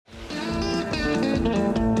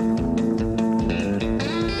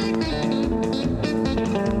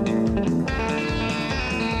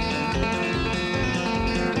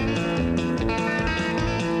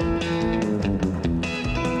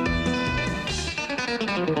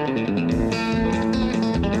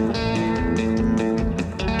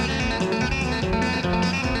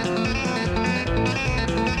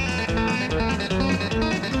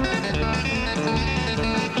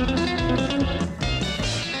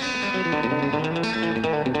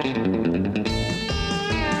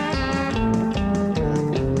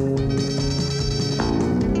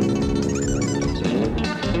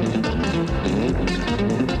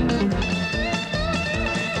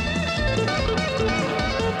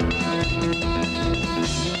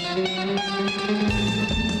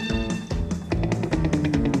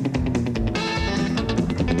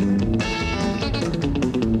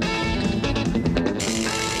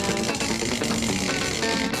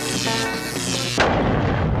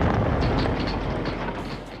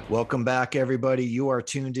Welcome back, everybody. You are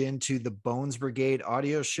tuned in to the Bones Brigade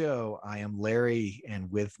audio show. I am Larry, and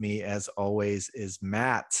with me, as always, is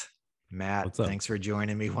Matt. Matt, thanks for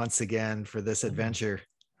joining me once again for this adventure.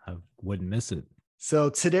 I wouldn't miss it. So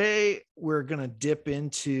today we're going to dip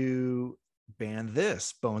into Band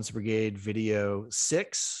This, Bones Brigade Video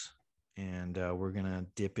 6. And we're going to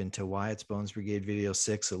dip into why it's Bones Brigade Video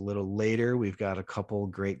 6 a little later. We've got a couple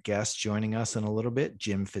great guests joining us in a little bit.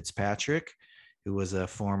 Jim Fitzpatrick, who was a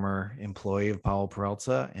former employee of Paulo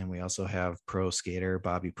Peralta. And we also have pro skater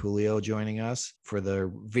Bobby Puleo joining us for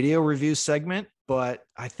the video review segment. But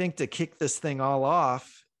I think to kick this thing all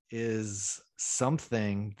off is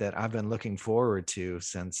something that I've been looking forward to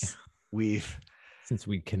since we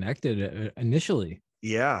connected initially.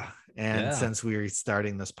 Yeah. And since we were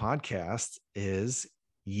starting this podcast, is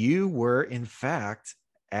you were in fact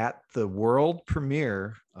at the world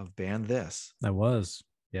premiere of Band This. I was.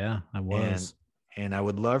 Yeah, I was. And I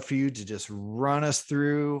would love for you to just run us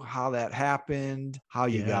through how that happened, how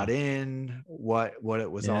you got in, what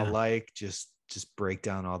it was all like. Just break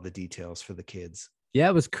down all the details for the kids. Yeah,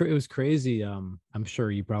 it was crazy. I'm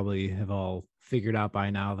sure you probably have all figured out by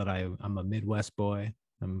now that I'm a Midwest boy.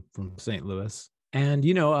 I'm from St. Louis, and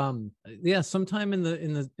sometime in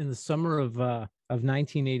the summer of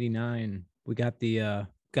 1989, we got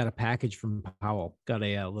a package from Powell. Got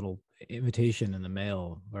a little invitation in the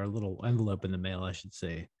mail, or a little envelope in the mail, I should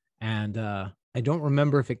say. And I don't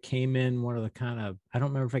remember if it came in I don't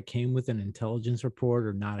remember if it came with an intelligence report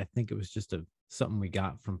or not. I think it was just something we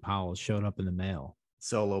got from Powell. It showed up in the mail.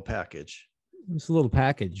 Solo package. It's a little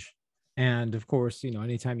package. And of course,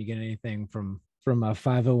 anytime you get anything from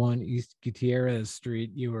 501 East Gutierrez Street,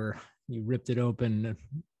 you ripped it open,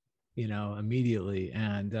 immediately.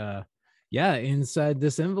 And inside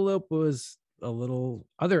this envelope was a little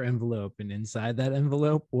other envelope, and inside that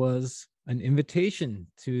envelope was an invitation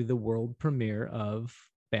to the world premiere of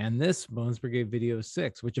Band This, Bones Brigade Video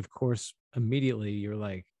 6, which of course immediately you're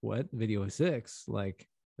like, what, Video 6? Like,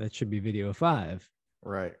 that should be Video 5.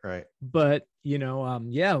 Right. But we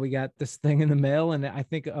got this thing in the mail, and I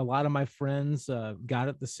think a lot of my friends got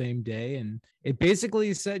it the same day, and it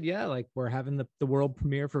basically said, we're having the world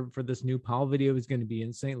premiere for this new Powell video. Is going to be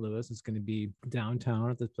in St. Louis. It's going to be downtown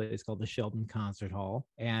at this place called the Sheldon Concert Hall,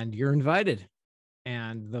 and you're invited.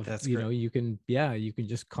 And you can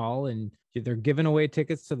just call, and they're giving away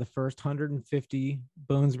tickets to the first 150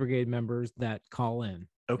 Bones Brigade members that call in.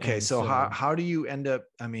 Okay, so how do you end up?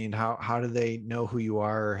 I mean, how do they know who you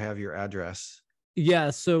are or have your address? Yeah,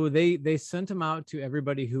 so they sent them out to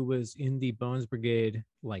everybody who was in the Bones Brigade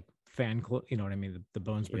fan club. You know what I mean? The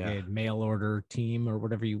Bones Brigade mail order team, or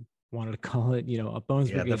whatever you wanted to call it. A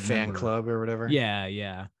Bones Brigade the fan club or whatever.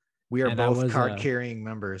 Yeah. We are both card carrying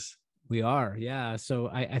members. We are, yeah. So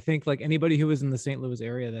I think anybody who was in the St. Louis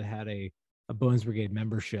area that had a Bones Brigade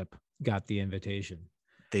membership got the invitation.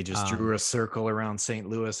 They just drew a circle around St.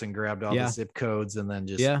 Louis and grabbed all the zip codes and then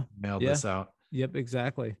just mailed this out. Yep,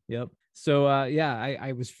 exactly. Yep. So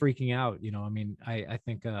I was freaking out. I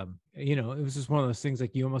think it was just one of those things,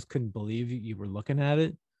 you almost couldn't believe you were looking at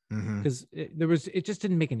it, because it just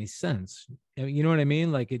didn't make any sense. You know what I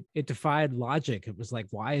mean? It defied logic. It was like,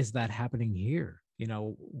 why is that happening here?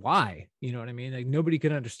 Why? You know what I mean? Nobody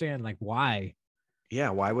could understand why. Yeah,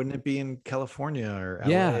 why wouldn't it be in California or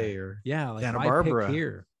LA or Santa Barbara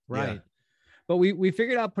here? Right. Yeah. But we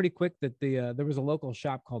figured out pretty quick that there was a local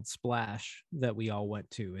shop called Splash that we all went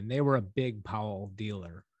to, and they were a big Powell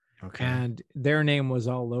dealer. Okay. And their name was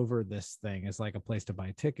all over this thing as a place to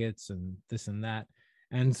buy tickets and this and that.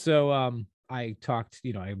 And so I talked,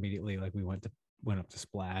 I immediately we went up to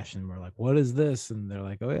Splash, and we're like, what is this? And they're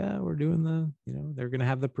like, oh yeah, we're doing they're going to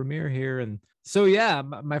have the premiere here. And so,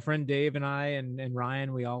 my friend Dave and I and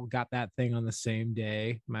Ryan, we all got that thing on the same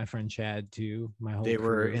day. My friend Chad too. They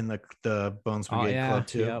were in the Bones Brigade club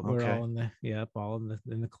too. Yeah, we're all in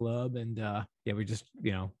the club. And we just,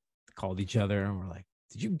 called each other and we're like,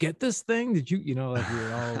 did you get this thing? Did you, like we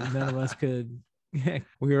were all, none of us could,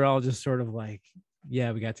 we were all just sort of like,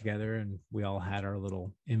 yeah, we got together and we all had our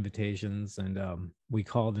little invitations and we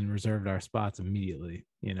called and reserved our spots immediately,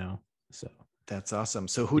 so. That's awesome.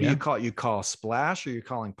 So who do you call? You call Splash, or you're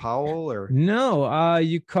calling Powell, or no?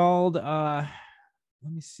 You called. Let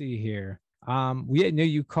me see here.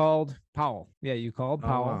 You called Powell. Yeah, you called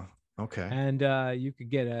Powell. Wow. Okay. And you could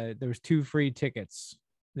get there was 2 free tickets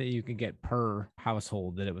that you could get per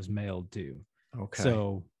household that it was mailed to. Okay.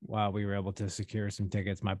 So we were able to secure some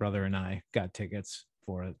tickets. My brother and I got tickets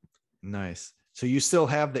for it. Nice. So you still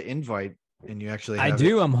have the invite. And you actually have I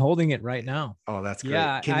do. I'm holding it right now. Oh, that's great.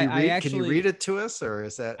 Yeah, can you read it to us, or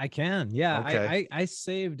is that? I can. Yeah. Okay. I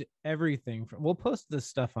saved everything. We'll post this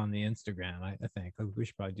stuff on the Instagram. I think we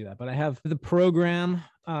should probably do that. But I have the program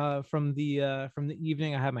from the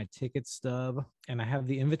evening. I have my ticket stub and I have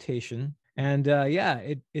the invitation. And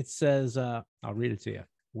it says I'll read it to you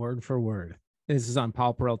word for word. This is on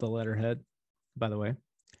Paul Peralta letterhead, by the way.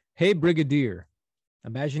 Hey, Brigadier.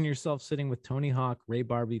 Imagine yourself sitting with Tony Hawk, Ray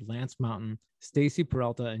Barbie, Lance Mountain, Stacy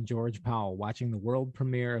Peralta, and George Powell watching the world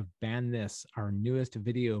premiere of Ban This, our newest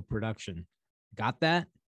video production. Got that?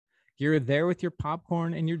 You're there with your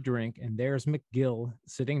popcorn and your drink, and there's McGill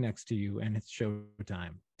sitting next to you, and it's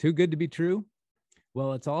showtime. Too good to be true?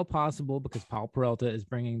 Well, it's all possible because Paul Peralta is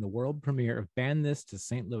bringing the world premiere of Ban This to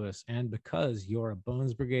St. Louis, and because you're a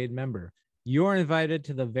Bones Brigade member. You're invited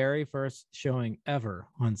to the very first showing ever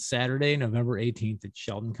on Saturday, November 18th at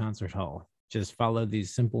Sheldon Concert Hall. Just follow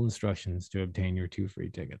these simple instructions to obtain your 2 free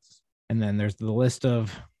tickets. And then there's the list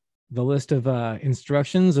of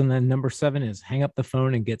instructions. And then number 7 is hang up the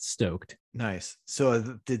phone and get stoked. Nice.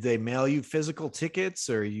 So did they mail you physical tickets,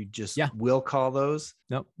 or you just will call those?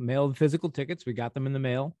 Nope. Mailed physical tickets. We got them in the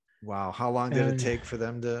mail. Wow. How long did it take for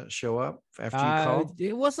them to show up after you called?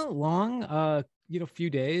 It wasn't long. A few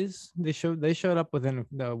days. They showed up within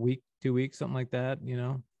a week, 2 weeks, something like that.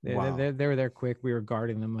 They were there quick. We were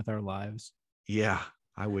guarding them with our lives. Yeah,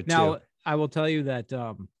 I would now, too. I will tell you that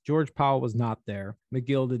George Powell was not there.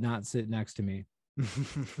 McGill did not sit next to me.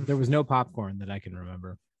 There was no popcorn that I can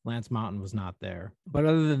remember. Lance Mountain was not there. But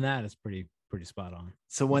other than that, it's pretty spot on.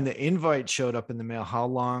 So when the invite showed up in the mail, how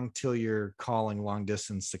long till you're calling long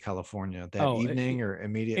distance to California? That evening or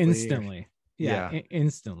immediately? Instantly. Yeah.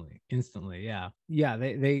 Instantly. Yeah.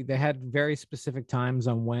 They had very specific times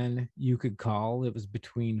on when you could call. It was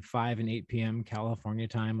between 5 and 8 p.m. California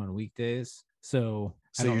time on weekdays. So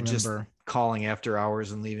you're just calling after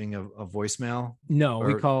hours and leaving a voicemail? No,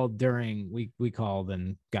 we called during we called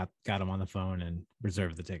and got them on the phone and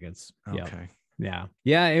reserved the tickets. Okay. Yep.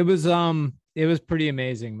 Yeah. It was pretty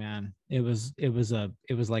amazing, man. It was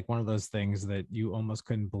like one of those things that you almost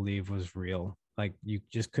couldn't believe was real. Like you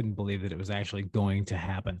just couldn't believe that it was actually going to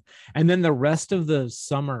happen. And then the rest of the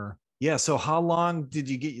summer. Yeah. So how long did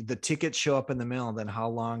you get the tickets show up in the mail? And then how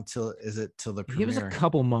long till the premiere? It was a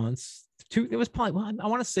couple months. It was probably, I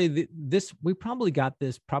want to say this, we probably got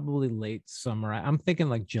this probably late summer. I'm thinking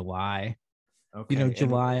like July. Okay.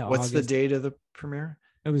 July. What's August. The date of the premiere?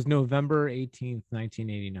 It was November 18th,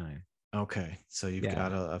 1989. Okay. So you've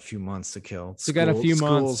got a few months to kill. So got a few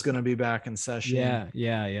months. School's going to be back in session.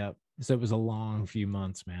 Yeah. So it was a long few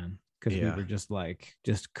months, man, because we were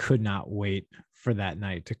just could not wait for that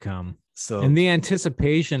night to come. And the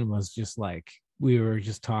anticipation was just like, we were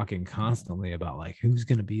just talking constantly about like, who's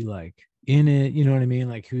going to be like in it. You know what I mean?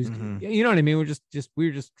 Like who's, you know what I mean? We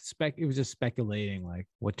were just speculating like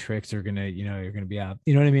what tricks are going to, you're going to be out.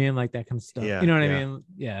 You know what I mean? Like that kind of stuff. Yeah, you know what I mean?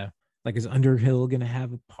 Yeah. Like is Underhill going to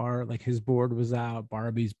have a part? Like his board was out.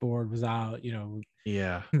 Barbie's board was out,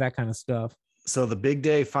 that kind of stuff. So the big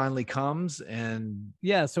day finally comes and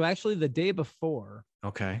so actually the day before,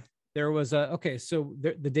 there was so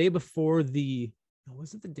the day before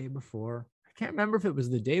was it the day bore? I can't remember if it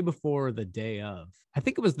was the day before or the day of. I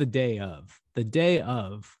think it was the day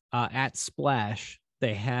of at Splash.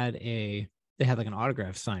 They had like an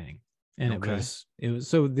autograph signing, and it was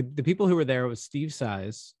so the people who were there was Steve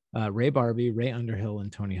Size, Ray Barbie, Ray Underhill,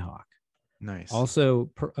 and Tony Hawk. Nice.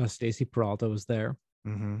 Also, Stacy Peralta was there.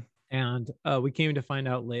 Mm-hmm. And we came to find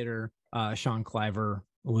out later, Sean Cliver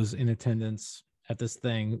was in attendance at this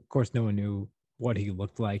thing. Of course, no one knew what he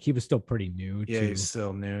looked like. He was still pretty new. Yeah, he's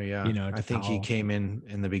still new. Yeah. I think he came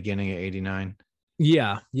in the beginning of 89.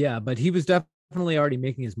 Yeah. But he was definitely already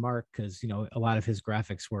making his mark because, a lot of his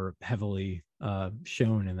graphics were heavily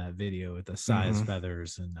shown in that video with the size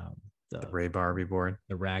feathers the Ray Barbie board,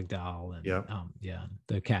 the Ragdoll, and yep. Yeah,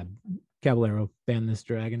 the Caballero Ban This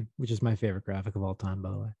Dragon, which is my favorite graphic of all time,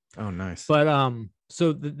 by the way. Oh, nice. But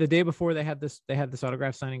so the day before they had this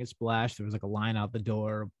autograph signing at Splash. There was like a line out the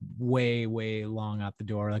door, way long out the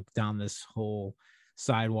door, like down this whole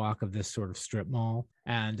sidewalk of this sort of strip mall.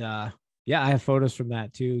 And yeah, I have photos from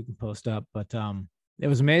that too. You can post up, but it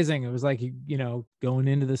was amazing. It was like, you know, going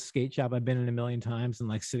into the skate shop I've been in a million times, and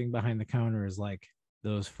like sitting behind the counter is like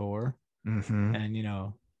those four. Mm-hmm. And you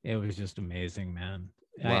know, it was just amazing, man.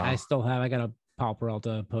 Wow. I still have, I got a Paul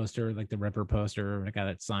Peralta poster, like the Ripper poster. I got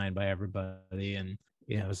it signed by everybody, and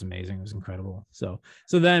yeah, it was amazing. It was incredible. So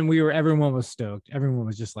then everyone was stoked. Everyone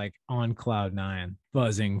was just like on cloud nine,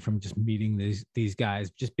 buzzing from just meeting these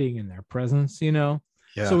guys, just being in their presence, you know?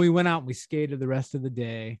 Yeah. So we went out and we skated the rest of the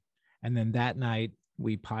day. And then that night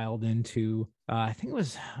we piled into, I think it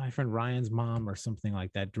was my friend Ryan's mom or something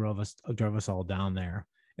like that, drove us all down there.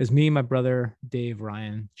 It was me, my brother, Dave,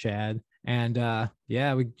 Ryan, Chad. And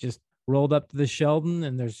yeah, we just rolled up to the Sheldon,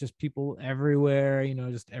 and there's just people everywhere, you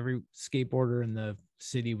know, just every skateboarder in the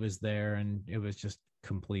city was there, and it was just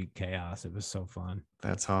complete chaos. It was so fun.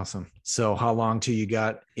 That's awesome. So how long till you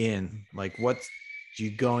got in? Like, what's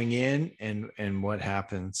you going in, and what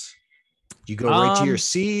happens? You go right to your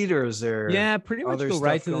seat, or is there? Yeah, pretty much go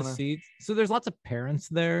right to the seat. So there's lots of parents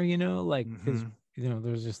there, you know, like because you know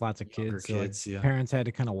there's just lots of kids. So like, yeah. Parents had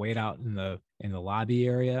to kind of wait out in the lobby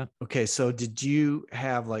area. Okay, so did you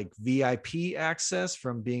have like VIP access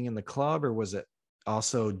from being in the club, or was it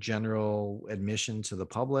also general admission to the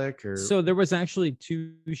public? Or so there was actually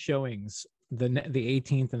two showings, the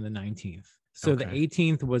 18th and the 19th. So the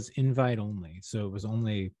 18th was invite only, so it was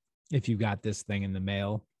only if you got this thing in the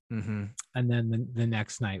mail. Mm-hmm. And then the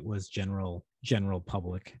next night was general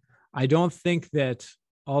public. I don't think that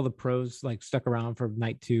all the pros like stuck around for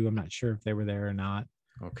night 2. I'm not sure if they were there or not.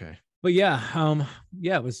 Okay. But yeah,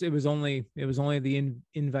 it was only the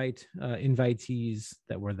invitees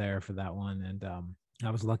that were there for that one, and I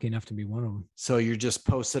was lucky enough to be one of them. So you're just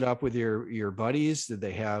posted up with your buddies. Did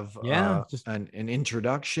they have just an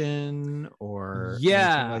introduction or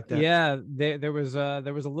anything like that? Yeah. There was a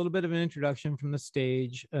little bit of an introduction from the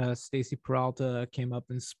stage. Stacy Peralta came up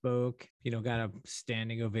and spoke. You know, got a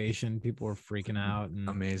standing ovation. People were freaking out. And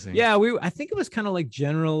amazing. Yeah, I think it was kind of like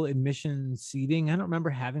general admission seating. I don't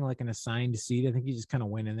remember having like an assigned seat. I think you just kind of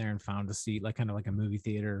went in there and found a seat, like kind of like a movie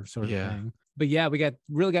theater sort of thing. But yeah, we got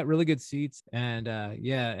really good seats, and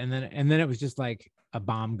and then it was just like a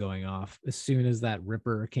bomb going off as soon as that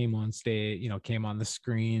Ripper came on stage, you know, came on the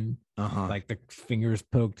screen. Like the fingers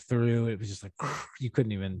poked through. It was just like you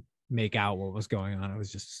couldn't even make out what was going on. It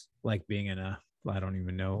was just like being in a, I don't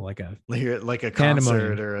even know, like a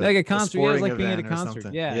concert or like a concert. Yeah, it was like being at a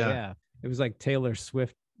concert. Yeah. It was like Taylor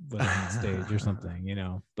Swift was on stage or something, you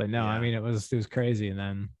know. But no, I mean it was crazy. And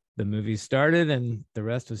then the movie started, and the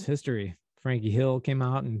rest was history. Frankie Hill came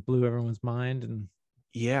out and blew everyone's mind. And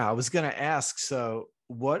yeah, I was gonna ask. So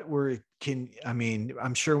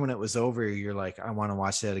I'm sure when it was over, you're like, I want to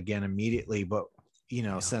watch that again immediately. But you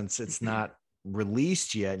know, since it's not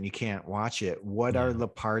released yet and you can't watch it, what are the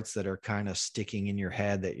parts that are kind of sticking in your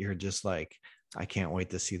head that you're just like, I can't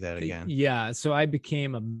wait to see that again? Yeah, so I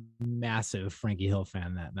became a massive Frankie Hill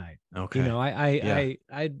fan that night. Okay. You know,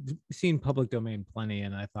 I'd seen Public Domain plenty,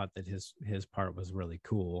 and I thought that his part was really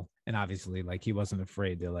cool. And obviously, like, he wasn't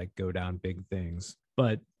afraid to like go down big things.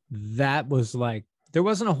 But that was like, there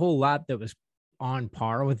wasn't a whole lot that was on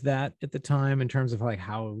par with that at the time in terms of like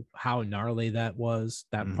how gnarly that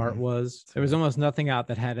part was. There was almost nothing out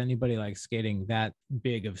that had anybody like skating that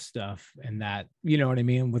big of stuff, and that, you know what I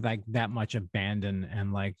mean, with like that much abandon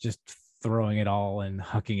and like just throwing it all and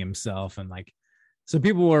hucking himself. And like, so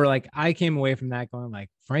people were like, I came away from that going like,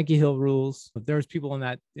 Frankie Hill rules. But there was people in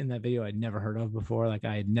that video I'd never heard of before. Like,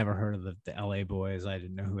 I had never heard of the LA Boys. I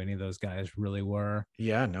didn't know who any of those guys really were.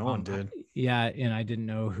 Yeah, no one did. And I didn't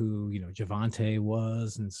know who, you know, Javante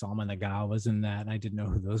was, and Salman Nagal was in that. And I didn't know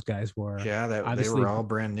who those guys were. Yeah, they were all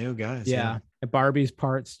brand new guys. Yeah. Barbie's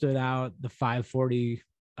part stood out. The 540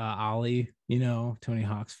 Ollie, you know, Tony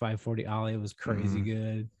Hawk's 540 Ollie was crazy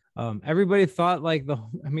good. Everybody thought like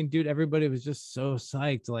everybody was just so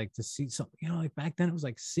psyched like to see something, you know, like back then it was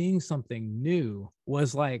like seeing something new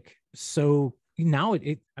was like, so now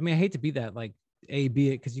I hate to be that like be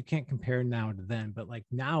it because you can't compare now to then, but like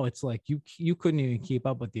now it's like you couldn't even keep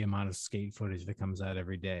up with the amount of skate footage that comes out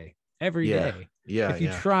every day. If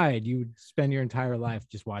you tried, you would spend your entire life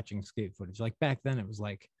just watching skate footage. Like back then it was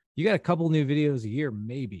like you got a couple new videos a year,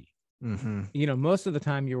 maybe. You know, most of the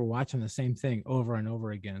time you were watching the same thing over and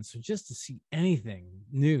over again. So just to see anything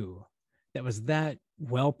new that was that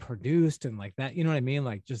well produced and like that, you know what I mean?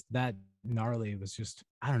 Like just that gnarly. It was just,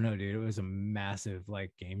 I don't know, dude. It was a massive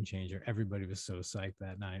like game changer. Everybody was so psyched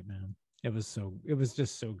that night, man. It was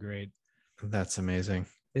just so great. That's amazing.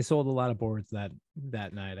 They sold a lot of boards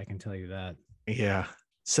that night, I can tell you that. Yeah.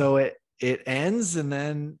 So it ends, and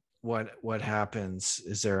then what happens?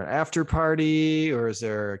 Is there an after party, or is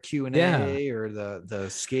there a Q&A, Yeah. or the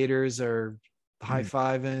skaters are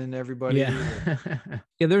high-fiving everybody? Yeah.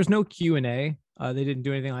 Yeah, there's no Q&A. They didn't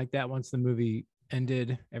do anything like that. Once the movie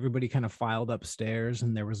ended, everybody kind of filed upstairs,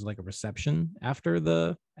 and there was like a reception after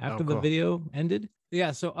the Cool. video ended.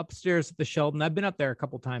 Yeah, so upstairs at the Sheldon, I've been up there a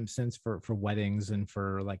couple times since for weddings and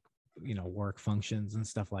for like, you know, work functions and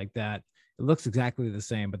stuff like that. It looks exactly the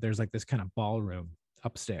same, but there's like this kind of ballroom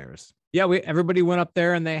upstairs. Yeah, everybody went up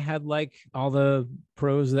there, and they had like all the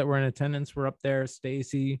pros that were in attendance were up there.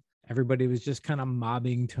 Stacy, everybody was just kind of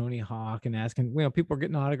mobbing Tony Hawk and asking, you know, people were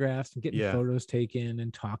getting autographs and getting photos taken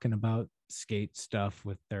and talking about skate stuff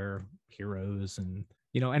with their heroes. And,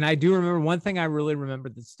 you know, and I do remember one thing I really remember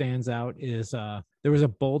that stands out is there was a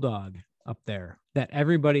bulldog up there that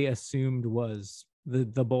everybody assumed was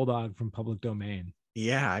the bulldog from Public Domain.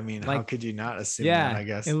 Yeah, I mean, like, how could you not assume that, I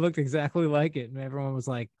guess? It looked exactly like it. And everyone was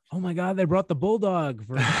like, oh my God, they brought the bulldog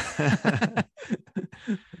for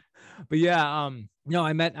but yeah, no,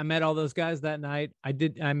 I met all those guys that night. I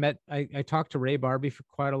talked to Ray Barbie for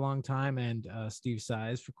quite a long time, and Steve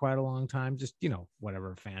Size for quite a long time. Just, you know,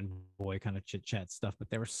 whatever fanboy kind of chit chat stuff, but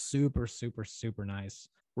they were super, super, super nice.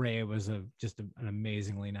 Ray was just an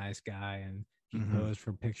amazingly nice guy, and he posed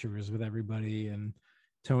for pictures with everybody. And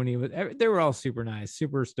Tony, they were all super nice,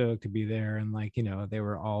 super stoked to be there. And like, you know, they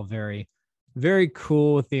were all very, very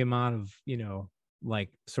cool with the amount of, you know, like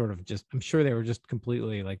sort of just, I'm sure they were just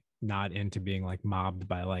completely like not into being like mobbed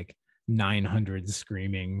by like 900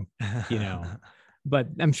 screaming, you know, but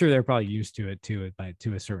I'm sure they're probably used to it to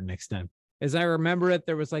a certain extent. As I remember it,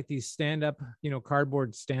 there was like these stand-up, you know,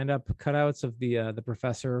 cardboard stand-up cutouts of the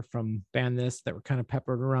professor from Ban This that were kind of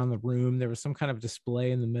peppered around the room. There was some kind of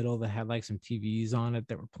display in the middle that had like some TVs on it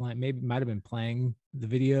that were playing, maybe might have been playing the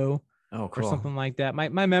video. Oh, cool. Or something like that. My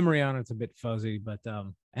memory on it's a bit fuzzy, but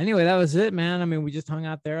anyway, that was it, man. I mean, we just hung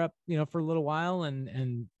out there up, you know, for a little while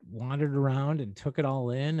and wandered around and took it all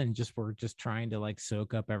in, and were just trying to like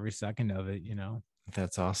soak up every second of it, you know.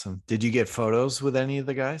 That's awesome. Did you get photos with any of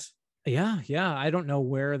the guys? Yeah. I don't know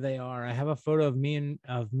where they are. I have a photo of me and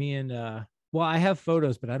well, I have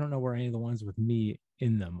photos, but I don't know where any of the ones with me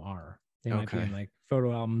in them are. They might be in like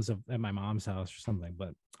photo albums at my mom's house or something, but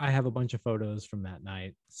I have a bunch of photos from that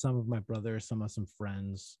night. Some of my brother, some of some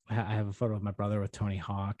friends. I have a photo of my brother with Tony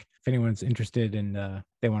Hawk. If anyone's interested and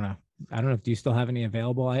they want to, I don't know, do you still have any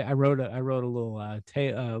available? I wrote a little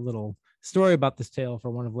little story about this tale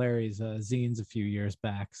for one of Larry's zines a few years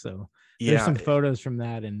back. So there's some photos from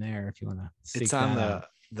that in there if you want to see. It's on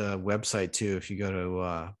the website too. If you go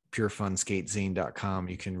to purefunskatezine.com,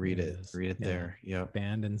 you can read it there. Yeah.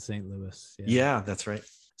 Band in St. Louis. Yeah, that's right.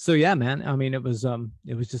 So yeah, man. I mean, it was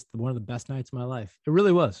just one of the best nights of my life. It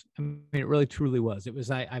really was. I mean, it really truly was. It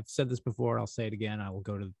was. I've said this before. I'll say it again. I will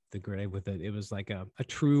go to the grave with it. It was like a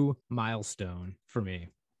true milestone for me.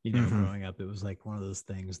 You know, growing up, it was like one of those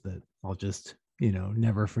things that I'll just, you know,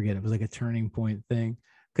 never forget. It was like a turning point thing.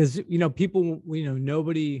 Because, you know, people, you know,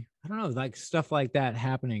 nobody, I don't know, like stuff like that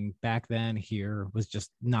happening back then here was just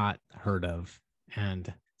not heard of.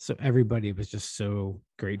 And so everybody was just so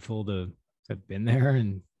grateful to have been there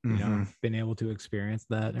and, you know, been able to experience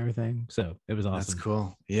that and everything. So it was awesome. That's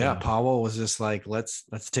cool. Yeah. Powell was just like, let's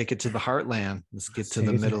take it to the heartland. Let's get to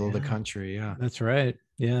the middle of the country. Yeah. That's right.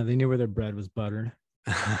 Yeah. They knew where their bread was buttered.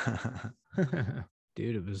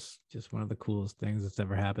 Dude, it was just one of the coolest things that's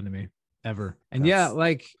ever happened to me. Ever. And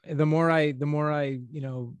like the more I, you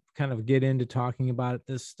know, kind of get into talking about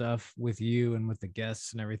this stuff with you and with the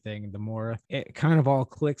guests and everything, the more it kind of all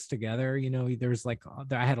clicks together. You know, there's like,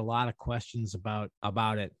 I had a lot of questions about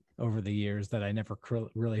it over the years that I never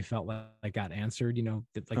really felt like got answered, you know,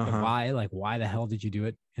 like the why, like why the hell did you do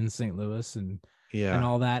it in St. Louis and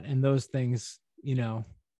all that. And those things, you know,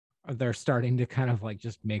 they're starting to kind of like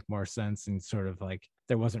just make more sense, and sort of like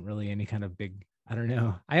there wasn't really any kind of big, I don't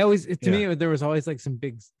know. To me, there was always like some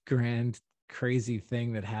big, grand, crazy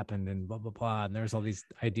thing that happened and blah, blah, blah. And there's all these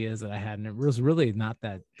ideas that I had, and it was really not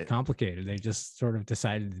that complicated. They just sort of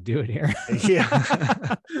decided to do it here.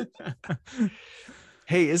 Yeah.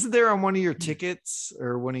 Hey, isn't there on one of your tickets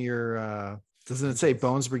or one of your, doesn't it say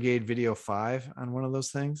Bones Brigade Video 5 on one of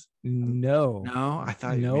those things? No, I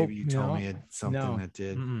thought maybe you told me something that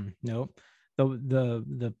did. Nope.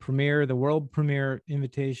 the premiere, the world premiere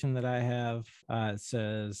invitation that I have, it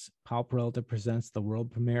says Powell Peralta presents the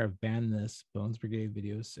world premiere of Ban This, Bones Brigade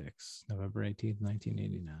Video 6, November 18th,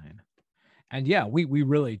 1989. And yeah, we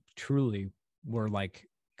really truly were like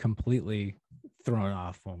completely thrown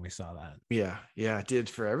off when we saw that. Yeah, it did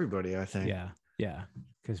for everybody, I think. Yeah,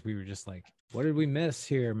 because we were just like, what did we miss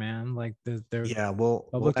here, man? Like there's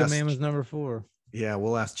public domain was number 4. Yeah,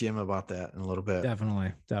 we'll ask Jim about that in a little bit.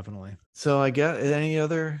 Definitely. So I got any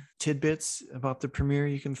other tidbits about the premiere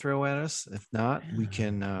you can throw at us? If not, we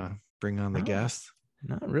can bring on the guest.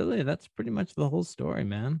 Not really. That's pretty much the whole story,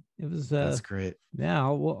 man. It was that's great. Yeah,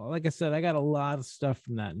 well, like I said, I got a lot of stuff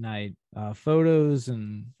from that night, photos,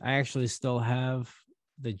 and I actually still have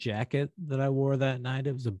the jacket that I wore that night.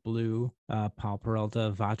 It was a blue Powell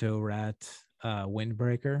Peralta Vato Rat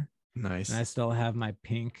windbreaker. Nice. And I still have my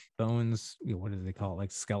pink Bones, what do they call it?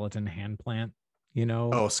 Like skeleton hand plant, you know?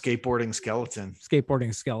 Oh, skateboarding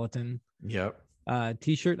skeleton. Yep.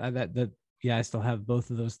 T-shirt. I still have both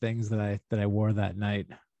of those things that I wore that night.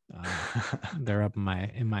 They're up in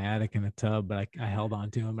my attic in a tub, but I held on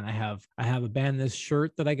to them, and I have a Ban This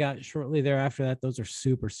shirt that I got shortly thereafter that. Those are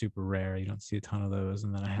super, super rare. You don't see a ton of those.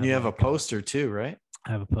 And then I have a poster too, right? I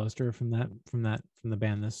have a poster from the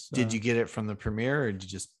Ban This. Did you get it from the premiere, or did you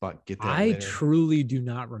just get that? I truly do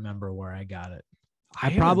not remember where I got it. I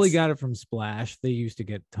probably got it from Splash. They used to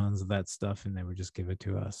get tons of that stuff, and they would just give it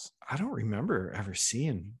to us. I don't remember ever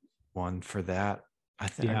seeing one for that. I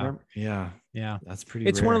remember. Yeah. That's pretty.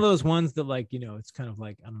 It's rare. One of those ones that, like, it's kind of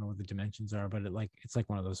like, I don't know what the dimensions are, but it's like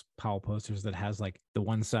one of those Powell posters that has like the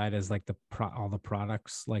one side is like all the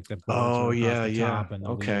products, like the top and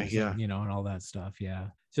and all that stuff. Yeah,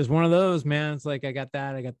 it's just one of those, man. It's like I got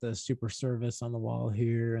that. I got the Super Service on the wall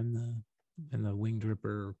here, and the Wing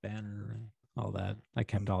Dripper banner. All that. I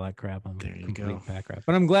kept all that crap on the complete pack wrap,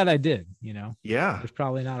 but I'm glad I did. Yeah. There's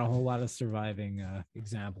probably not a whole lot of surviving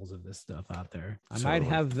examples of this stuff out there. I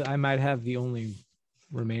might have the only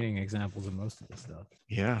remaining examples of most of this stuff.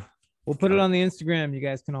 Yeah. We'll put it on the Instagram. You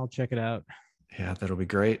guys can all check it out. Yeah, that'll be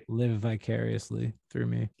great. Live vicariously through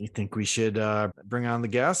me. You think we should bring on the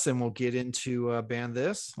guests and we'll get into Ban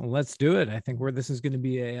This? Well, let's do it. I think this is going to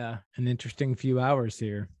be an interesting few hours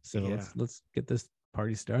here. So let's get this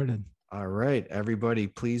party started. All right, everybody,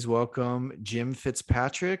 please welcome Jim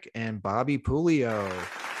Fitzpatrick and Bobby Puleo.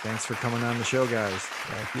 Thanks for coming on the show, guys.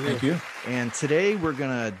 Thank you. And today we're going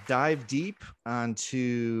to dive deep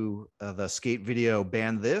onto the skate video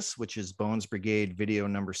Ban This, which is Bones Brigade video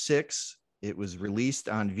number 6. It was released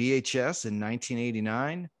on VHS in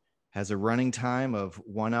 1989, has a running time of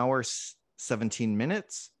 1 hour, 17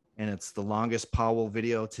 minutes, and it's the longest Powell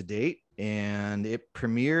video to date. And it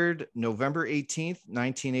premiered November 18th,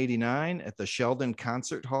 1989 at the Sheldon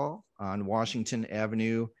Concert Hall on Washington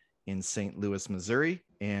Avenue in St. Louis, Missouri.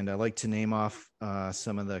 And I like to name off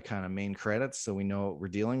some of the kind of main credits so we know what we're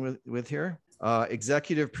dealing with here.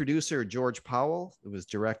 Executive producer George Powell. It was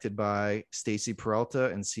directed by Stacy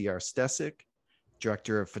Peralta and C.R. Stesick.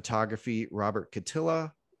 Director of photography Robert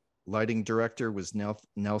Catilla. Lighting director was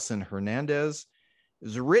Nelson Hernandez. It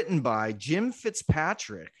was written by Jim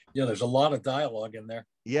Fitzpatrick. Yeah, there's a lot of dialogue in there.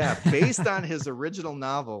 Yeah, based on his original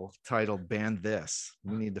novel titled Ban This.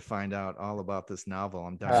 We need to find out all about this novel.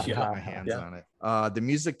 I'm dying to get my hands on it. The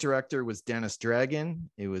music director was Dennis Dragon.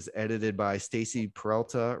 It was edited by Stacy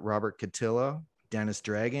Peralta, Robert Catilla, Dennis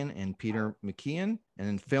Dragon, and Peter McKeon. And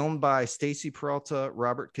then filmed by Stacy Peralta,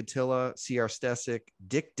 Robert Catilla, C.R. Stesick,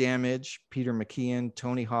 Dick Damage, Peter McKeon,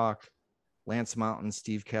 Tony Hawk, Lance Mountain,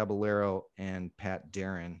 Steve Caballero, and Pat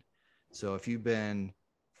Darren. So if you've been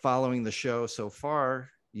following the show so far,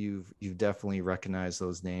 you've definitely recognized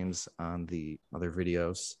those names on the other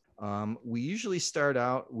videos. We usually start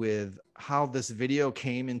out with how this video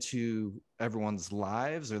came into everyone's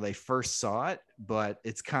lives or they first saw it, but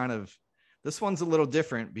it's kind of, this one's a little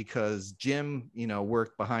different because Jim,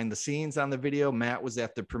 worked behind the scenes on the video. Matt was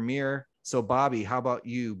at the premiere. So Bobby, how about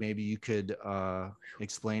you? Maybe you could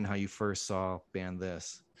explain how you first saw Ban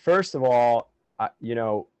This. First of all,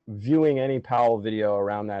 viewing any Powell video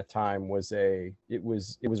around that time was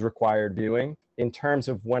required viewing. In terms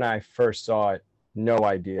of when I first saw it, no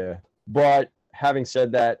idea. But having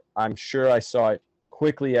said that, I'm sure I saw it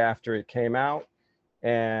quickly after it came out.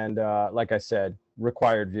 And like I said,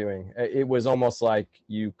 required viewing. It was almost like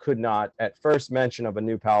you could not, at first mention of a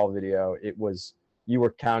new Powell video, you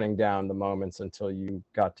were counting down the moments until you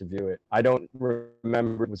got to view it. I don't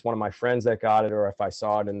remember if it was one of my friends that got it or if I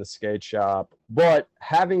saw it in the skate shop. But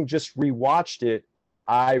having just rewatched it,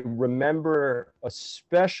 I remember,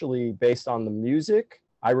 especially based on the music,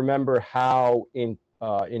 I remember how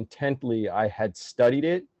intently I had studied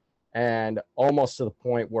it and almost to the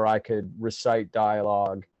point where I could recite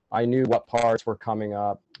dialogue. I knew what parts were coming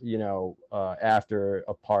up, after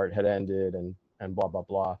a part had ended and blah, blah,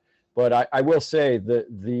 blah. But I will say that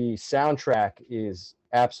the soundtrack is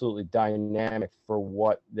absolutely dynamic for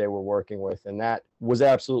what they were working with. And that was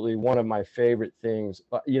absolutely one of my favorite things,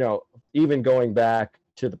 even going back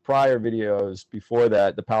to the prior videos before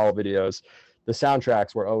that, the Powell videos, the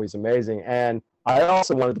soundtracks were always amazing. And I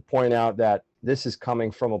also wanted to point out that this is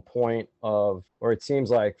coming from a point of, or it seems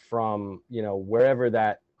like from,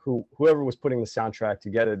 wherever whoever was putting the soundtrack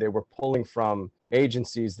together, they were pulling from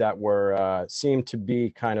agencies that were seemed to be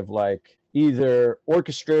kind of like either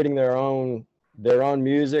orchestrating their own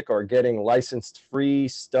music or getting licensed free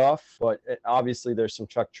stuff. But obviously there's some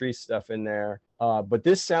Chuck Tree stuff in there. But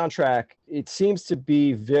this soundtrack, it seems to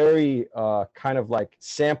be very kind of like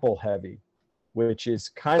sample heavy, which is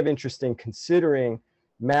kind of interesting considering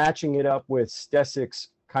matching it up with Stesik's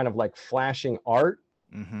kind of like flashing art.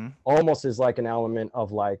 Mm-hmm. Almost as like an element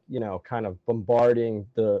of like, kind of bombarding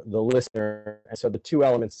the listener. And so the two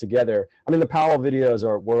elements together, I mean, the Powell videos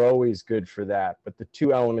were always good for that, but the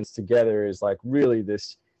two elements together is like really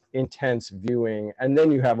this intense viewing. And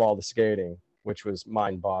then you have all the skating, which was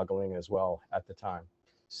mind boggling as well at the time.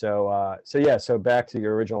 So back to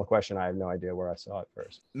your original question, I have no idea where I saw it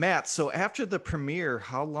first. Matt, so after the premiere,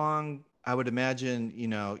 how long, I would imagine,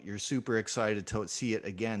 you're super excited to see it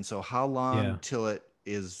again. So how long till it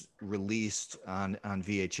is released on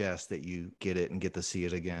VHS that you get it and get to see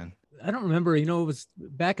it again? I don't remember. It was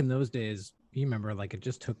back in those days. You remember, like, it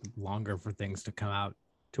just took longer for things to come out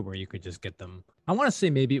to where you could just get them. I want to say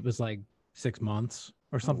maybe it was like 6 months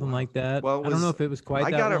or something like that. Well, I don't know if it was quite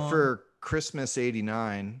that long. I got it for Christmas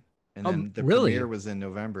 '89, and then the premiere was in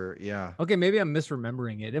November. Yeah. Okay, maybe I'm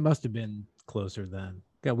misremembering it. It must have been closer then.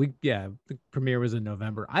 Yeah, the premiere was in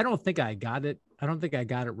November. I don't think I got it. I don't think I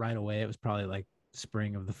got it right away. It was probably like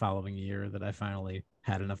spring of the following year that I finally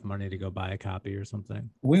had enough money to go buy a copy or something.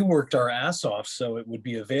 We worked our ass off so it would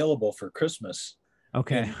be available for Christmas.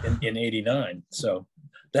 Okay. In '89. So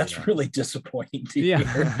that's really disappointing to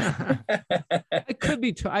hear. I could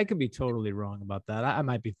be totally wrong about that. I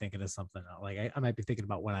might be thinking of something like I might be thinking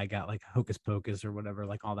about when I got like Hocus Pocus or whatever,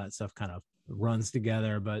 like all that stuff kind of runs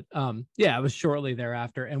together. But it was shortly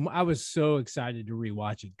thereafter. And I was so excited to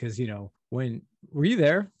rewatch it because, when were you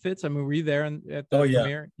there, Fitz? I mean, were you there at the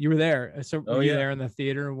premiere? You were there. So were you there in the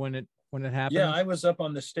theater when it happened? Yeah, I was up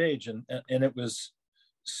on the stage and it was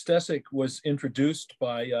Stasek was introduced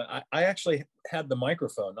by I actually had the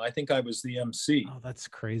microphone. I think I was the MC. Oh, that's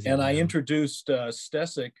crazy. And I introduced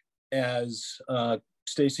Stasek as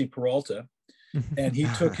Stacy Peralta, and he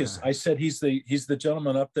took I said he's the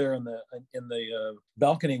gentleman up there in the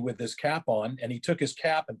balcony with his cap on, and he took his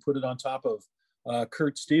cap and put it on top of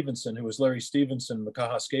Kurt Stevenson, who was Larry Stevenson,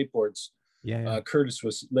 Makaha Skateboards. Curtis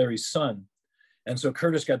was Larry's son, and so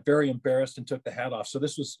Curtis got very embarrassed and took the hat off. So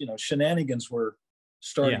this was, shenanigans were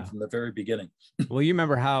starting from the very beginning. Well, you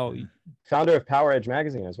remember how founder of Power Edge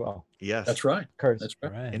magazine as well. Yes, that's right. Curtis. That's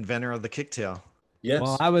right. Inventor of the kicktail. Yes.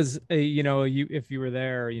 Well, I was, if you were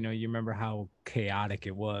there, you remember how chaotic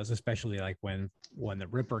it was, especially like when the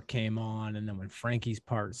Ripper came on and then when Frankie's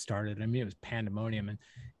part started. I mean, it was pandemonium,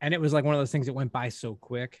 and it was like one of those things that went by so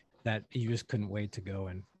quick that you just couldn't wait to go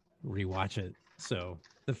and rewatch it. So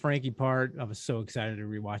the Frankie part, I was so excited to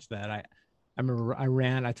rewatch that. I remember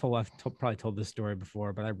I've probably told this story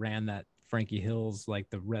before, but I ran that Frankie Hills, like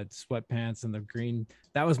the red sweatpants and the green.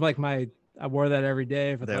 That was like I wore that every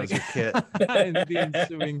day for was your kit in the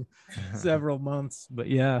ensuing several months. But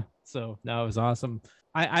yeah, so no, it was awesome.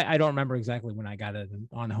 I don't remember exactly when I got it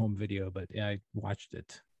on home video, but yeah, I watched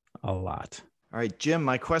it a lot. All right, Jim,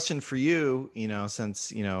 my question for you,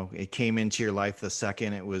 since, it came into your life the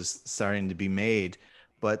second it was starting to be made.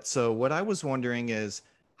 But so what I was wondering is,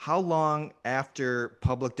 how long after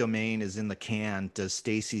public domain is in the can does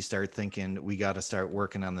Stacy start thinking we got to start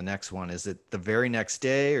working on the next one? Is it the very next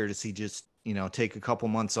day, or does he just, take a couple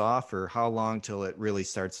months off, or how long till it really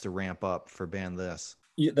starts to ramp up for Band This?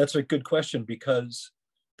 Yeah, that's a good question, because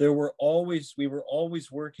we were always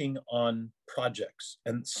working on projects,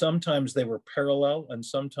 and sometimes they were parallel and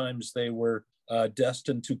sometimes they were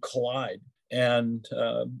destined to collide. And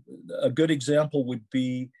a good example would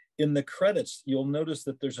be, in the credits, you'll notice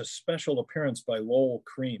that there's a special appearance by Lowell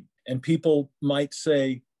Cream. And people might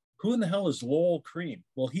say, who in the hell is Lowell Cream?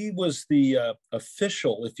 Well, he was the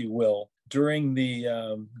official, if you will, during the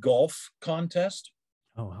golf contest.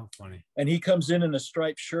 Oh, how funny. And he comes in a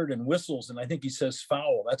striped shirt and whistles, and I think he says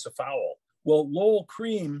foul. That's a foul. Well, Lowell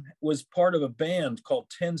Cream was part of a band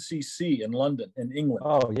called 10cc in London, in England.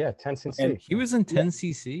 Oh yeah, 10cc. And he was in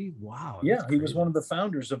 10cc. Wow. Yeah, he was one of the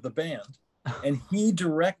founders of the band, and he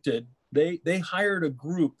directed. They hired a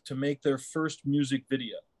group to make their first music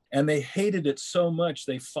video, and they hated it so much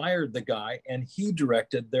they fired the guy, and he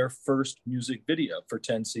directed their first music video for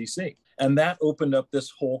 10cc, and that opened up this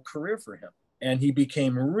whole career for him. And he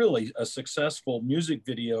became really a successful music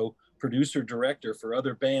video producer director for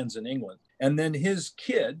other bands in England. And then his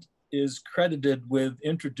kid is credited with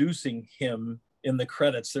introducing him in the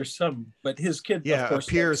credits. There's some, but his kid, yeah, of course,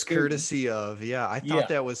 appears courtesy of. Yeah, I thought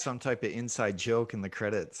that was some type of inside joke in the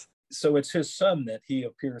credits. So it's his son that he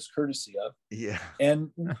appears courtesy of. Yeah.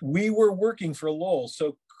 And we were working for Lowell.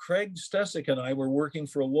 So Craig Stesick and I were working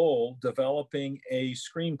for Lowell, developing a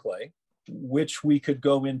screenplay, which we could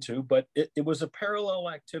go into, but it was a parallel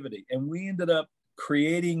activity. And we ended up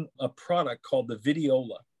creating a product called the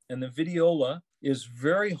Videola. And the Videola is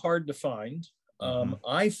very hard to find.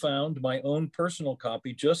 I found my own personal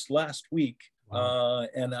copy just last week. Wow.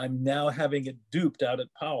 And I'm now having it duped out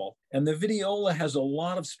at Powell. And the Videola has a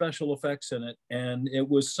lot of special effects in it. And it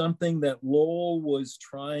was something that Lowell was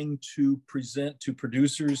trying to present to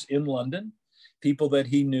producers in London, people that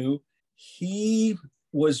he knew. He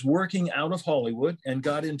was working out of Hollywood and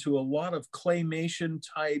got into a lot of claymation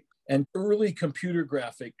type and early computer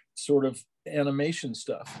graphic sort of animation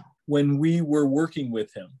stuff when we were working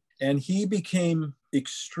with him. And he became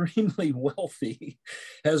extremely wealthy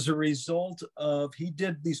as a result of, he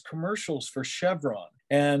did these commercials for Chevron,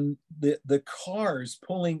 and the cars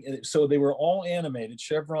pulling, so they were all animated,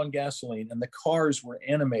 Chevron gasoline, and the cars were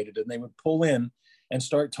animated, and they would pull in and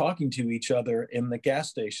start talking to each other in the gas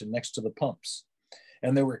station next to the pumps.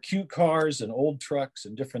 And there were cute cars and old trucks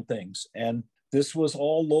and different things. And this was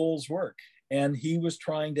all Lowell's work. And he was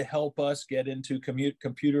trying to help us get into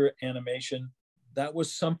computer animation. That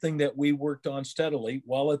was something that we worked on steadily,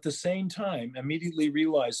 while at the same time immediately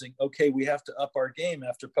realizing, okay, we have to up our game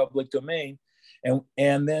after public domain.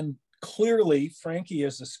 And then clearly Frankie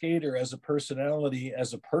as a skater, as a personality,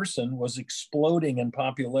 as a person, was exploding in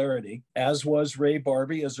popularity, as was Ray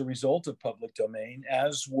Barbie as a result of public domain,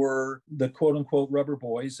 as were the quote unquote rubber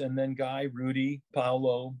boys, and then Guy, Rudy,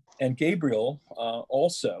 Paolo, and Gabriel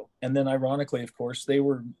also. And then ironically, of course, they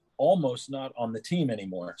were almost not on the team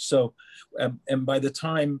anymore. So, and by the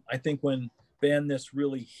time, I think when Ban This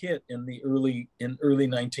really hit in early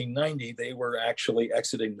 1990, they were actually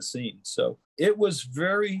exiting the scene. So it was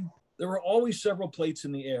there were always several plates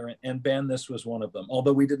in the air, and Ban This was one of them,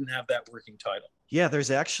 although we didn't have that working title. Yeah, there's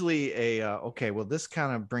actually a, okay, well, this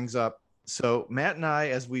kind of brings up, so Matt and I,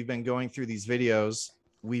 as we've been going through these videos,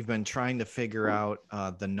 we've been trying to figure out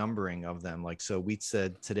the numbering of them. Like, so we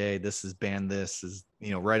said today, this is Ban This is,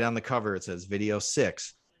 right on the cover, it says video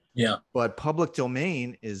 6. Yeah. But public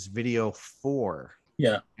domain is video 4.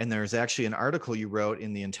 Yeah. And there's actually an article you wrote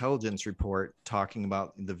in the intelligence report talking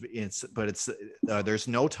about there's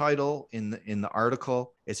no title in the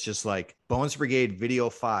article. It's just like Bones Brigade video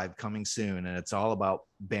 5 coming soon. And it's all about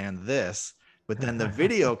Ban This, but then the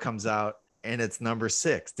video comes out and it's number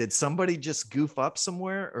 6. Did somebody just goof up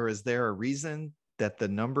somewhere, or is there a reason that the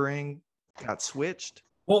numbering got switched?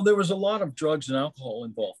 Well, there was a lot of drugs and alcohol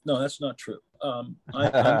involved. No, that's not true.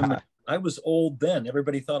 I was old then.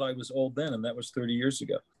 Everybody thought I was old then, and that was 30 years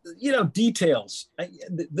ago. Details.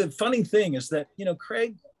 The funny thing is that,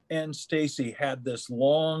 Craig and Stacy had this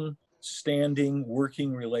long-standing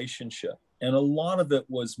working relationship, and a lot of it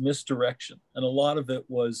was misdirection, and a lot of it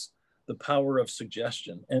was the power of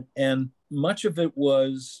suggestion, and much of it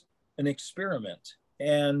was an experiment.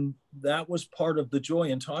 And that was part of the joy.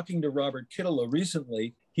 And talking to Robert Kittelow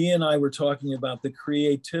recently, he and I were talking about the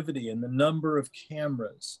creativity and the number of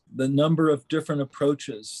cameras, the number of different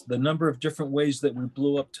approaches, the number of different ways that we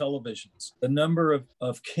blew up televisions, the number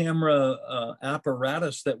of camera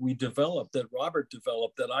apparatus that we developed, that Robert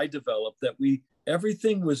developed, that I developed,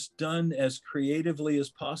 everything was done as creatively as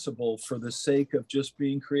possible for the sake of just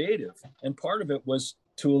being creative. And part of it was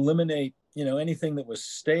to eliminate, anything that was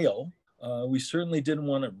stale. We certainly didn't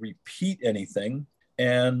want to repeat anything.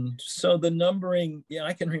 And so the numbering,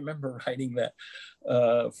 I can remember writing that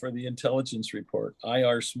for the intelligence report,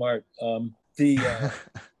 IR Smart. And then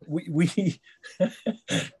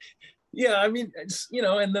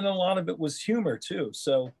a lot of it was humor too.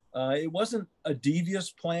 So it wasn't a devious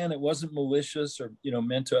plan. It wasn't malicious or,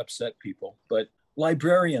 meant to upset people, but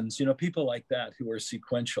librarians, people like that who are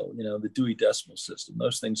sequential, the Dewey Decimal System,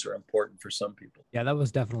 those things are important for some people. Yeah, that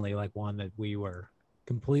was definitely like one that we were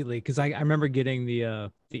completely, because I remember getting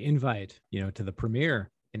the invite, to the premiere,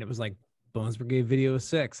 and it was like Bones Brigade video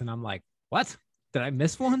 6, and I'm like, what? did I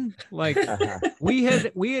miss one? Like we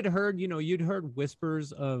had heard, you'd heard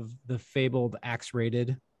whispers of the fabled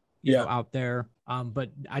X-rated, out there.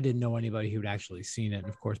 But I didn't know anybody who'd actually seen it. And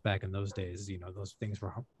of course, back in those days, those things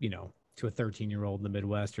were, to a 13-year-old in the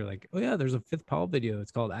Midwest, you're like, oh yeah, there's a Fifth Powell video.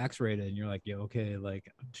 It's called X-rated. And you're like, yeah, okay.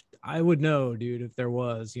 Like I would know, dude, if there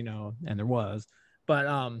was, and there was. But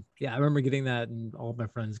yeah, I remember getting that, and all of my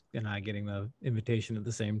friends and I getting the invitation at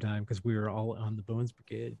the same time because we were all on the Bones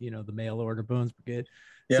Brigade, the mail order Bones Brigade.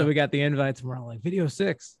 Yeah. So we got the invites, and we're all like, Video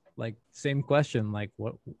 6, like same question, like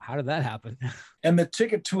how did that happen? And the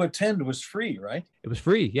ticket to attend was free, right? It was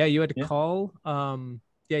free. Yeah, you had to call.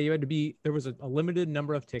 You had to be. There was a limited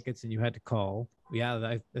number of tickets, and you had to call. Yeah,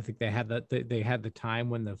 I think they had that. They had the time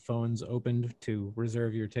when the phones opened to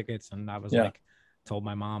reserve your tickets, and I was like, told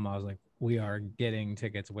my mom, I was like, we are getting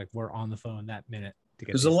tickets. Like we're on the phone that minute to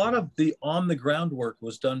get. There's a lot of the on the ground work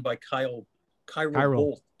was done by Cairo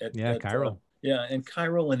Bolt. Cairo. And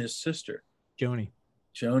Cairo and his sister Joni.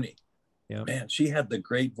 Yeah, man, she had the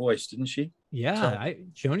great voice, didn't she? Yeah,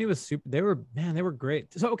 Joni was super. They were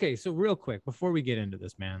great. So okay, so real quick before we get into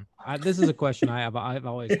this, man, this is a question I've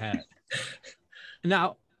always had.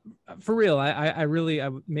 Now, for real, I really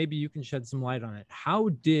maybe you can shed some light on it. How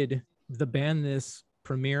did the Ban This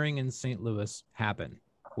premiering in St. Louis happen?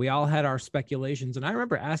 We all had our speculations, and I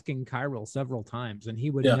remember asking Cairo several times, and he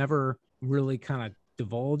would never really kind of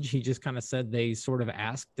divulge. He just kind of said they sort of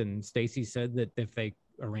asked, and Stacy said that if they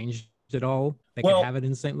arranged it all, they could have it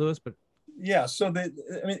in St. Louis. But so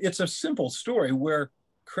it's a simple story where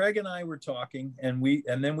Craig and I were talking, and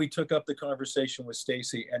then we took up the conversation with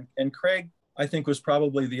Stacy, and Craig, I think, was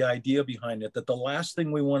probably the idea behind it, that the last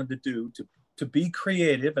thing we wanted to do to be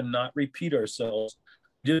creative and not repeat ourselves.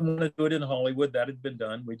 We didn't want to do it in Hollywood. That had been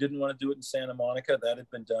done. We didn't want to do it in Santa Monica. That had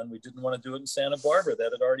been done. We didn't want to do it in Santa Barbara.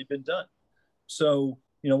 That had already been done. So,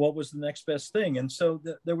 what was the next best thing? And so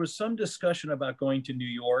there was some discussion about going to New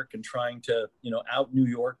York and trying to, out New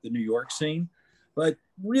York, the New York scene. But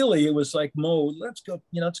really it was like, Mo, let's go,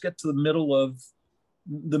 let's get to the middle of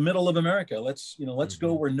America. Let's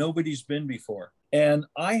go where nobody's been before. And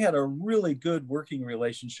I had a really good working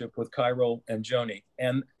relationship with Cairo and Joni,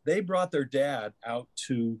 and they brought their dad out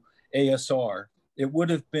to ASR. It would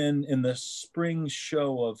have been in the spring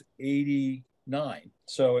show of 89.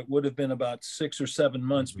 So it would have been about 6 or 7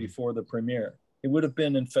 months before the premiere. It would have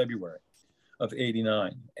been in February of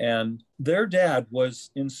 89. And their dad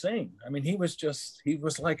was insane. I mean, he was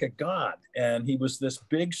like a god, and he was this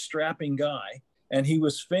big strapping guy. And he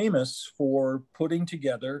was famous for putting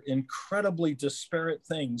together incredibly disparate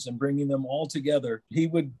things and bringing them all together. He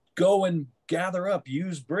would go and gather up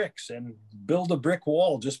used bricks and build a brick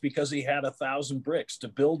wall just because he had 1,000 bricks to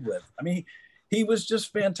build with. I mean, he was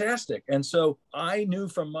just fantastic. And so I knew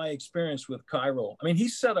from my experience with Cairo, he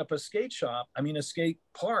set up a skate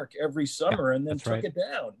park every summer and then took it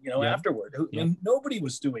down, afterward. Nobody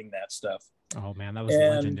was doing that stuff. Oh man, that was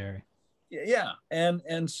legendary. Yeah.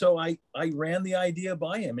 And so I ran the idea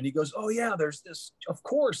by him, and he goes, oh yeah, there's this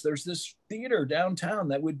theater downtown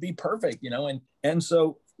that would be perfect, and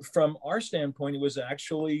so from our standpoint, it was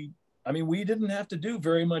actually, we didn't have to do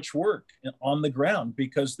very much work on the ground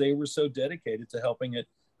because they were so dedicated to helping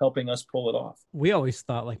us pull it off. We always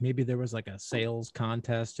thought like maybe there was like a sales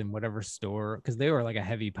contest in whatever store, because they were like a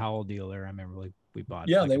heavy Powell dealer. I remember we bought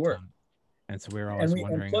they were ton. And so we were always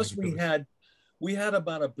wondering. And plus we had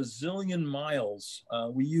about a bazillion miles.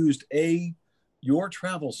 We used your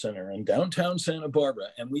travel center in downtown Santa Barbara,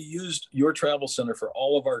 and we used your travel center for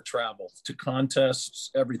all of our travel, to contests,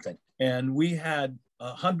 everything. And we had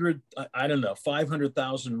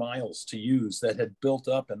 500,000 miles to use that had built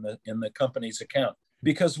up in the company's account,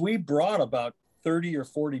 because we brought about 30 or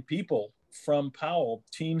 40 people from Powell,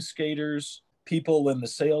 team skaters, people in the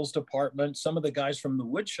sales department, some of the guys from the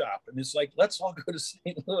wood shop. And it's like, let's all go to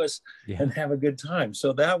St. Louis and have a good time.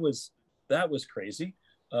 So that was crazy,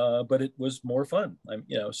 but it was more fun.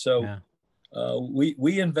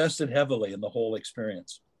 We invested heavily in the whole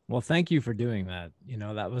experience. Well, thank you for doing that.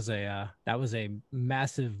 That was a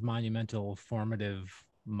massive, monumental, formative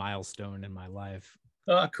milestone in my life.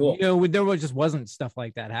 Ah, cool. There just wasn't stuff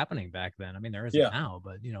like that happening back then. There isn't now,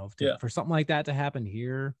 but for something like that to happen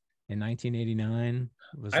here in 1989.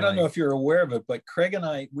 I don't know if you're aware of it, but Craig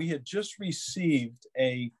and we had just received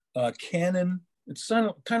a Canon. It's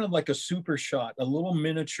kind of like a super shot, a little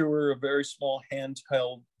miniature, a very small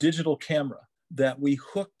handheld digital camera that we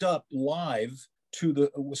hooked up live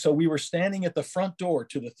so we were standing at the front door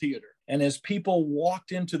to the theater. And as people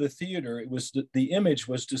walked into the theater, the image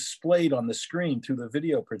was displayed on the screen through the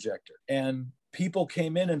video projector. And people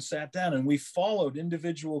came in and sat down, and we followed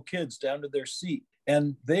individual kids down to their seat.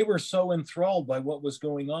 And they were so enthralled by what was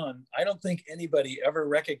going on. I don't think anybody ever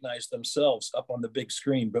recognized themselves up on the big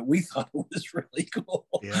screen, but we thought it was really cool.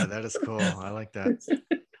 Yeah, that is cool. I like that.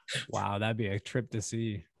 Wow, that'd be a trip to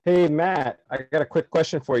see. Hey Matt, I got a quick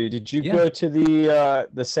question for you. Did you go to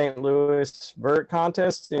the St. Louis vert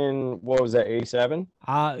contest in, what was that, 87?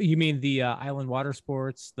 You mean the Island Water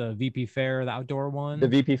Sports, the VP Fair, the outdoor one? The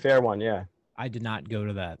VP Fair one, yeah. I did not go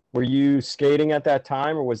to that. Were you skating at that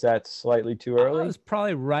time, or was that slightly too early? It was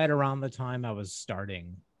probably right around the time I was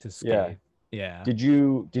starting to skate. Yeah. Did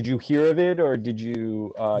you hear of it, or did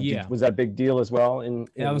you? Was that a big deal as well?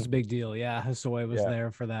 That was a big deal. Yeah, Hasoy was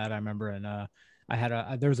there for that. I remember, and I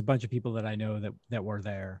had there was a bunch of people that I know that were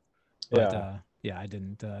there. But I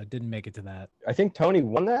didn't make it to that. I think Tony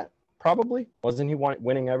won that. Probably wasn't he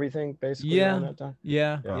winning everything basically around that time?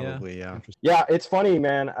 Probably, yeah. Yeah, it's funny,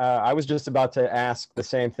 man. I was just about to ask the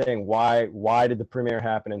same thing. Why did the premiere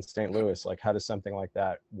happen in St. Louis? Like, how does something like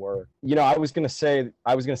that work? You know, I was gonna say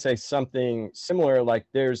something similar. Like,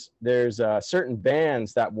 there's certain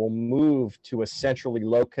bands that will move to a centrally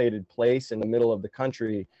located place in the middle of the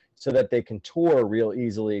country so that they can tour real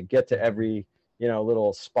easily, get to every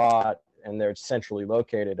little spot, and they're centrally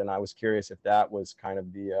located. And I was curious if that was kind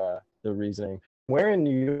of the reasoning. Where in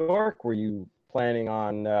New York were you planning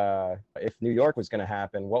on, if New York was going to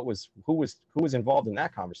happen? Who was involved in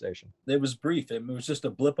that conversation? It was brief. It was just a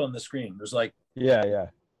blip on the screen. It was like,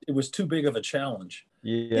 it was too big of a challenge.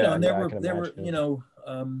 And there were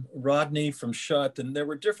Rodney from Shut, and there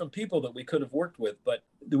were different people that we could have worked with, but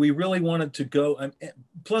we really wanted to go.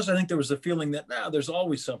 Plus, I think there was a feeling that there's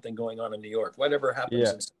always something going on in New York. Whatever happens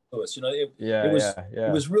in St. Louis,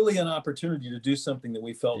 it was really an opportunity to do something that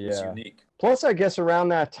we felt was unique. Plus, I guess around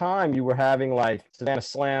that time you were having like Savannah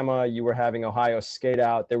Slamma, you were having Ohio Skate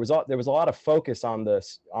Out. There was a lot of focus on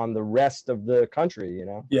the rest of the country.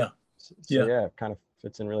 Kind of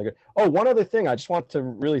fits in really good. Oh, one other thing, I just want to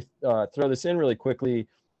really throw this in really quickly.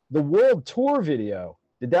 The World Tour video,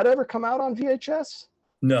 did that ever come out on VHS?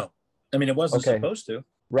 No. I mean, it wasn't supposed to.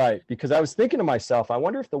 Right, because I was thinking to myself, I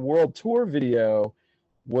wonder if the World Tour video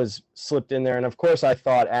was slipped in there. And of course, I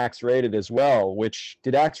thought Axe Rated as well,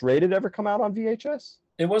 did Axe Rated ever come out on VHS?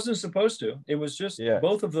 It wasn't supposed to. It was just,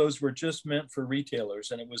 both of those were just meant for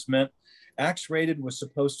retailers. And it was meant, Axe Rated was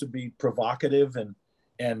supposed to be provocative and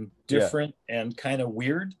different and kind of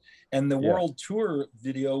weird. And the World Tour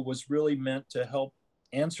video was really meant to help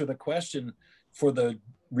answer the question for the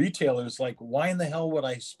retailers, like, why in the hell would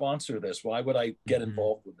I sponsor this? Why would I get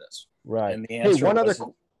involved with this? Right. And the answer was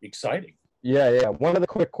exciting. Yeah. One other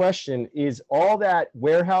quick question, is all that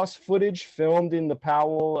warehouse footage filmed in the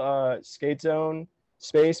Powell skate zone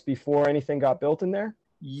space before anything got built in there?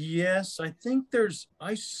 Yes, I think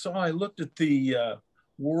I looked at the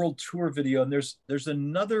World Tour video, and there's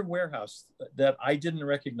another warehouse that I didn't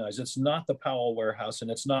recognize. It's not the Powell warehouse, and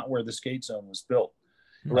it's not where the skate zone was built.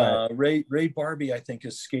 Right. Ray Barbie, I think,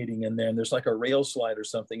 is skating in there, and there's like a rail slide or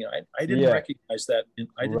something. I didn't recognize that.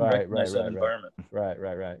 I didn't recognize that environment. Right.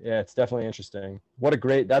 Yeah, it's definitely interesting.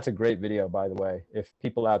 That's a great video, by the way. If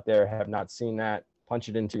people out there have not seen that, punch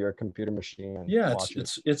it into your computer machine and watch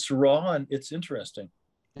it. It's raw and it's interesting.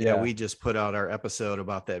 Yeah, we just put out our episode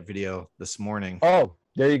about that video this morning. Oh,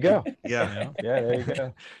 there you go. Yeah, there you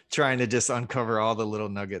go. Trying to just uncover all the little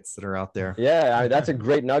nuggets that are out there. Yeah, that's a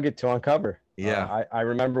great nugget to uncover. Yeah. I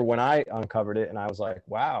remember when I uncovered it and I was like,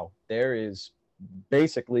 wow, there is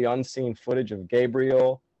basically unseen footage of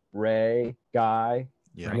Gabriel, Ray, Guy.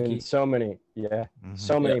 Yeah. I mean, so many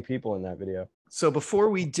people in that video. So before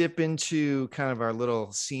we dip into kind of our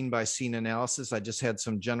little scene by scene analysis, I just had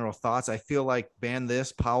some general thoughts. I feel like Ban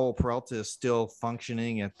This, Powell Peralta is still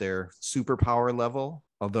functioning at their superpower level,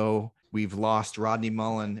 although we've lost Rodney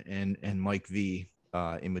Mullen and Mike V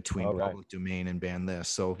in between Public Domain and Ban This.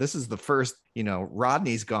 So this is the first,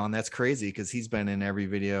 Rodney's gone. That's crazy because he's been in every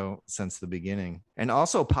video since the beginning. And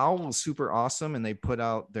also Powell was super awesome, and they put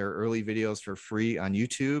out their early videos for free on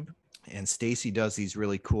YouTube. And Stacy does these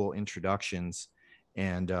really cool introductions,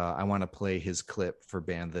 and I want to play his clip for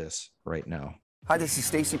Ban This right now. Hi, this is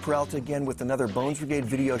Stacy Peralta again with another Bones Brigade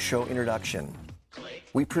video show introduction.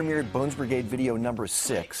 We premiered Bones Brigade video number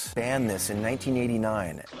 6, Ban This, in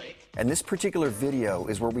 1989. And this particular video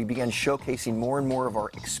is where we began showcasing more and more of our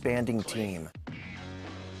expanding team.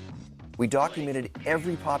 We documented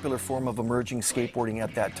every popular form of emerging skateboarding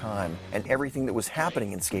at that time and everything that was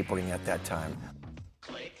happening in skateboarding at that time.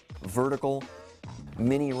 Vertical,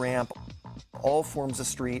 mini ramp, all forms of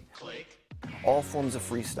street, all forms of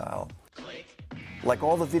freestyle. Like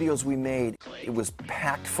all the videos we made, it was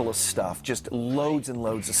packed full of stuff, just loads and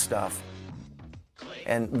loads of stuff.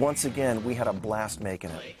 And once again, we had a blast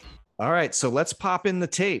making it. All right, so let's pop in the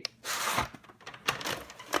tape.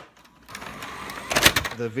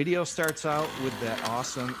 The video starts out with that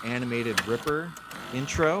awesome animated Ripper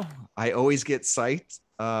intro. I always get psyched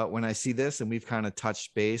when I see this, and we've kind of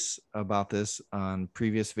touched base about this on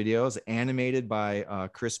previous videos. Animated by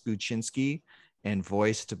Chris Buczynski and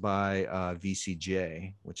voiced by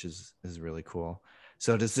VCJ, which is really cool.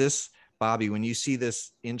 So does this, Bobby, when you see this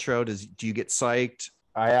intro, do you get psyched?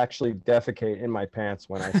 I actually defecate in my pants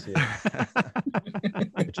when I see it.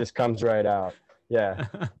 It just comes right out. Yeah,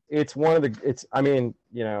 it's one of the. It's. I mean,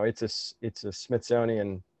 you know, it's a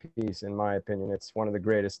Smithsonian piece, in my opinion. It's one of the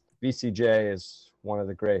greatest. VCJ is one of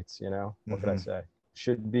the greats. You know, what could I say?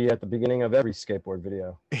 Should be at the beginning of every skateboard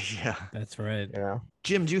video. Yeah, that's right. You know,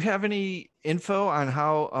 Jim, do you have any info on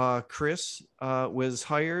how Chris was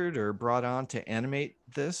hired or brought on to animate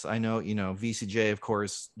this? I know, you know, VCJ, of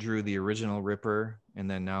course, drew the original Ripper, and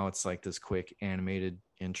then now it's like this quick animated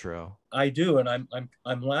intro. I do, and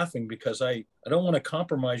I'm laughing because I don't want to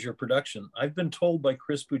compromise your production. I've been told by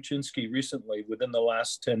Chris Buczynski recently, within the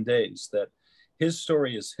last 10 days, that his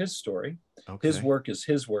story is his story, his work is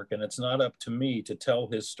his work, and it's not up to me to tell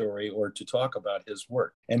his story or to talk about his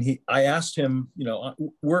work. And I asked him, you know,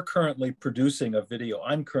 we're currently producing a video.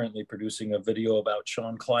 I'm currently producing a video about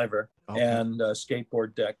Sean Cliver and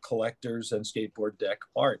skateboard deck collectors and skateboard deck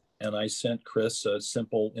art. And I sent Chris a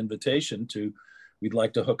simple invitation to, we'd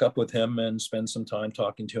like to hook up with him and spend some time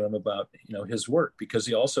talking to him about, you know, his work, because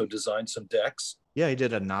he also designed some decks. Yeah, he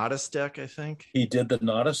did a Nodus deck, I think. He did the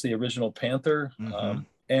Nodus, the original Panther.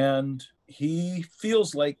 And he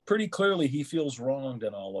feels like, pretty clearly, he feels wronged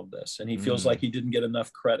in all of this. And he feels like he didn't get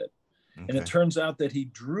enough credit. And it turns out that he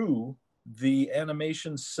drew the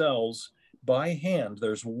animation cells by hand.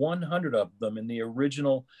 There's 100 of them in the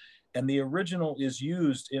original. And the original is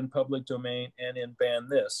used in public domain and in Ban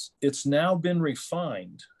This. It's now been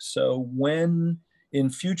refined. So when in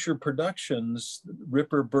future productions,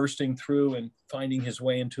 Ripper bursting through and finding his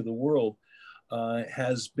way into the world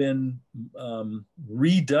has been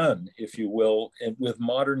redone, if you will, and with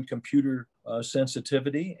modern computer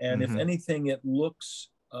sensitivity. And if anything, it looks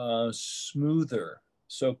smoother.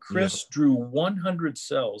 So Chris drew 100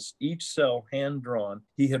 cells, each cell hand-drawn.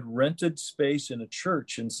 He had rented space in a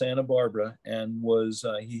church in Santa Barbara and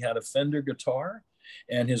he had a Fender guitar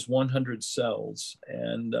and his 100 cells.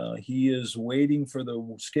 And he is waiting for the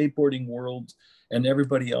skateboarding world and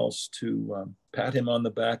everybody else to pat him on the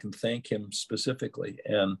back and thank him specifically.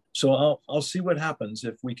 And so I'll see what happens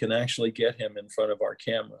if we can actually get him in front of our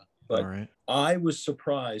camera. But I was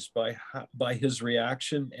surprised by his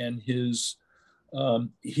reaction and his...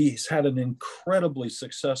 he's had an incredibly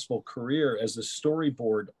successful career as a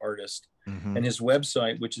storyboard artist, and his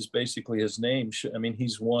website, which is basically his name. I mean,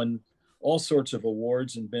 he's won all sorts of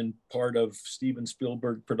awards and been part of Steven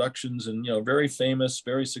Spielberg productions and, you know, very famous,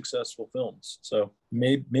 very successful films. So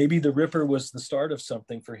maybe the Ripper was the start of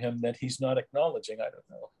something for him that he's not acknowledging. I don't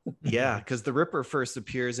know. Yeah, because the Ripper first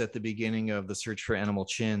appears at the beginning of The Search for Animal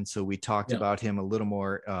Chin. So we talked about him a little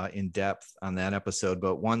more in depth on that episode.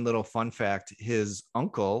 But one little fun fact, his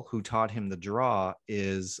uncle who taught him to draw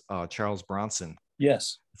is Charles Bronson.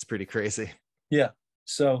 Yes. It's pretty crazy. Yeah.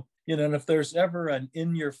 So, you know, and if there's ever an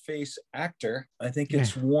in-your-face actor, I think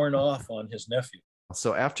it's worn off on his nephew.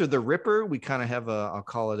 So after the Ripper, we kind of have I'll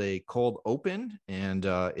call it a cold open, and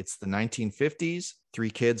it's the 1950s. 3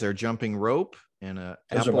 kids are jumping rope, and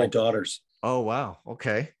those are my daughters. Oh, wow.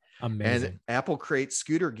 Okay. Amazing. And Apple Crate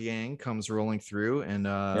Scooter Gang comes rolling through, and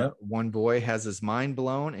one boy has his mind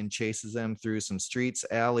blown and chases them through some streets,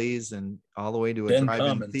 alleys, and all the way to a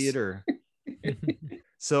drive-in theater.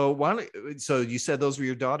 So you said those were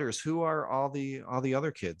your daughters. Who are all the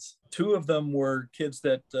other kids? 2 of them were kids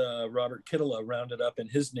that Robert Kittela rounded up in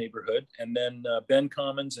his neighborhood, and then Ben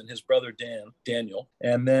Commons and his brother Daniel.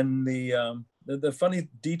 And then the funny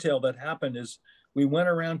detail that happened is we went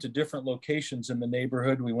around to different locations in the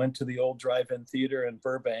neighborhood. We went to the old drive-in theater in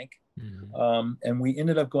Burbank, and we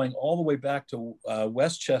ended up going all the way back to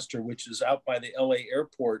Westchester, which is out by the LA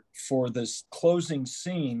airport, for this closing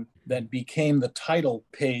scene that became the title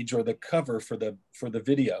page or the cover for the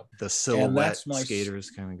video. The silhouette skaters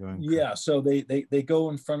kind of going. Yeah, so they go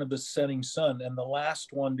in front of the setting sun, and the last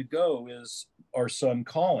one to go is our son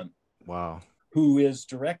Colin. Wow. Who is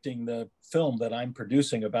directing the film that I'm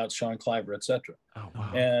producing about Sean Cliver, etc. Oh,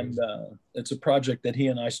 wow. And it's a project that he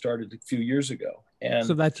and I started a few years ago. And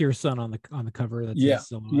so that's your son on the cover. That's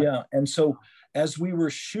yeah. And so as we were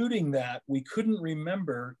shooting that, we couldn't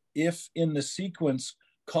remember if in the sequence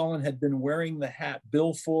Colin had been wearing the hat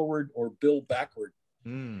Bill forward or Bill backward.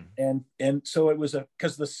 And so it was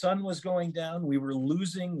because the sun was going down, we were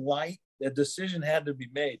losing light. A decision had to be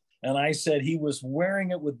made. And I said he was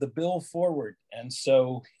wearing it with the bill forward. And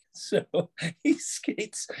so he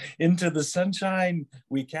skates into the sunshine.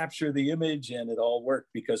 We capture the image, and it all worked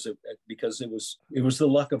because it was the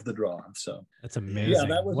luck of the draw. So that's amazing. Yeah,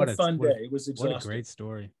 that was a fun day. It was exhausting. What a great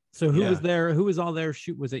story. So who was there? Who was all there?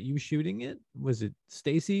 Was it you shooting it? Was it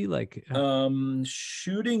Stacy? Like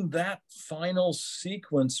shooting that final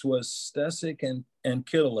sequence was Stesic and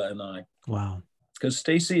Kittela and I. Wow. Because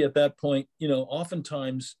Stacy at that point,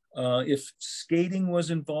 oftentimes if skating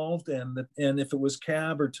was involved and if it was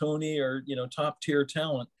Cab or Tony or top tier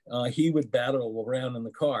talent, he would battle around in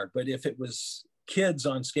the car. But if it was kids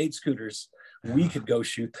on skate scooters, we could go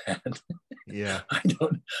shoot that. Yeah.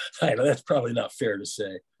 I know that's probably not fair to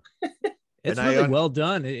say. It's really well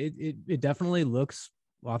done. It definitely looks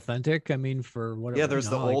authentic. I mean, for what? Yeah, there's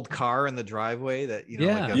the old car in the driveway that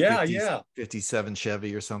like a 57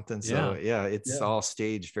 Chevy or something. So it's all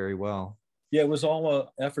staged very well. Yeah, it was all an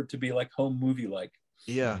effort to be like home movie like.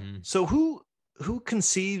 Yeah. Mm-hmm. So who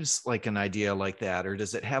conceives like an idea like that, or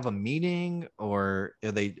does it have a meaning, or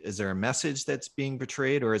is there a message that's being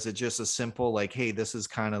portrayed, or is it just a simple like, hey, this is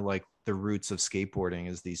kind of like the roots of skateboarding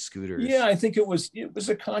is these scooters? Yeah, I think it was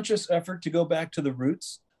a conscious effort to go back to the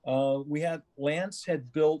roots. Lance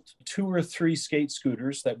had built 2 or 3 skate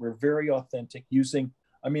scooters that were very authentic using,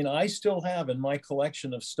 I still have in my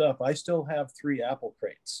collection of stuff, I still have 3 apple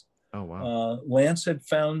crates. Oh, wow. Lance had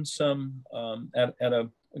found some at a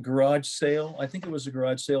garage sale. I think it was a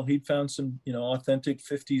garage sale. He'd found some, authentic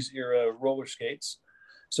 50s era roller skates.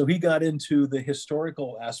 So he got into the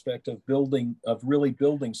historical aspect of really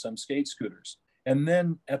building some skate scooters. And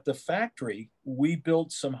then at the factory, we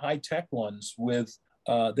built some high-tech ones with,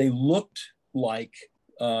 they looked like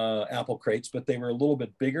apple crates, but they were a little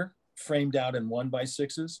bit bigger, framed out in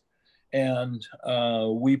 1x6s. And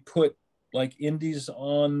we put like indies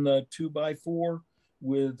on the 2x4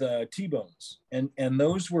 with T-bones. And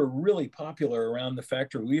those were really popular around the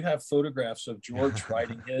factory. We have photographs of George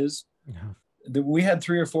riding his. We had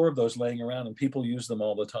 3 or 4 of those laying around and people use them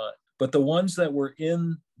all the time. But the ones that were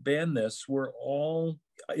in Ban This were all,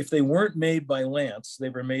 if they weren't made by Lance, they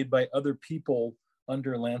were made by other people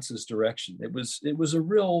under Lance's direction. It was a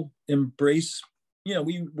real embrace.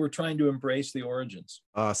 We were trying to embrace the origins.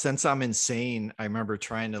 Since I'm insane, I remember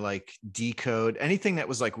trying to like decode anything that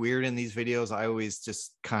was like weird in these videos. I always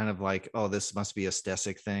just kind of like, oh, this must be a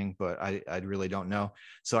Stesic thing, but I really don't know.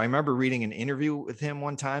 So I remember reading an interview with him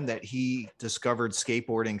one time that he discovered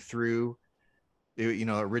skateboarding through,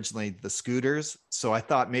 originally the scooters. So I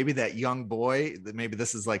thought maybe that young boy, maybe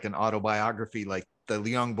this is like an autobiography, like the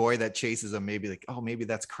young boy that chases him, maybe like, oh, maybe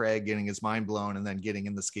that's Craig getting his mind blown and then getting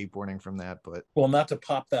into skateboarding from that. But well, not to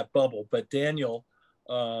pop that bubble, but Daniel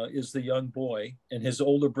is the young boy and his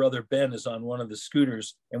older brother Ben is on one of the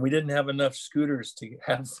scooters, and we didn't have enough scooters to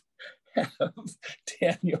have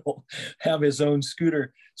Daniel have his own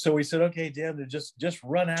scooter. So we said, okay, Daniel, just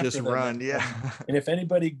run after them. Just run, yeah. And if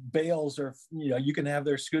anybody bails, or you can have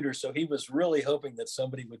their scooter. So he was really hoping that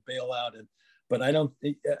somebody would bail out. But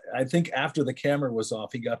I think after the camera was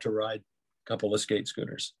off, he got to ride a couple of skate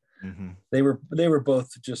scooters. Mm-hmm. They were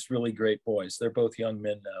both just really great boys. They're both young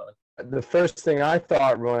men now. The first thing I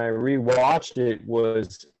thought when I rewatched it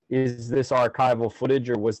was, is this archival footage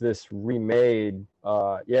or was this remade?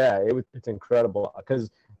 It's incredible, because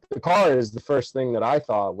the car is the first thing that I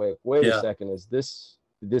thought, wait a second, did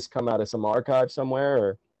this come out of some archive somewhere?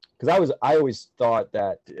 Or because I always thought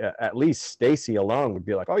that at least Stacy alone would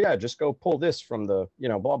be like, oh yeah, just go pull this from the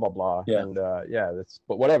blah blah blah. Yeah. And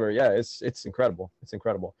but whatever. Yeah, it's incredible. It's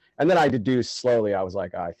incredible. And then I deduced slowly. I was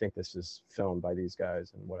like, I think this is filmed by these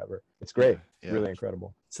guys and whatever. It's great. Yeah. Really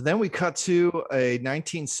incredible. So then we cut to a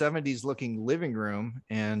 1970s looking living room,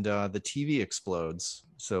 and the TV explodes.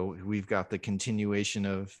 So we've got the continuation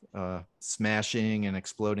of smashing and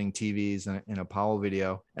exploding TVs in a Powell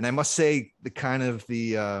video. And I must say,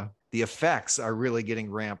 the effects are really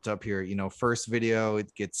getting ramped up here. First video,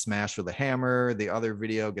 it gets smashed with a hammer. The other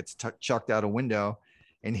video gets chucked out a window.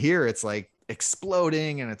 And here it's like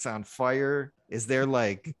exploding and it's on fire. Is there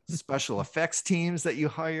like special effects teams that you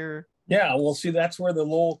hire? Yeah, well, see, that's where the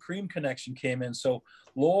Lowell Cream connection came in. So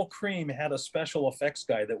Lowell Cream had a special effects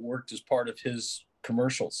guy that worked as part of his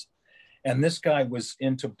commercials. And this guy was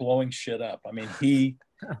into blowing shit up. I mean, he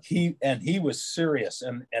was serious.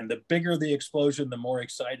 And the bigger the explosion, the more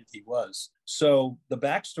excited he was. So the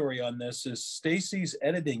backstory on this is Stacy's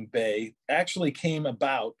editing bay actually came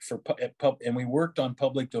about and we worked on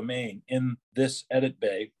public domain in this edit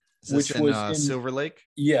bay. Which was in Silver Lake?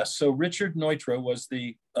 Yes. So Richard Neutra was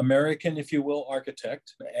the American, if you will,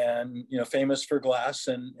 architect, and famous for glass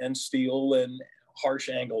and steel and harsh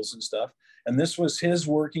angles and stuff. And this was his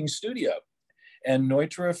working studio. And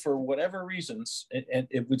Neutra, for whatever reasons, and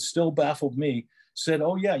it would still baffled me, said,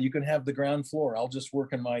 "Oh yeah, you can have the ground floor. I'll just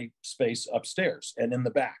work in my space upstairs and in the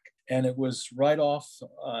back." And it was right off.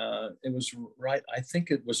 I think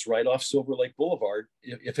it was right off Silver Lake Boulevard,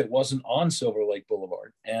 if it wasn't on Silver Lake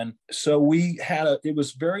Boulevard. And so we had it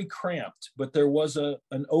was very cramped, but there was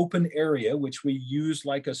an open area which we used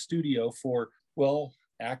like a studio for, well,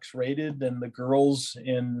 Axe Rated and the girls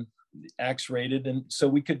in Axe Rated, and so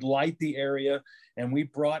we could light the area. And we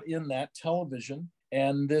brought in that television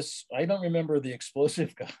and this. I don't remember the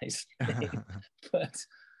explosive guy's name, but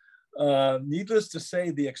needless to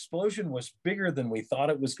say, the explosion was bigger than we thought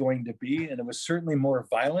it was going to be, and it was certainly more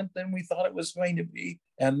violent than we thought it was going to be.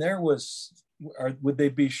 And there was, would they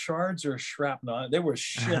be shards or shrapnel? There was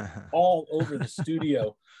shit all over the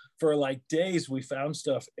studio. For like days, we found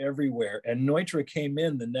stuff everywhere. And Neutra came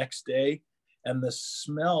in the next day, and the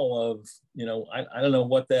smell of, I don't know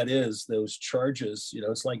what that is, those charges,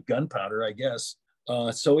 it's like gunpowder, I guess.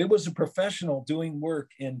 So it was a professional doing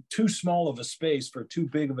work in too small of a space for too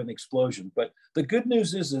big of an explosion. But the good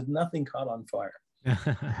news is that nothing caught on fire.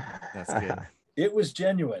 That's good. It was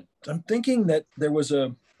genuine. I'm thinking that there was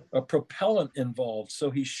a propellant involved.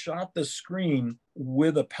 So he shot the screen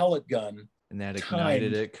with a pellet gun. And that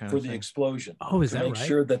ignited it for the explosion. Oh, is that right? To make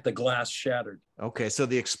sure that the glass shattered. Okay, so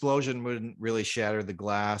the explosion wouldn't really shatter the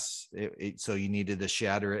glass. So you needed to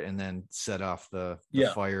shatter it and then set off the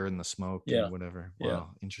fire and the smoke and whatever. Wow,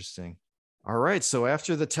 interesting. All right, so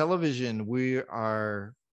after the television, we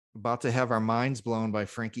are about to have our minds blown by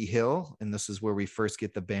Frankie Hill. And this is where we first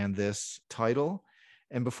get the Band This title.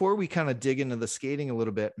 And before we kind of dig into the skating a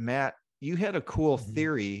little bit, Matt, you had a cool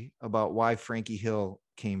theory about why Frankie Hill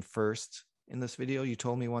came first in this video. You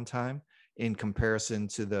told me one time in comparison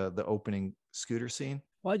to the opening scooter scene.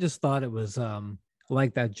 Well, I just thought it was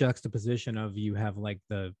like that juxtaposition of you have like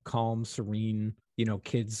the calm, serene,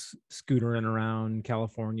 kids scootering around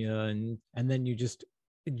California, and then you just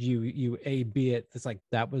you A/B it. It's like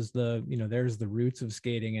that was the there's the roots of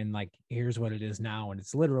skating, and like here's what it is now, and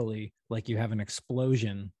it's literally like you have an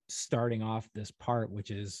explosion starting off this part,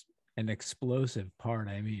 which is an explosive part.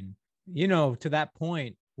 I mean, to that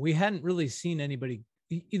point, we hadn't really seen anybody.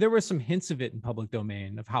 There were some hints of it in public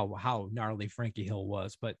domain of how gnarly Frankie Hill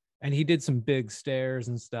was, and he did some big stairs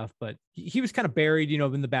and stuff, but he was kind of buried,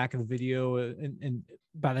 in the back of the video. And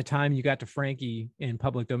by the time you got to Frankie in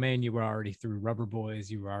public domain, you were already through Rubber Boys.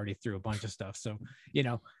 You were already through a bunch of stuff. So,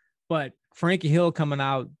 but Frankie Hill coming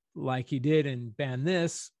out like he did in Band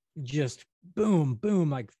This, just boom, boom,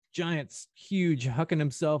 like giants, huge, hucking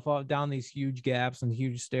himself down these huge gaps and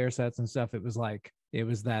huge stair sets and stuff. It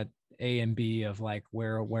was that A and B of like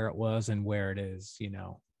where it was and where it is,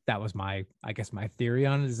 That was my theory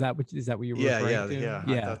on it. Is that what you were referring to? Yeah.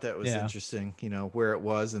 I thought that was interesting, where it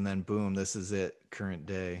was, and then boom, this is it, current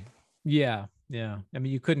day. Yeah. I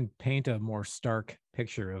mean, you couldn't paint a more stark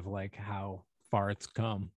picture of like how far it's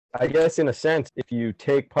come. I guess in a sense, if you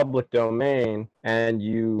take public domain and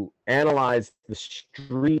you analyze the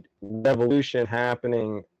street revolution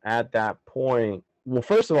happening at that point, well,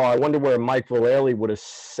 first of all, I wonder where Mike Vallely would have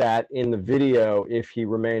sat in the video if he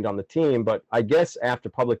remained on the team. But I guess after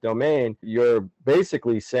public domain, you're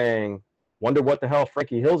basically saying, wonder what the hell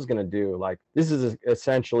Frankie Hill's going to do. Like, this is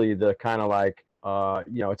essentially the kind of like,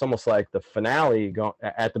 it's almost like the finale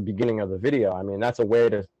at the beginning of the video. I mean, that's the way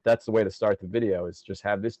to start the video, is just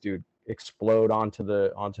have this dude explode onto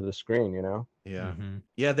the screen, Yeah.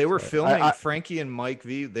 Yeah, they were filming Frankie and Mike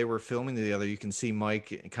V. They were filming together. You can see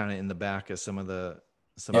Mike kind of in the back of some of the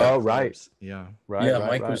right. Yeah. Right. Yeah, right,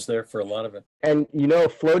 Mike right. was there for a lot of it. And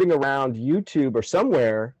floating around YouTube or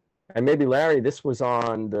somewhere, and maybe Larry, this was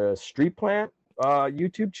on the Street Plant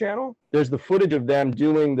YouTube channel. There's the footage of them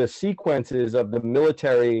doing the sequences of the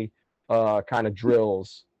military kind of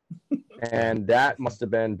drills. And that must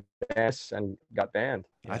have been banned and got banned.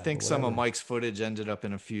 I think some of Mike's footage ended up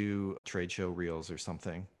in a few trade show reels or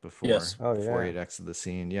something before he'd exited the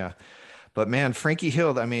scene. Yeah. But man, Frankie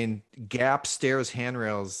Hill, I mean, gap, stairs,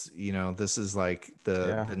 handrails, this is like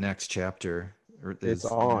the next chapter. It's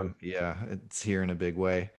on. It's here in a big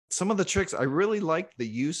way. Some of the tricks, I really like the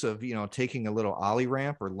use of, taking a little ollie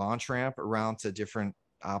ramp or launch ramp around to different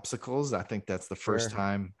obstacles. I think that's the first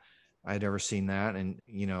time I'd ever seen that. And,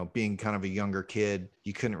 being kind of a younger kid,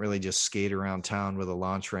 you couldn't really just skate around town with a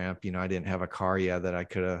launch ramp. I didn't have a car yet that I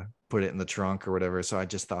could have put it in the trunk or whatever. So I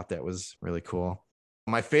just thought that was really cool.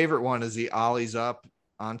 My favorite one is the ollies up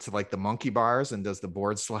onto like the monkey bars and does the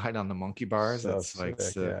board slide on the monkey bars. So that's like,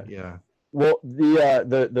 sick, yeah. Well,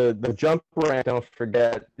 the jump ramp, don't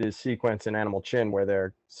forget the sequence in Animal Chin where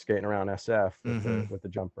they're skating around SF with the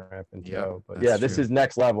jump ramp in tow. But yeah, this is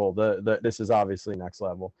next level. This is obviously next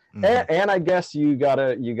level. And I guess you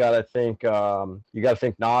gotta think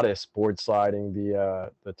Nodis board sliding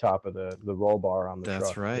the top of the roll bar on the truck.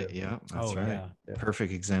 That's right. Too. Yeah, that's right. Yeah.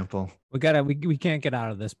 Perfect example. We can't get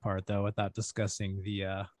out of this part though without discussing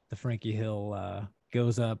the Frankie Hill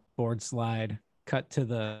goes up board slide. Cut to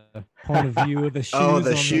the point of view of the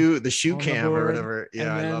shoes. The shoe cam or whatever.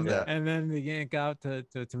 Yeah, I love that. And then the yank out to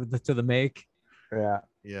the make.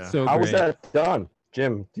 Yeah. So how was that done,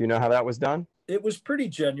 Jim? Do you know how that was done? It was pretty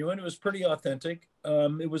genuine. It was pretty authentic.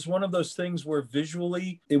 It was one of those things where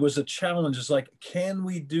visually it was a challenge. It's like, can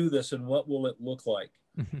we do this, and what will it look like?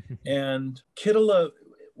 And Kittila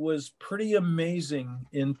was pretty amazing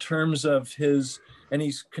in terms of his, and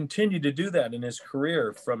he's continued to do that in his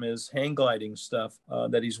career, from his hang gliding stuff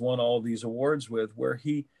that he's won all of these awards with, where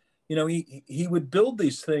he would build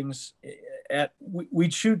these things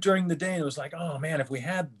we'd shoot during the day, and it was like, oh man, if we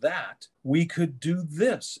had that, we could do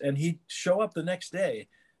this. And he'd show up the next day.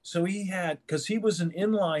 So because he was an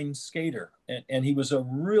inline skater, and he was a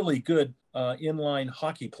really good inline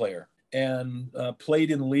hockey player, and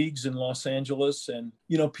played in leagues in Los Angeles. And,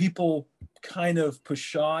 people kind of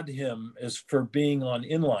pashawed him as for being on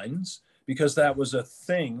inlines, because that was a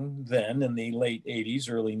thing then in the late 80s,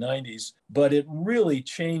 early 90s. But it really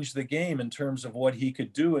changed the game in terms of what he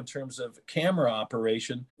could do in terms of camera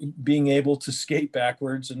operation, being able to skate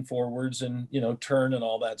backwards and forwards and, turn and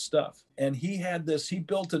all that stuff. And he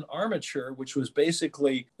built an armature, which was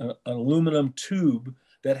basically an aluminum tube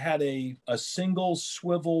that had a single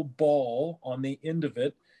swivel ball on the end of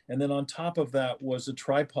it. And then on top of that was a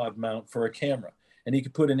tripod mount for a camera. And he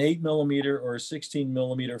could put an 8mm or a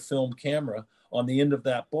 16mm film camera on the end of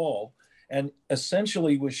that ball, and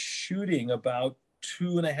essentially was shooting about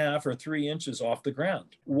 2.5 or 3 inches off the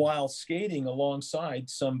ground while skating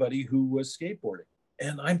alongside somebody who was skateboarding.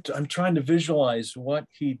 And I'm trying to visualize what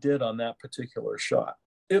he did on that particular shot.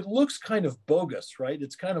 It looks kind of bogus, right?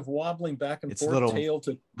 It's kind of wobbling back and forth, tail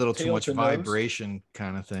to too much vibration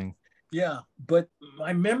kind of thing. Yeah, but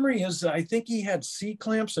my memory is I think he had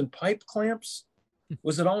C-clamps and pipe clamps.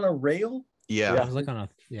 Was it on a rail? Yeah, it was like on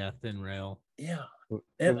a thin rail. Yeah,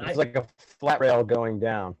 and it was like a flat rail going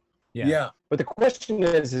down. Yeah. But the question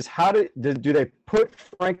is how do they put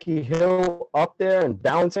Frankie Hill up there and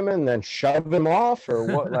balance him and then shove him off, or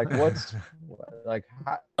what? Like what's like?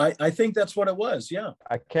 I think that's what it was. Yeah.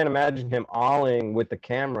 I can't imagine him olling with the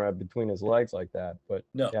camera between his legs like that. But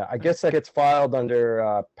no. Yeah, I guess that gets filed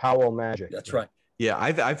under Powell magic. That's right. Yeah,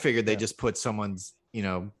 I figured they just put someone's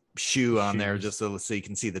shoe on there just so you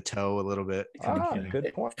can see the toe a little bit.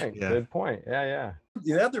 Good point. Yeah. Good point. Yeah.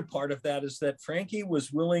 The other part of that is that Frankie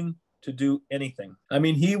was willing to do anything. I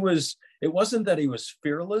mean, it wasn't that he was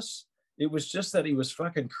fearless. It was just that he was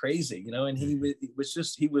fucking crazy, and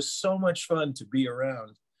he was so much fun to be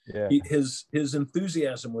around. Yeah. His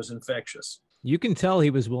enthusiasm was infectious. You can tell he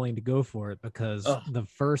was willing to go for it because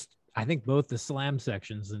I think both the slam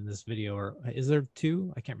sections in this video is there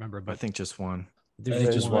 2? I can't remember, but I think just one.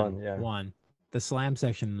 There's just one. Yeah. One. The slam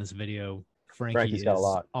section in this video, Frankie's got a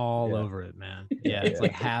lot. all over it, man. Yeah, it's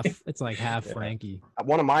like half. It's like half Frankie.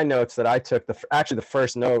 One of my notes that I took, actually the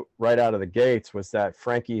first note right out of the gates, was that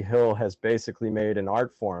Frankie Hill has basically made an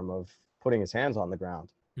art form of putting his hands on the ground.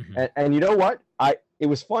 Mm-hmm. And you know what? It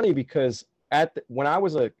was funny because when I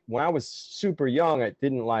was super young, I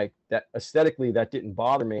didn't like that aesthetically. That didn't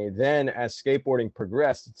bother me. Then as skateboarding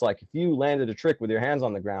progressed, it's like if you landed a trick with your hands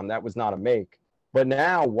on the ground, that was not a make. But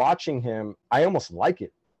now watching him, I almost like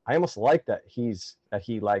it. I almost like that he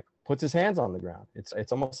like puts his hands on the ground.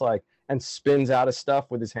 It's almost like, and spins out of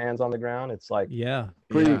stuff with his hands on the ground. It's like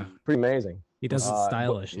pretty amazing. He does it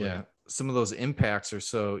stylishly. Yeah. Some of those impacts are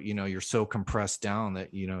so, you're so compressed down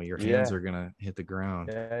that your hands are gonna hit the ground.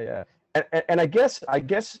 Yeah. And I guess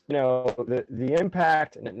the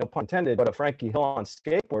impact, no pun intended, but of Frankie Hill on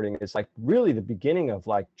skateboarding is like really the beginning of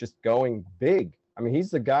like just going big. I mean,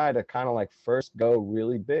 he's the guy to kind of like first go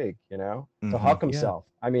really big, to huck himself.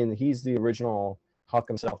 Yeah. I mean, he's the original huck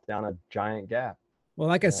himself down a giant gap. Well,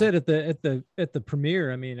 like I said at the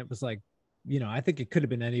premiere, I mean, it was like, I think it could have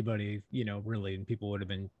been anybody, really, and people would have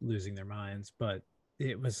been losing their minds. But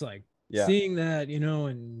it was like seeing that,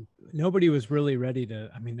 and nobody was really ready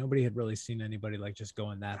to. I mean, nobody had really seen anybody like just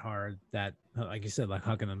going that hard, that, like you said, like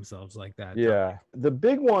hucking themselves like that. Yeah. The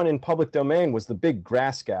big one in public domain was the big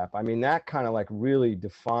grass gap. I mean, that kind of like really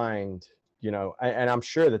defined, and I'm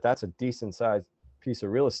sure that's a decent sized piece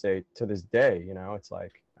of real estate to this day. It's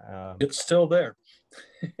like it's still there.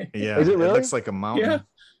 Yeah. Is it really? It looks like a mountain.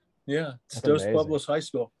 Yeah, it's That's Dos amazing. Pueblos High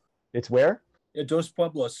School. It's where? Dos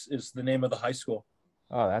Pueblos is the name of the high school.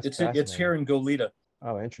 Oh, that's it's here in Goleta.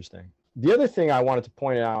 Oh, interesting. The other thing I wanted to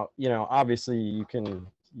point out, obviously you can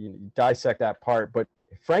dissect that part, but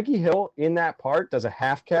Frankie Hill in that part does a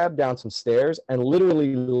half cab down some stairs and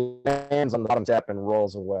literally lands on the bottom step and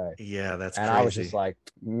rolls away. Yeah, that's and crazy. I was just like,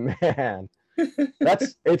 man,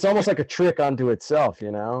 it's almost like a trick unto itself,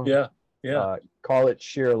 Yeah. Call it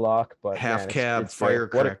sheer luck, but half man, cab it's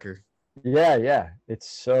firecracker. Yeah, it's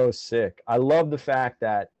so sick. I love the fact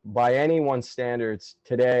that by anyone's standards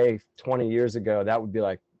today, 20 years ago, that would be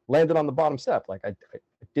like landed on the bottom step. Like I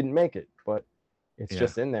didn't make it, but it's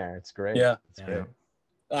just in there. It's great. Yeah, it's great.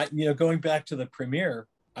 Going back to the premiere,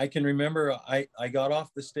 I can remember I got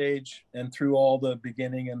off the stage and through all the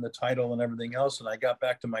beginning and the title and everything else, and I got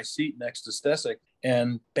back to my seat next to Stesic,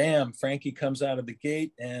 and bam, Frankie comes out of the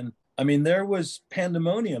gate, and I mean there was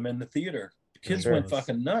pandemonium in the theater. Kids went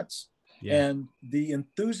fucking nuts. Yeah. And the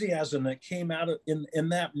enthusiasm that came out of in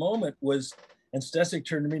that moment was, and Stesic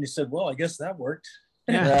turned to me and he said, "Well, I guess that worked."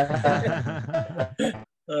 Yeah.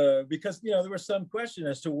 Because there was some question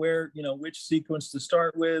as to where which sequence to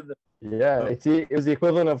start with. Yeah, it was the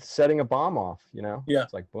equivalent of setting a bomb off. Yeah,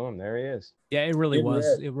 it's like boom, there he is. Yeah, it really was.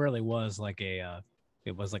 It really was like a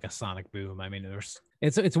sonic boom. I mean,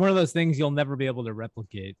 it's one of those things you'll never be able to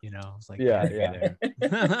replicate. It's like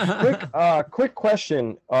quick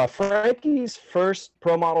question. Frankie's first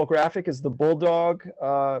pro model graphic is the bulldog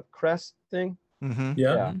crest thing. Mm-hmm.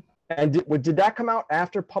 Yeah. And did that come out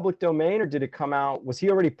after public domain, or did it come out? Was he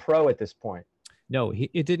already pro at this point? No,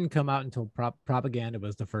 it didn't come out until Propaganda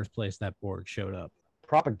was the first place that board showed up.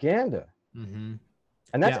 Propaganda. Mm-hmm.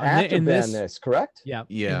 And that's after Ban This, correct? Yeah.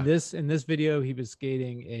 Yeah. In this video, he was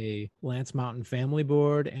skating a Lance Mountain family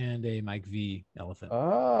board and a Mike V elephant.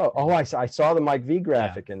 I saw the Mike V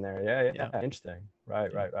graphic in there. Yeah. Interesting.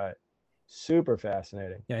 Right. Super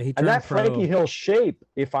fascinating. Yeah, he and that Frankie Hill shape,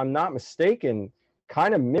 if I'm not mistaken,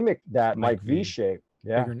 kind of mimicked that Mike V shape.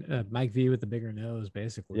 Yeah. Mike V with the bigger nose,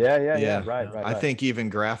 basically. Yeah. Right. I think even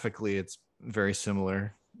graphically, it's very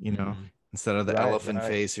similar. Instead of the elephant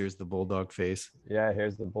face, here's the bulldog face. Yeah,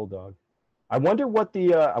 here's the bulldog. I wonder what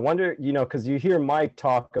because you hear Mike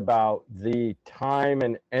talk about the time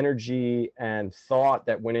and energy and thought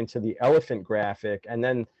that went into the elephant graphic, and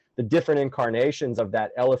then the different incarnations of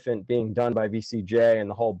that elephant being done by VCJ and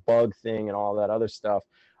the whole bug thing and all that other stuff.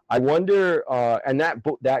 I wonder, and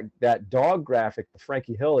that dog graphic, the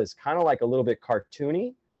Frankie Hill, is kind of like a little bit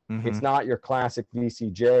cartoony. Mm-hmm. It's not your classic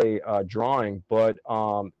VCJ drawing, but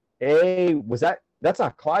that's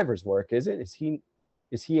not Cliver's work, is it? Is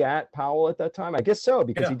he at Powell at that time? I guess so,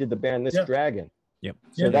 because he did the Ban This Dragon. Yep.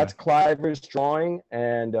 So that's Cliver's drawing,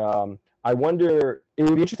 and I wonder, it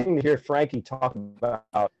would be interesting to hear Frankie talk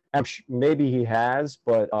about, maybe he has,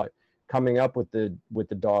 but coming up with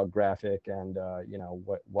the dog graphic and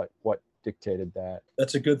what dictated that.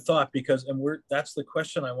 That's a good thought, because that's the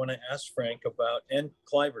question I want to ask Frank about, and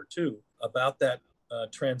Cliver too, about that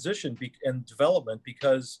transition and development,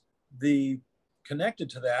 because connected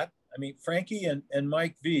to that, I mean, Frankie and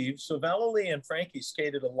Mike V, so Vallely and Frankie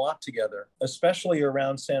skated a lot together, especially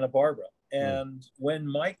around Santa Barbara. And when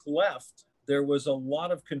Mike left, there was a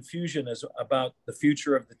lot of confusion about the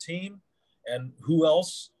future of the team and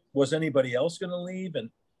was anybody else going to leave, and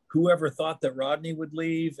whoever thought that Rodney would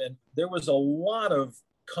leave. And there was a lot of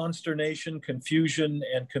consternation, confusion,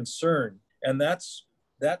 and concern. And that's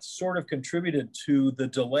sort of contributed to the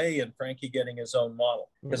delay in Frankie getting his own model,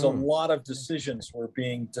 because a lot of decisions were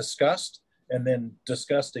being discussed and then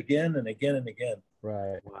discussed again and again and again.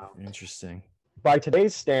 Right. Wow. Interesting. By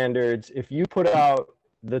today's standards, if you put out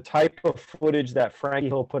the type of footage that Frankie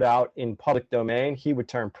Hill put out in public domain, he would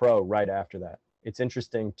turn pro right after that. It's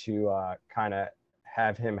interesting to kind of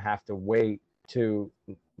have him have to wait to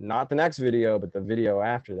not the next video, but the video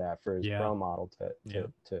after that for his pro model to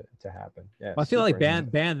happen. Yeah, well, I feel like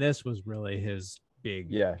Ban This was really his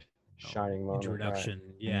big shining moment, introduction.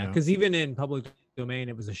 Right. Yeah, because even in public domain,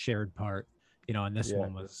 it was a shared part. And this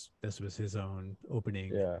one was his own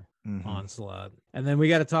opening onslaught. And then we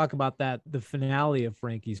got to talk about the finale of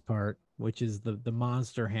Frankie's part, which is the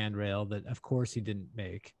monster handrail that, of course, he didn't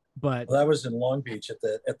make. But that was in Long Beach at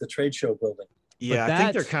the trade show building. Yeah, I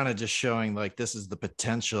think they're kind of just showing like this is the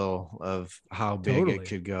potential of how big it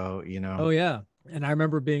could go. Oh yeah. And I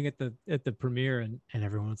remember being at the premiere and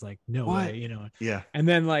everyone's like, no way, Yeah. And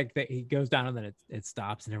then he goes down and then it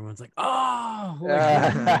stops and everyone's like, oh, we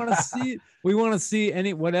want to see it. We want to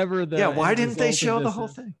see whatever the why didn't they show the whole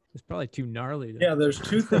thing? It's probably too gnarly. There's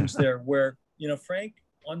two things there where Frank,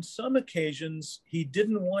 on some occasions, he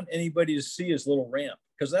didn't want anybody to see his little ramp,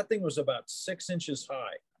 because that thing was about 6 inches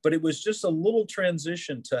high. but it was just a little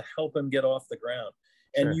transition to help him get off the ground.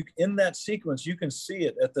 And you, in that sequence, you can see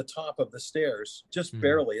it at the top of the stairs, just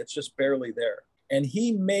barely. It's just barely there. And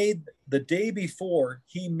he made, the day before,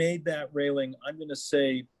 he made that railing, I'm going to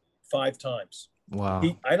say 5 times. Wow.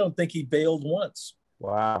 I don't think he bailed once.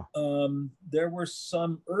 Wow. There were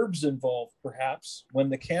some herbs involved, perhaps, when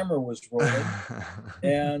the camera was rolling,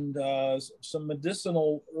 and some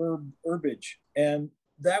medicinal herbage. And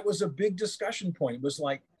that was a big discussion point. It was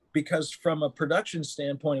like, because from a production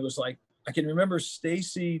standpoint, it was like, I can remember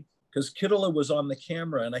Stacy, because Kittela was on the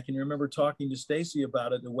camera, and I can remember talking to Stacy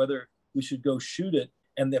about it and whether we should go shoot it.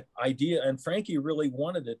 And the idea, and Frankie really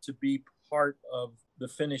wanted it to be part of the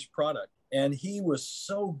finished product. And he was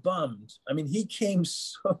so bummed. I mean, he came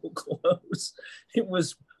so close. It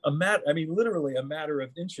was literally a matter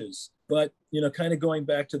of inches. But, kind of going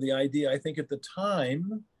back to the idea, I think at the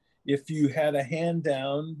time, if you had a hand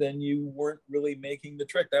down, then you weren't really making the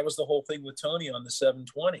trick. That was the whole thing with Tony on the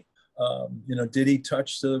 720. Did he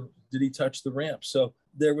touch the ramp? So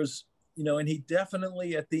there was, and he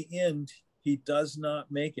definitely at the end, he does not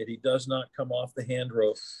make it. He does not come off the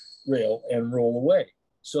handrail and roll away.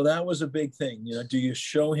 So that was a big thing. Do you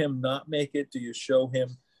show him not make it? Do you show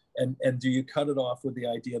him and do you cut it off with the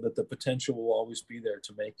idea that the potential will always be there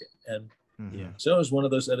to make it? And so it was one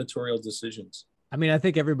of those editorial decisions. I mean, I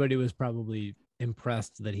think everybody was probably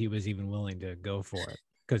impressed that he was even willing to go for it,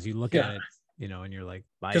 because you look at it, and you're like,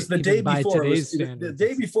 because the day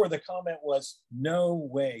before the comment was, no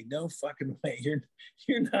way, no fucking way,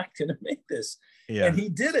 you're not gonna make this. And he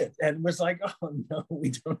did it and was like, oh no, we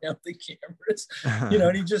don't have the cameras,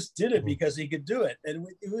 and he just did it because he could do it. And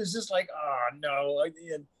it was just like, oh no.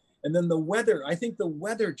 And then the weather, I think the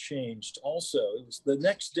weather changed also. It was, the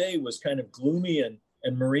next day was kind of gloomy and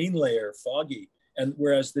marine layer, foggy. And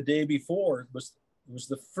whereas the day before it was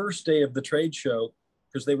the first day of the trade show,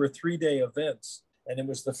 because they were 3-day events, and it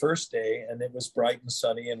was the first day and it was bright and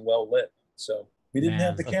sunny and well lit. So we didn't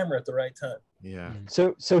have the camera at the right time. Yeah.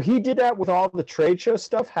 So he did that with all the trade show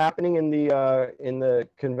stuff happening in the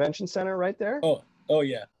convention center right there? Oh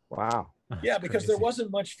yeah. Wow. Yeah, because there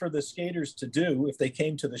wasn't much for the skaters to do if they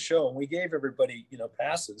came to the show, and we gave everybody,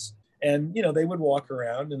 passes, and, they would walk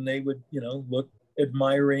around and they would, look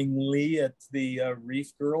admiringly at the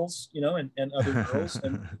reef girls, and other girls.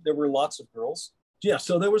 And there were lots of girls. Yeah.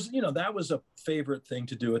 So there was, that was a favorite thing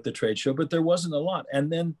to do at the trade show, but there wasn't a lot.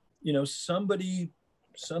 And then, somebody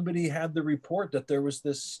had the report that there was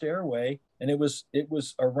this stairway, and it was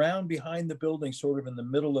around behind the building, sort of in the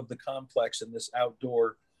middle of the complex, in this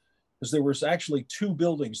outdoor, because there was actually 2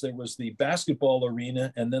 buildings. There was the basketball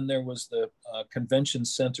arena, and then there was the convention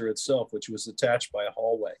center itself, which was attached by a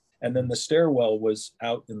hallway. And then the stairwell was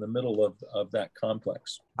out in the middle of that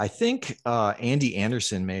complex. I think Andy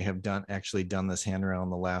Anderson may have done this handrail in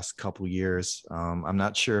the last couple years. I'm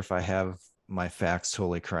not sure if I have my facts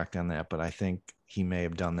totally correct on that, but I think he may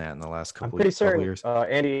have done that in the last couple years. I'm pretty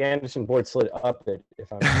certain Andy Anderson board slid up it,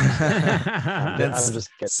 if I'm then I'm just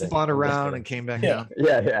spun around and came back down.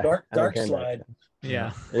 Yeah. Dark slide.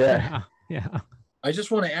 Yeah. I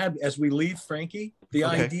just want to add, as we leave Frankie, the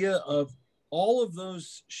idea of all of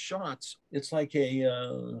those shots, it's like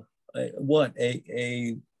a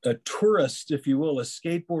tourist, if you will, a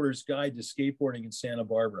skateboarder's guide to skateboarding in Santa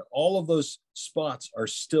Barbara. All of those spots are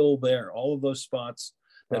still there. All of those spots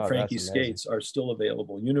that Frankie skates are still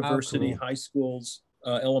available. University, high schools,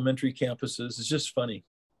 elementary campuses. It's just funny.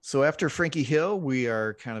 So after Frankie Hill, we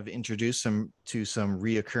are kind of introduced to some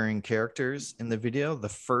reoccurring characters in the video. The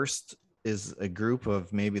first is a group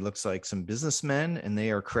of maybe looks like some businessmen, and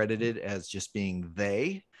they are credited as just being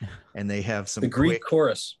they, and they have some the Greek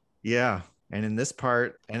chorus. Yeah. And in this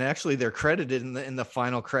part, and actually they're credited in the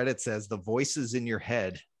final credits as the voices in your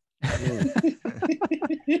head.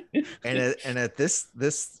 and at this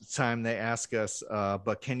time they ask us,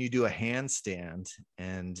 but can you do a handstand?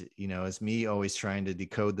 And as me always trying to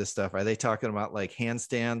decode this stuff, are they talking about like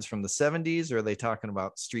handstands from the 70s, or are they talking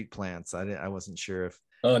about street plants? I wasn't sure if.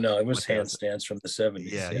 Oh no, it was handstands from the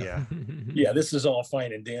 70s. Yeah. Yeah, this is all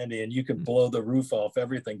fine and dandy, and you can blow the roof off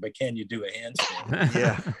everything, but can you do a handstand?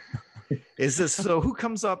 Yeah. Is this so?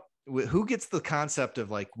 Who gets the concept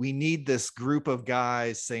of like, we need this group of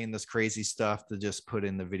guys saying this crazy stuff to just put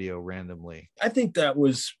in the video randomly? I think that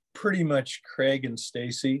was pretty much Craig and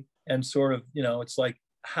Stacy, and sort of, it's like,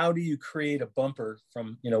 how do you create a bumper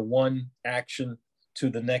from, one action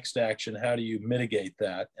to the next action? How do you mitigate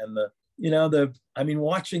that? And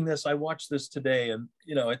watching this, I watched this today, and,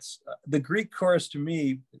 it's the Greek chorus to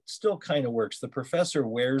me, it still kind of works. The professor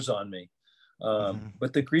wears on me.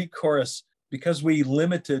 But the Greek chorus, because we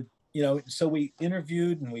limited so we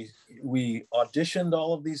interviewed and we auditioned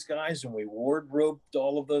all of these guys, and we wardrobed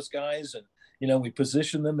all of those guys, and we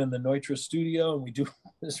position them in the Neutra studio, and we do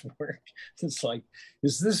all this work. It's like,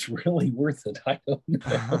 is this really worth it? I don't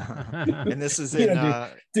know. And this is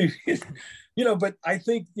but I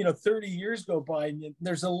think, 30 years go by, and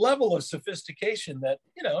there's a level of sophistication that,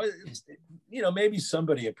 maybe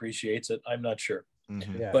somebody appreciates it. I'm not sure.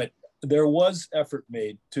 Mm-hmm. Yeah. But there was effort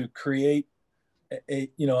made to create a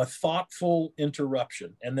thoughtful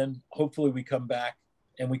interruption. And then hopefully we come back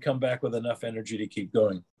with enough energy to keep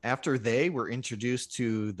going. After they were introduced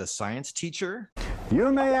to the science teacher.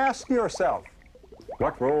 You may ask yourself,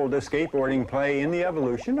 what role does skateboarding play in the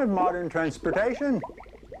evolution of modern transportation?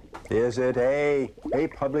 Is it A,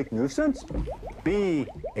 public nuisance? B,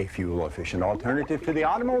 a fuel-efficient alternative to the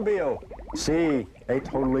automobile? C, a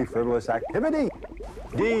totally frivolous activity?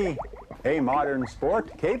 D, a modern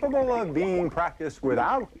sport capable of being practiced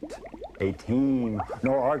without a team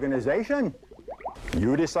nor organization?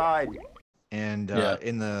 You decide. And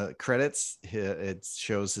in the credits, it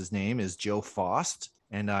shows his name is Joe Faust.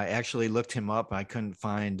 And I actually looked him up. I couldn't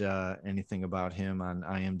find anything about him on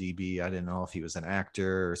IMDb. I didn't know if he was an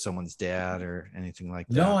actor or someone's dad or anything like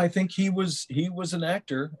that. No, I think he was an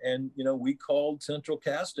actor. And, we called Central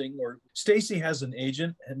Casting, or Stacy has an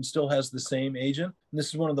agent and still has the same agent. And this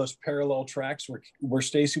is one of those parallel tracks where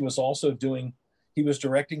Stacy was also he was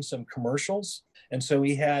directing some commercials. And so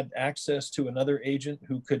he had access to another agent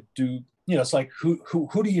who could do, it's like, who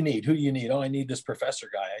do you need? Who do you need? Oh, I need this professor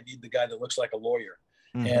guy. I need the guy that looks like a lawyer.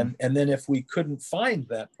 Mm-hmm. And then if we couldn't find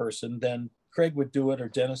that person, then Craig would do it, or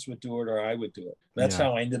Dennis would do it, or I would do it. That's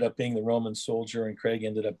how I ended up being the Roman soldier, and Craig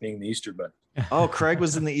ended up being the Easter Bunny. Oh, Craig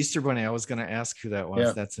was in the Easter Bunny. I was going to ask who that was.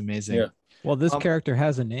 Yeah. That's amazing. Yeah. Well, this character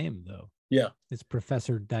has a name, though. Yeah. It's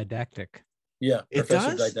Professor Didactic. Yeah. It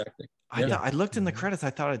Professor does? Didactic. I looked in the credits. I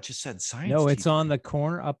thought it just said science. No, it's teacher. on the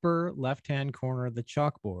upper left-hand corner of the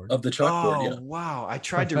chalkboard. Of the chalkboard, wow! I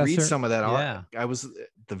tried to read some of that. Yeah.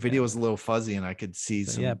 The video was a little fuzzy, and I could see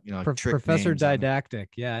some, trick Professor names Didactic.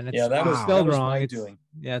 Yeah, and it's that was spelled that was wrong. my It's, doing.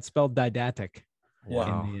 Yeah, it's spelled didactic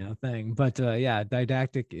Wow. in the thing. But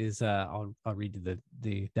didactic is I'll read you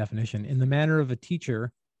the definition: in the manner of a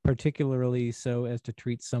teacher, particularly so as to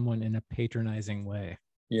treat someone in a patronizing way.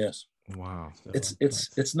 Yes. Wow. So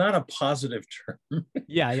it's not a positive term.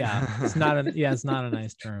 Yeah. It's not a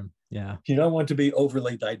nice term. Yeah. You don't want to be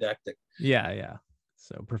overly didactic. Yeah.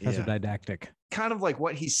 So Professor Didactic. Kind of like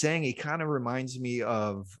what he's saying, he kind of reminds me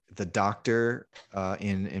of the doctor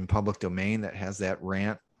in Public Domain that has that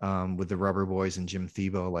rant with the Rubber Boys and Jim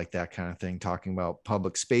Thiebaud, like that kind of thing, talking about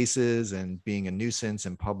public spaces and being a nuisance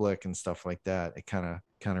in public and stuff like that. It kind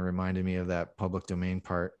of reminded me of that Public Domain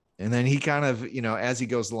part. And then he kind of, as he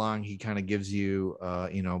goes along, he kind of gives you,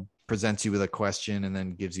 presents you with a question and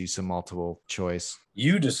then gives you some multiple choice.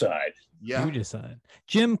 You decide. Yeah. You decide.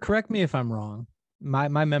 Jim, correct me if I'm wrong. My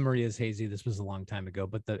memory is hazy. This was a long time ago,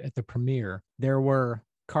 but at the premiere, there were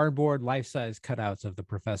cardboard life-size cutouts of the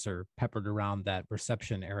professor peppered around that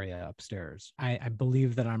reception area upstairs. I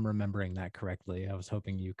believe that I'm remembering that correctly. I was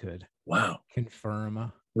hoping you could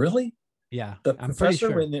confirm. Really? Yeah. The I'm pretty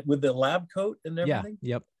professor sure. with the lab coat and everything?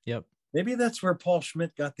 Yeah. Yep. Maybe that's where Paul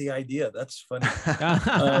Schmidt got the idea. That's funny.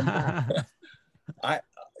 I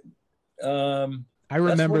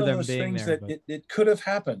remember them those being things there. That it could have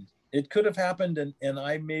happened. It could have happened, and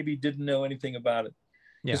I maybe didn't know anything about it.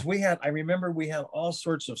 Because I remember we had all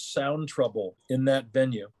sorts of sound trouble in that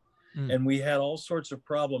venue, and we had all sorts of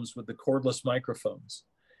problems with the cordless microphones,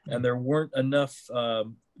 and there weren't enough.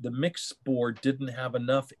 The mix board didn't have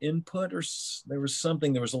enough input, or there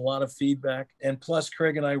was a lot of feedback. And plus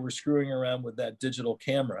Craig and I were screwing around with that digital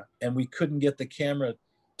camera, and we couldn't get the camera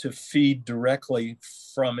to feed directly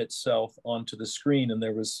from itself onto the screen. And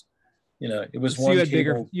there was, it was so one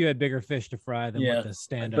you had bigger fish to fry than what the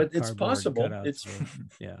stand-up. But it's possible. It's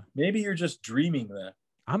maybe you're just dreaming that.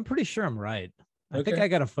 I'm pretty sure I'm right. I think I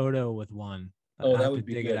got a photo with one. Oh, that would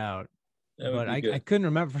be dig good. it out. But I couldn't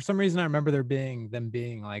remember. For some reason, I remember them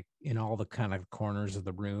being like in all the kind of corners of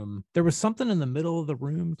the room. There was something in the middle of the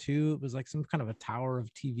room too. It was like some kind of a tower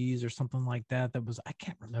of TVs or something like that. I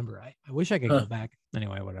can't remember. I wish I could go back.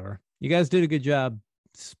 Anyway, whatever. You guys did a good job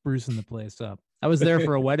sprucing the place up. I was there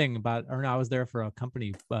for a wedding I was there for a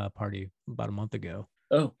company party about a month ago.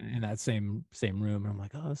 Oh, in that same room. And I'm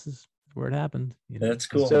like, oh, this is where it happened. That's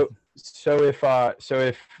cool. So if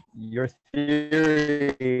your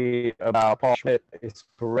theory about Paul Schmidt is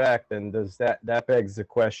correct, then does that begs the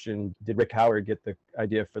question: did Rick Howard get the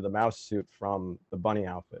idea for the mouse suit from the bunny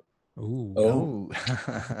outfit? Ooh. Oh,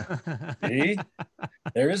 see,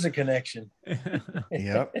 there is a connection.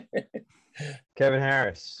 Yep. Kevin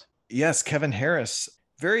Harris. Yes, Kevin Harris.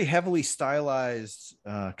 Very heavily stylized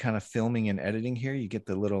kind of filming and editing here. You get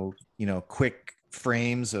the little, quick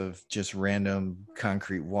frames of just random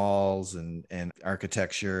concrete walls and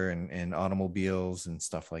architecture and automobiles and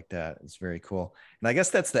stuff like that. It's very cool. And I guess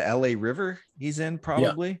that's the LA River he's in,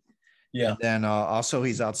 probably. Yeah. And then also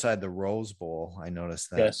he's outside the Rose Bowl. I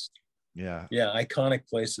noticed that. Yes. Yeah. Yeah. Iconic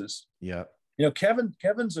places. Yeah.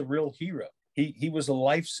 Kevin's a real hero. He was a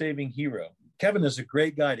life-saving hero. Kevin is a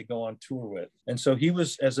great guy to go on tour with. And so he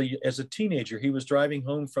was, as a teenager, he was driving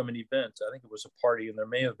home from an event. I think it was a party, and there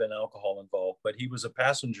may have been alcohol involved, but he was a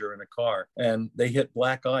passenger in a car, and they hit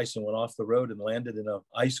black ice and went off the road and landed in an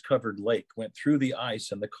ice-covered lake, went through the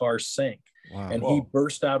ice, and the car sank. Wow. And he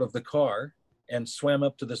burst out of the car and swam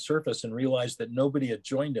up to the surface and realized that nobody had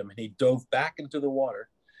joined him. And he dove back into the water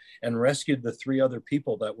and rescued the 3 other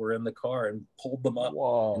people that were in the car and pulled them up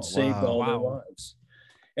and saved all their lives.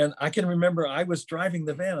 And I can remember I was driving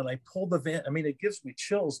the van and I pulled the van. I mean, it gives me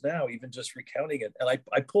chills now, even just recounting it. And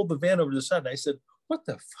I pulled the van over to the side and I said, "What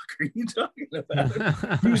the fuck are you talking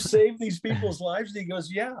about? You saved these people's lives?" And he goes,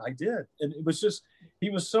 "Yeah, I did." And it was just, he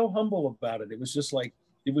was so humble about it. It was just like,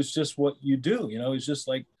 it was just what you do. It was just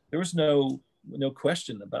like, there was no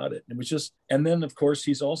question about it. It was just, and then of course,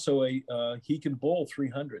 he's also he can bowl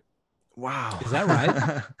 300. Wow. Is that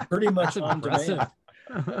right? Pretty much on demand.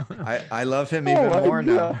 I love him even more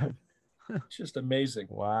now. It's just amazing.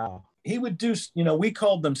 Wow. He would do, we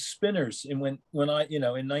called them spinners. And when I, in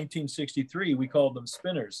 1963, we called them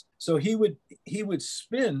spinners. So he would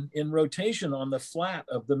spin in rotation on the flat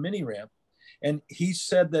of the mini ramp. And he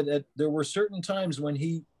said that there were certain times when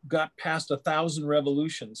he got past 1,000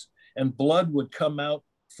 revolutions and blood would come out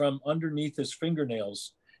from underneath his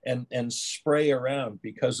fingernails and spray around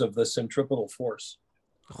because of the centripetal force.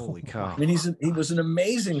 Holy cow. I mean, he was an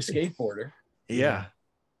amazing skateboarder. Yeah.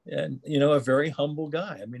 And, a very humble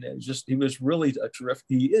guy. I mean, he was really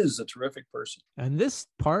he is a terrific person. And this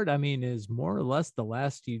part, I mean, is more or less the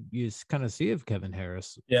last you kind of see of Kevin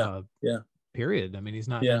Harris. Yeah. Period. I mean, he's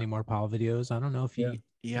not in any more Powell videos. I don't know if he.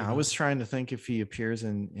 Yeah. I was trying to think if he appears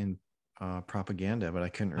in Propaganda, but I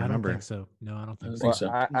couldn't remember. I don't think so. No, I don't think so.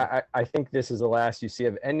 I think this is the last you see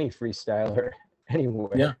of any freestyler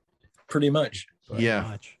anywhere. Yeah, pretty much.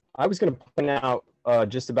 I was going to point out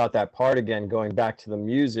just about that part again, going back to the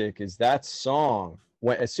music, is that song.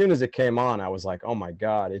 As soon as it came on, I was like, oh my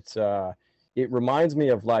God, it reminds me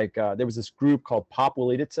of like, there was this group called Pop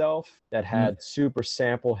Will Eat Itself that had super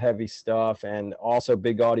sample heavy stuff, and also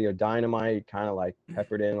Big Audio Dynamite kind of like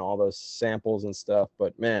peppered in all those samples and stuff.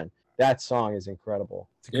 But man, that song is incredible.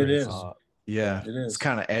 It is. Yeah. It is. It's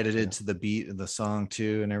kind of edited to the beat of the song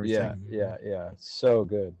too and everything. Yeah. So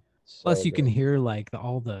good. Plus, you can hear like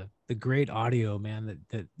all the great audio, man,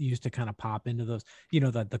 that used to kind of pop into those,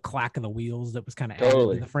 the clack of the wheels that was kind of added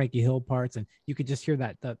to the Frankie Hill parts, and you could just hear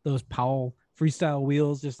those Powell freestyle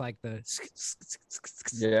wheels, just like the,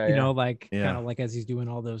 kind of like as he's doing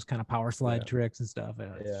all those kind of power slide tricks and stuff.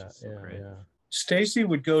 Stacy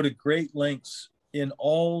would go to great lengths in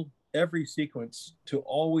every sequence to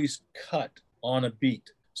always cut on a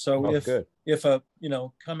beat. So if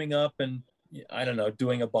coming up and I don't know,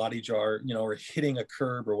 doing a body jar, or hitting a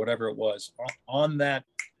curb or whatever it was, on that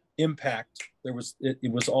impact, it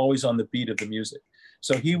was always on the beat of the music.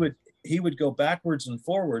 So he would go backwards and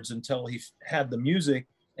forwards until he had the music,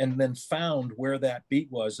 and then found where that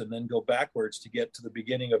beat was, and then go backwards to get to the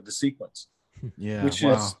beginning of the sequence. Yeah, which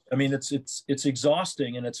is, I mean, it's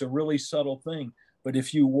exhausting, and it's a really subtle thing. But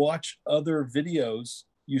if you watch other videos,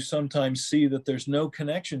 you sometimes see that there's no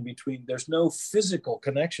physical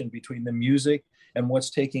connection between the music and what's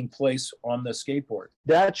taking place on the skateboard.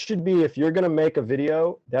 That should be, if you're going to make a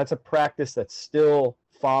video, that's a practice that's still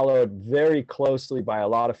followed very closely by a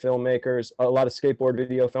lot of filmmakers, a lot of skateboard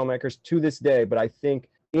video filmmakers to this day. But I think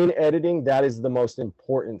in editing, that is the most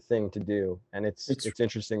important thing to do. And it's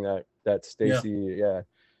interesting that Stacy,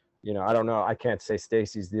 I don't know. I can't say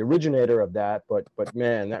Stacy's the originator of that, but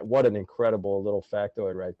man, what an incredible little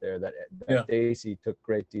factoid right there. That Stacy took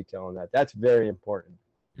great detail on that. That's very important.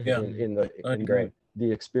 In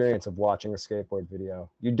the experience of watching a skateboard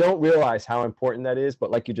video. You don't realize how important that is,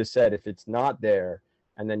 but like you just said, if it's not there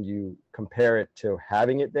and then you compare it to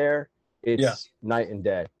having it there, it's night and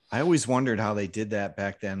day. I always wondered how they did that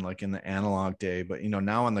back then, like in the analog day. But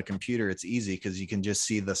now on the computer, it's easy because you can just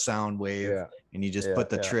see the sound wave and you just put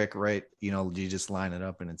the trick right. You just line it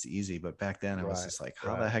up and it's easy. But back then, I was just like,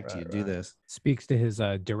 how the heck do you do this? Speaks to his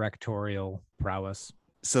directorial prowess.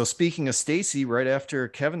 So speaking of Stacy, right after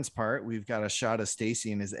Kevin's part, we've got a shot of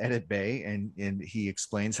Stacy in his edit bay, and he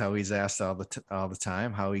explains how he's asked all the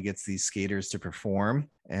time how he gets these skaters to perform,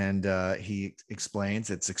 and he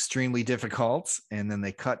explains it's extremely difficult. And then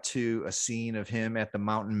they cut to a scene of him at the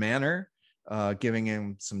Mountain Manor, giving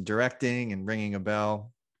him some directing and ringing a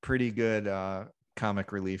bell. Pretty good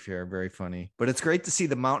comic relief here, very funny. But it's great to see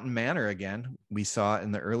the Mountain Manor again. We saw it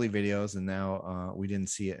in the early videos, and now we didn't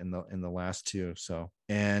see it in the last two. So,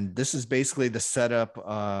 and this is basically the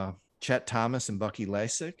setup. Chet Thomas and Bucky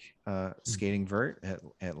Lasik skating vert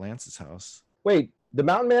at Lance's house. Wait, the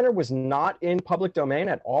Mountain Manor was not in public domain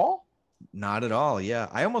at all? Not at all. Yeah,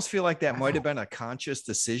 I almost feel like that might have been a conscious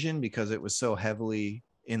decision because it was so heavily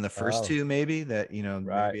in the first two, maybe that,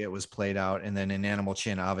 maybe it was played out. And then in Animal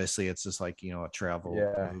Chin, obviously it's just like, a travel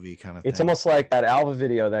movie kind of thing. It's almost like that Alva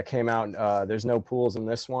video that came out. There's no pools in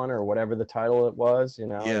this one, or whatever the title it was,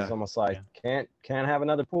 It's almost like can't have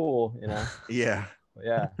another pool, Yeah.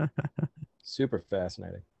 Yeah. Super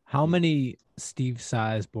fascinating. How many Steve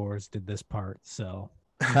size boards did this part sell?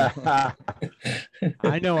 I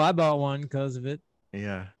know I bought one because of it.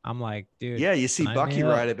 Yeah. I'm like, dude. Yeah, you see Bucky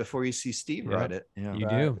ride it before you see Steve ride it. Yeah. You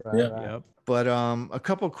do. Yep. But a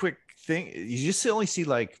couple quick things. You just only see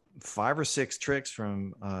like 5 or 6 tricks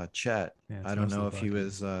from Chet. Yeah, I don't know if he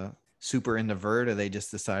was super into vert, or they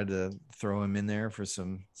just decided to throw him in there for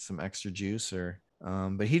some extra juice, or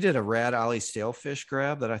but he did a rad Ollie Stalefish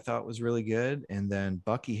grab that I thought was really good. And then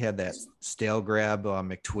Bucky had that stale grab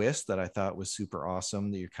McTwist that I thought was super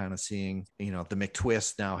awesome, that you're kind of seeing, the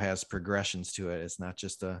McTwist now has progressions to it. It's not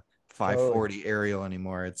just a 540 aerial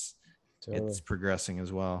anymore. It's progressing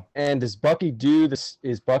as well. And does Bucky do this?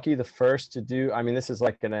 Is Bucky the first to do? I mean, this is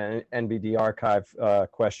like an NBD archive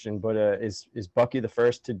question, but is Bucky the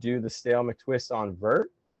first to do the stale McTwist on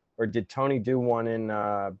vert, or did Tony do one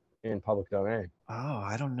in public domain? Oh,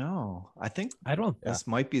 I don't know. This Yeah.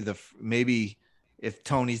 might be maybe if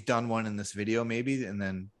Tony's done one in this video, maybe,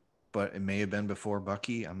 but it may have been before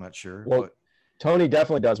Bucky. I'm not sure. Well, Tony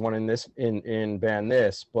definitely does one in this in Ban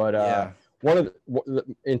This, but one of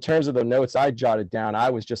in terms of the notes I jotted down, I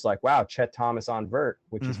was just like, wow, Chet Thomas on vert,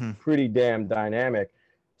 which is pretty damn dynamic.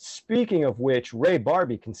 Speaking of which, Ray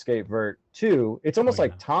Barbie can skate vert too. It's almost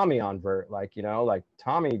like Tommy on vert, like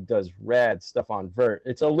Tommy does rad stuff on vert.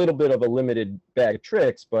 It's a little bit of a limited bag of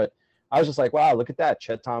tricks, but I was just like, wow, look at that,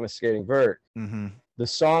 Chet Thomas skating vert. The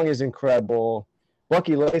song is incredible.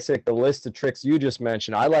 Bucky Lasik, the list of tricks you just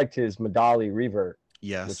mentioned, I liked his Medali revert,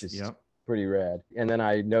 which is pretty rad. And then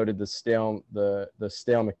I noted the stale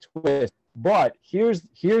McTwist. But here's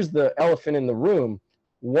the elephant in the room.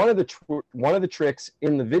 One of the tricks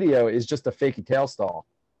in the video is just a fakey tail stall,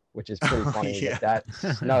 which is pretty funny. That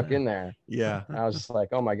snuck in there. Yeah. And I was just like,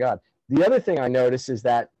 oh my God. The other thing I noticed is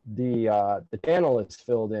that the channel is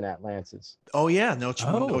filled in at Lance's. Oh yeah, no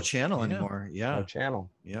channel anymore. Yeah, no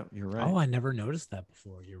channel. Yep, you're right. Oh, I never noticed that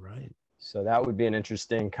before. You're right. So that would be an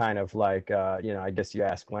interesting kind of like, I guess you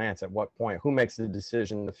ask Lance at what point, who makes the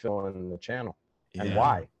decision to fill in the channel and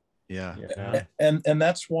why? Yeah. And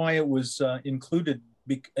that's why it was included.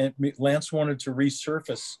 Lance wanted to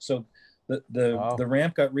resurface, so the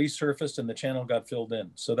ramp got resurfaced and the channel got filled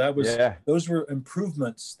in. So that was those were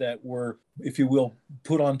improvements that were, if you will,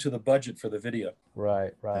 put onto the budget for the video.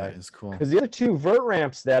 Right. That is cool. Because the other two vert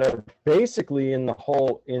ramps that are basically in the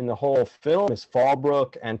whole film is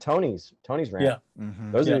Fallbrook and Tony's ramp. Yeah.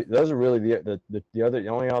 Those are really the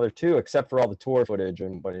only other two, except for all the tour footage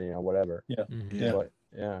and whatever. Yeah. But,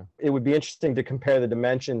 it would be interesting to compare the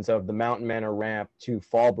dimensions of the Mountain Manor ramp to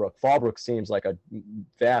Fallbrook. Fallbrook seems like a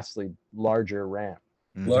vastly larger ramp.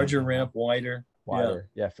 Larger ramp, wider.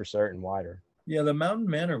 Yeah, for certain, wider. Yeah, the Mountain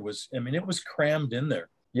Manor was, it was crammed in there.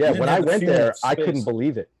 Yeah, when I went there, I couldn't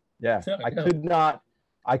believe it. Yeah,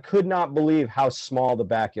 I could not believe how small the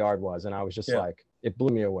backyard was, and I was just like, it blew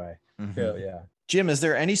me away. Yeah. Jim, is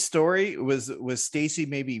there any story? Was Stacy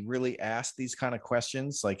maybe really asked these kind of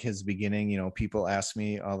questions, like his beginning? People ask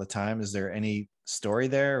me all the time. Is there any story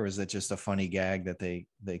there, or is it just a funny gag that they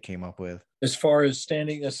came up with? As far as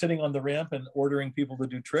sitting on the ramp and ordering people to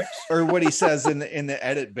do tricks, or what he says in the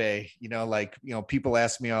edit bay, people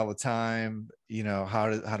ask me all the time, how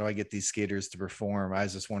do I get these skaters to perform? I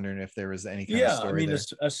was just wondering if there was any kind of story there.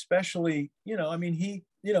 Especially, he,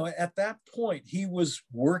 at that point he was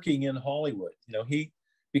working in Hollywood,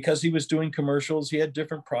 because he was doing commercials, he had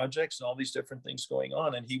different projects and all these different things going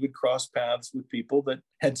on, and he would cross paths with people that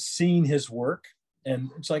had seen his work.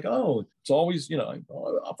 And it's like, it's always,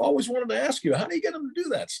 I've always wanted to ask you, how do you get them to do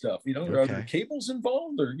that stuff? Are there cables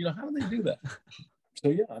involved, or, how do they do that?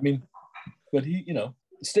 So, but he,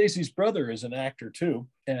 Stacy's brother is an actor too,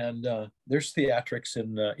 and there's theatrics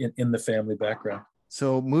in the family background.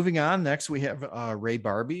 So moving on, next we have Ray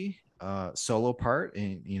Barbie, solo part.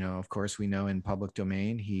 And, of course, we know in Public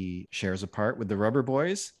Domain, he shares a part with the Rubber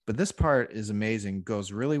Boys. But this part is amazing,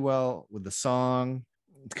 goes really well with the song.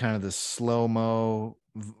 It's kind of the slow-mo,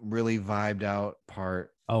 really vibed out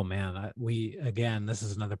part. Oh, man. This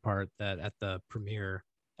is another part that at the premiere,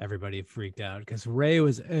 everybody freaked out because Ray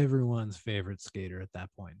was everyone's favorite skater at that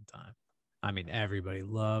point in time. I mean, everybody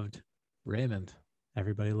loved Raymond.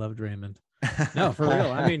 Everybody loved Raymond. No, for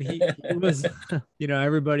real. I mean, he was,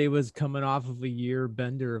 everybody was coming off of a year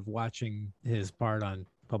bender of watching his part on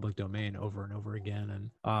Public Domain over and over again.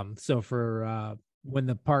 And so for when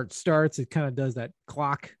the part starts, it kind of does that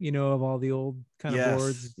clock, of all the old kind of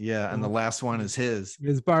boards. Yeah. And the last one is his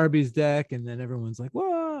Barbie's deck. And then everyone's like,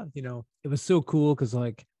 whoa, it was so cool because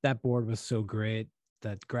like that board was so great.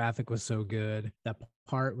 That graphic was so good. That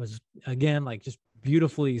part was, again, like just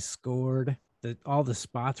beautifully scored. All the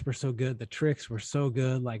spots were so good. The tricks were so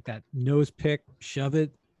good. Like that nose pick, shove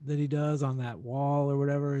it that he does on that wall or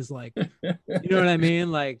whatever is like, you know what I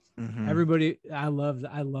mean? Like everybody, I love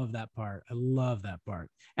that part. I love that part.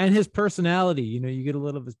 And his personality, you get a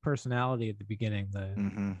little of his personality at the beginning,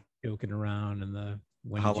 the joking around and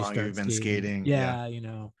how long you've been skating. Yeah.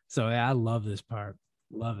 So I love this part.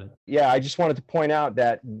 Love it. Yeah, I just wanted to point out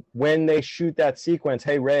that when they shoot that sequence,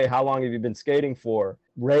 hey Ray, how long have you been skating for?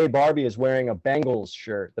 Ray Barbie is wearing a Bengals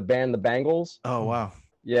shirt, the band the Bengals. Oh wow.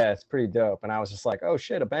 Yeah, it's pretty dope. And I was just like, oh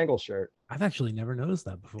shit, a Bengals shirt. I've actually never noticed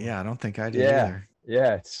that before. Yeah, I don't think I did either.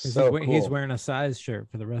 Yeah, it's so cool. He's wearing a size shirt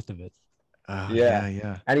for the rest of it.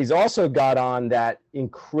 Yeah. And he's also got on that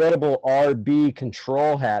incredible RB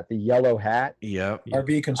control hat, the yellow hat. Yep.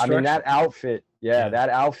 RB construction. I mean, that outfit, that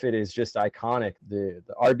outfit is just iconic. The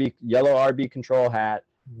yellow RB control hat,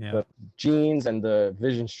 the jeans, and the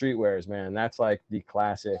Vision streetwears, man. That's like the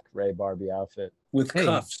classic Ray Barbie outfit. With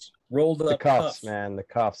cuffs. Rolled up the cuffs, man. The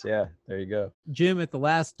cuffs, yeah. There you go. Jim, at the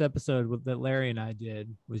last episode that Larry and I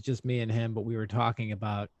did, was just me and him, but we were talking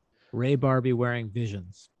about Ray Barbie wearing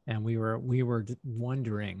Visions. And we were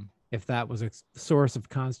wondering if that was a source of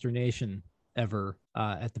consternation ever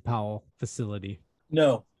at the Powell facility.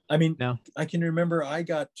 No, I mean, no. I can remember I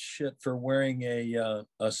got shit for wearing a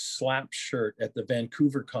slap shirt at the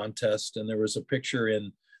Vancouver contest, and there was a picture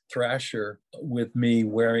in Thrasher with me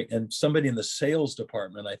wearing, and somebody in the sales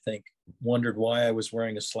department, I think, wondered why I was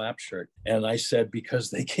wearing a slap shirt, and I said because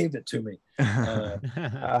they gave it to me. But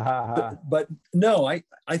no, I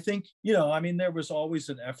think, I mean, there was always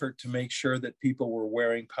an effort to make sure that people were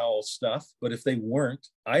wearing Powell stuff, but if they weren't,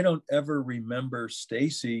 I don't ever remember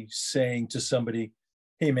Stacy saying to somebody,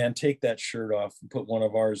 hey man, take that shirt off and put one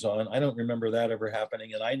of ours on. I don't remember that ever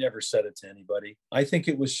happening, and I never said it to anybody. I think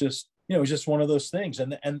it was just, it was just one of those things,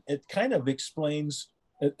 and it kind of explains,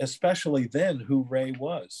 especially then, who Ray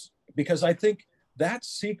was. Because I think that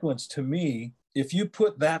sequence, to me, if you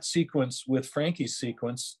put that sequence with Frankie's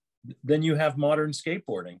sequence, then you have modern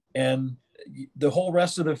skateboarding. And the whole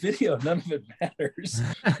rest of the video, none of it matters.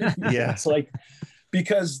 Yeah. It's like,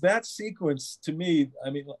 because that sequence, to me, I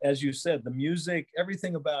mean, as you said, the music,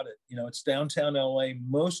 everything about it, it's downtown LA.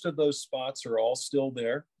 Most of those spots are all still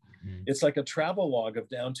there. It's like a travel log of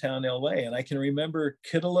downtown LA. And I can remember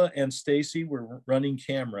Kittela and Stacy were running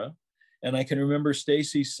camera. And I can remember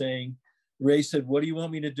Stacy saying, Ray said, what do you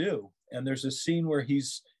want me to do? And there's a scene where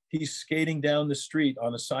he's skating down the street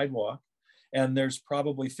on a sidewalk, and there's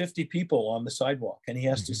probably 50 people on the sidewalk, and he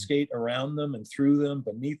has to skate around them and through them,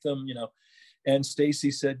 beneath them, And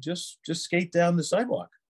Stacy said, just skate down the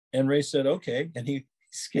sidewalk. And Ray said, okay. And he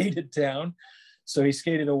skated down. So he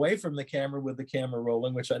skated away from the camera with the camera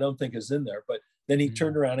rolling, which I don't think is in there, but then he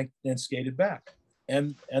turned around and skated back.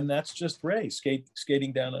 And that's just Ray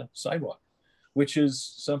skating down a sidewalk, which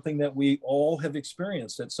is something that we all have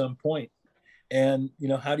experienced at some point. And,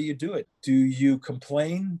 how do you do it? Do you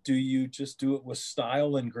complain? Do you just do it with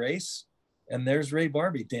style and grace? And there's Ray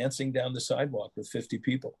Barbie dancing down the sidewalk with 50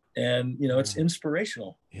 people. And, it's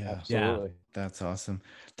inspirational. Yeah, absolutely. Yeah, that's awesome.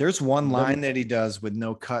 There's one line that he does with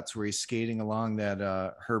no cuts where he's skating along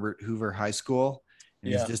that Herbert Hoover High School.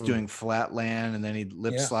 And he's just doing flat land, and then he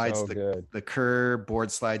lip slides the curb, board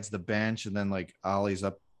slides the bench, and then like ollies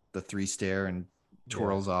up the 3-stair and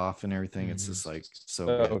twirls off and everything. It's just like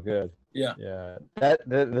so good. Yeah. Yeah. That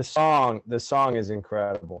the song is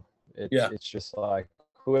incredible. It's just like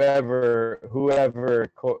whoever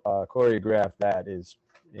choreographed that is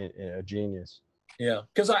a genius. Yeah,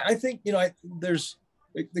 because I think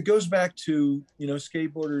it goes back to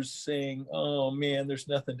skateboarders saying, oh man, there's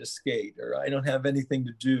nothing to skate, or I don't have anything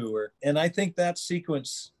to do, and I think that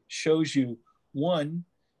sequence shows you, one,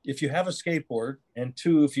 if you have a skateboard, and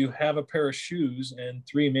 2, if you have a pair of shoes, and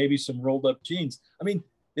 3, maybe some rolled up jeans. I mean,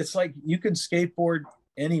 it's like you can skateboard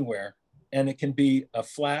anywhere, and it can be a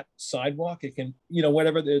flat sidewalk. It can,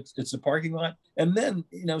 whatever, it's a parking lot. And then,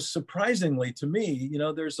 surprisingly to me,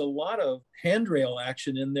 there's a lot of handrail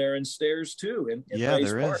action in there and stairs too. In yeah,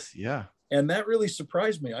 Ray's there Park. is. Yeah. And that really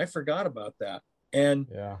surprised me. I forgot about that. And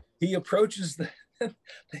he approaches the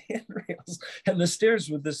handrails and the stairs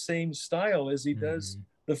with the same style as he does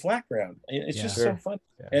the flat ground. It's just so fun.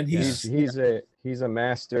 Yeah. And he's a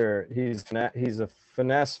master. He's a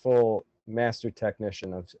finesseful master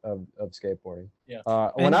technician of skateboarding. Yeah.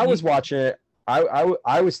 When I was watching it,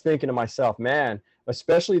 I was thinking to myself, man,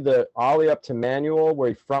 especially the ollie up to manual where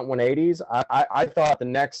he front 180s. I thought the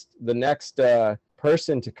next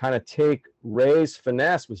person to kind of take Ray's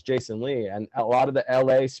finesse was Jason Lee, and a lot of the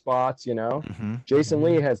LA spots, Jason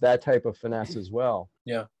Lee has that type of finesse as well.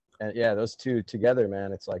 Yeah. And yeah, those two together,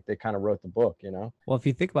 man, it's like they kind of wrote the book, Well, if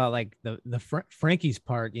you think about like the Frankie's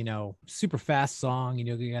part, super fast song,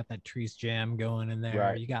 you got that Trees Jam going in there.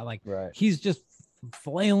 Right. You got like, he's just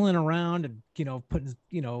flailing around and, putting,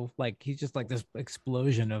 like he's just like this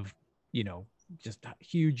explosion of, just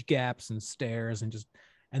huge gaps and stairs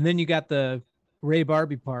and then you got the Ray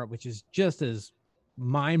Barbie part, which is just as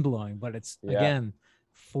mind blowing, but it's again,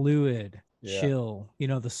 fluid, chill,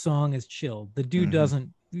 the song is chill. The dude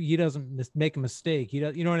doesn't make a mistake.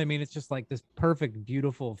 You know what I mean? It's just like this perfect,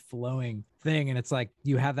 beautiful flowing thing. And it's like,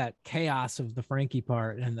 you have that chaos of the Frankie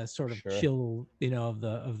part and the sort of chill, of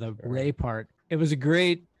the Ray part. It was a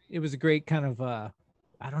great kind of, I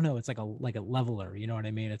don't know. It's like a leveler, you know what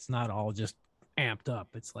I mean? It's not all just amped up.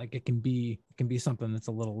 It's like, it can be something that's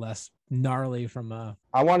a little less gnarly from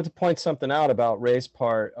I wanted to point something out about Ray's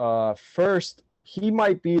part. First, he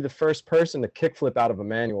might be the first person to kickflip out of a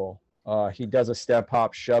manual. He does a step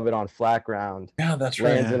hop, shove it on flat ground. Yeah, that's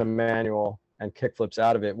right. Lands in a manual and kickflips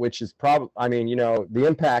out of it, which is probably, the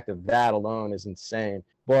impact of that alone is insane.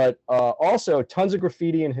 But also tons of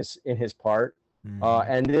graffiti in his part.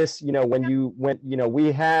 And this,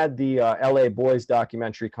 we had the LA Boys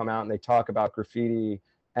documentary come out and they talk about graffiti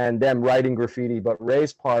and them writing graffiti, but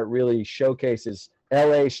Ray's part really showcases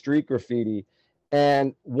LA street graffiti.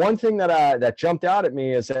 And one thing that jumped out at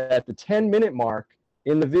me is that at the 10-minute mark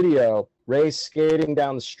in the video, Ray's skating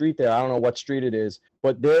down the street there. I don't know what street it is,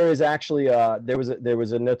 but there is actually there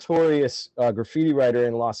was a notorious graffiti writer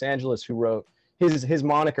in Los Angeles who wrote his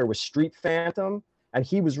moniker was Street Phantom, and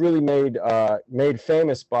he was really made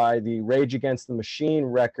famous by the Rage Against the Machine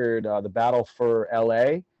record, The Battle for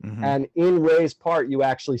LA. And in Ray's part, you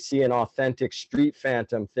actually see an authentic Street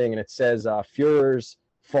Phantom thing, and it says Führers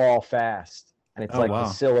fall fast, and it's the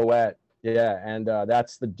silhouette. Yeah, and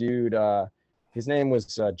that's the dude. His name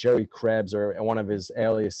was Joey Krebs, or one of his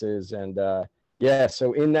aliases. And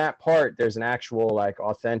so in that part, there's an actual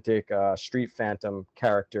authentic Street Phantom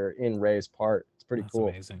character in Ray's part. It's pretty cool.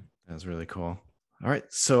 Amazing. That's really cool. All right.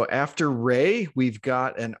 So after Ray, we've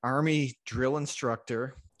got an Army drill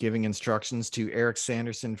instructor giving instructions to Eric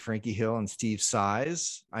Sanderson, Frankie Hill, and Steve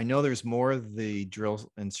Size. I know there's more of the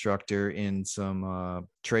drill instructor in some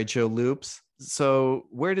trade show loops. So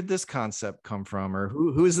where did this concept come from, or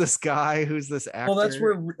who's this guy? Who's this actor?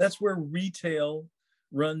 Well, that's where retail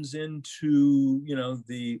runs into,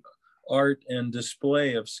 the art and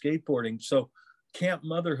display of skateboarding. So Camp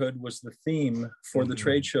Motherhood was the theme for the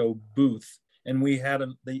trade show booth. And we had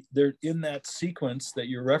they're in that sequence that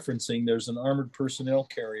you're referencing, there's an armored personnel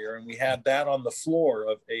carrier, and we had that on the floor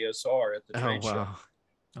of ASR at the trade show.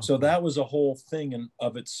 So that was a whole thing in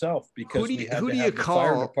of itself, because who do you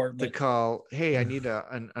call to call? Hey, I need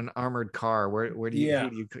an armored car. Where do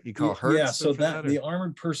you call Hertz? Yeah, so that the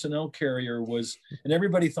armored personnel carrier was, and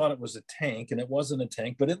everybody thought it was a tank, and it wasn't a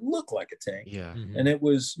tank, but it looked like a tank. Yeah, and it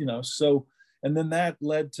was, so. And then that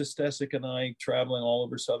led to Stesic and I traveling all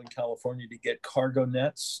over Southern California to get cargo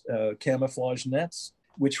nets, camouflage nets,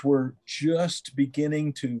 which were just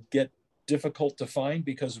beginning to get difficult to find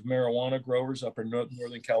because of marijuana growers up in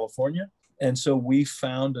Northern California. And so we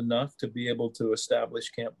found enough to be able to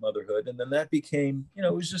establish Camp Motherhood. And then that became,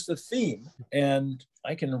 it was just a theme. And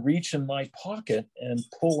I can reach in my pocket and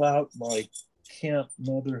pull out my Camp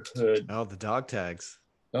Motherhood. Oh, the dog tags.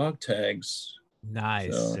 Dog tags.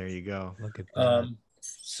 Nice. So, there you go. Look at that.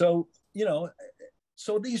 So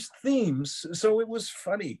these themes, so it was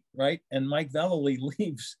funny, right? And Mike Vallely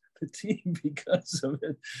leaves the team because of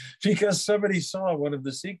it, because somebody saw one of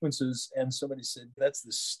the sequences and somebody said, that's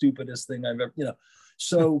the stupidest thing I've ever,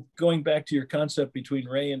 So going back to your concept between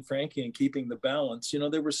Ray and Frankie and keeping the balance,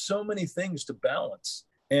 there were so many things to balance.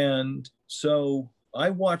 And so I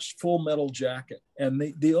watched Full Metal Jacket, and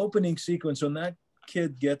the opening sequence, when that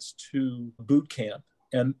kid gets to boot camp,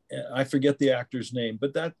 and I forget the actor's name,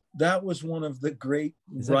 but that was one of the great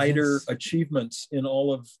writer achievements in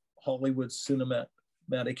all of Hollywood's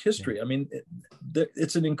cinematic history. I mean,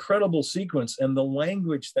 it's an incredible sequence, and the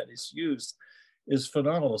language that is used is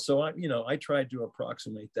phenomenal. So I tried to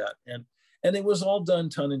approximate that, and it was all done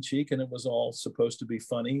tongue in cheek, and it was all supposed to be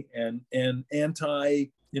funny and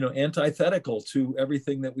antithetical to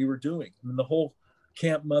everything that we were doing. I mean, the whole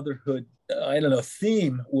Camp Motherhood,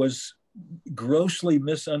 theme was grossly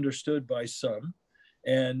misunderstood by some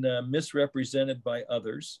and misrepresented by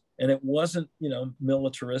others. And it wasn't,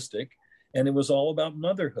 militaristic, and it was all about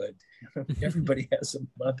motherhood. Everybody has a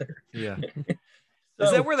mother. Yeah.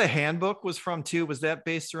 Is that where the handbook was from too? Was that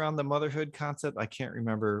based around the motherhood concept? I can't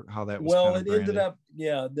remember how that was. Well, it ended up,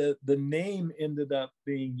 the name ended up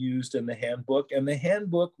being used in the handbook, and the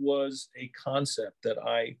handbook was a concept that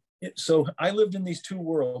so I lived in these two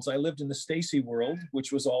worlds. I lived in the Stacy world,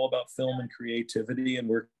 which was all about film and creativity and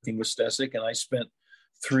working with Stesic. And I spent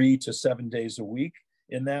 3 to 7 days a week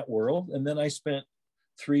in that world. And then I spent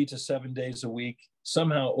 3 to 7 days a week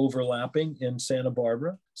somehow overlapping in Santa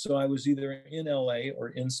Barbara. So I was either in LA or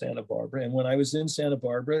in Santa Barbara. And when I was in Santa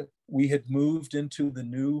Barbara, we had moved into the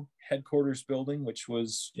new headquarters building, which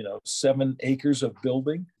was, 7 acres of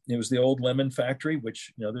building. It was the old lemon factory,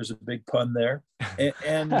 which, there's a big pun there.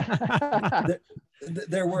 And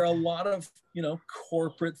there were a lot of,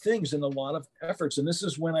 corporate things and a lot of efforts. And this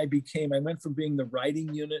is when I went from being the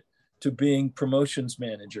writing unit to being promotions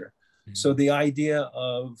manager. Mm-hmm. So the idea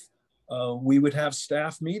of, we would have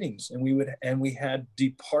staff meetings, and we had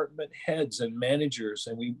department heads and managers,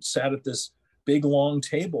 and we sat at this big long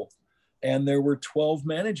table, and there were 12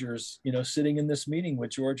 managers, sitting in this meeting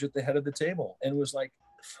with George at the head of the table. And it was like,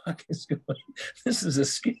 fuck is going, this is a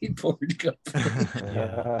skateboard company.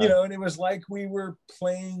 And it was like we were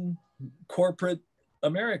playing corporate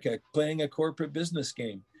America, playing a corporate business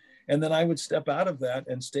game. And then I would step out of that,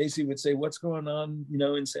 and Stacy would say, what's going on,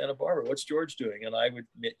 in Santa Barbara? What's George doing? And I would,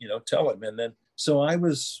 tell him. And then, so I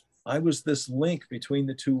was this link between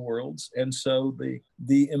the two worlds. And so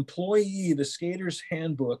the employee, the skater's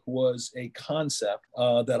handbook was a concept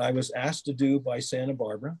that I was asked to do by Santa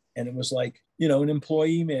Barbara. And it was like, an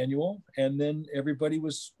employee manual. And then everybody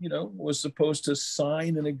was supposed to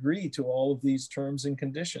sign and agree to all of these terms and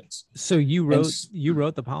conditions. So you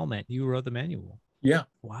wrote the Powell man, you wrote the manual. Yeah.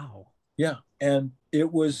 Wow. Yeah. And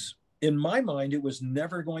it was, in my mind, it was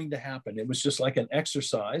never going to happen. It was just like an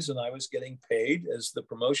exercise, and I was getting paid as the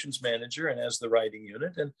promotions manager and as the writing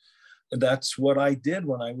unit. And that's what I did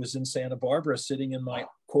when I was in Santa Barbara, sitting in my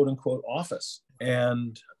quote unquote office.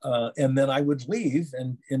 And then I would leave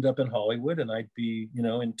and end up in Hollywood, and I'd be,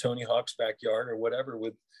 in Tony Hawk's backyard or whatever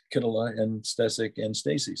with Kittela and Stesic and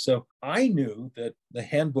Stacy. So I knew that the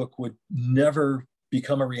handbook would never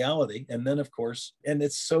become a reality. And then, of course, and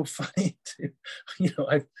it's so funny too,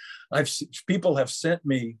 people have sent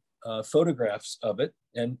me photographs of it,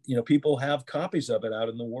 and people have copies of it out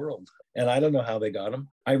in the world, and I don't know how they got them.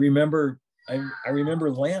 I remember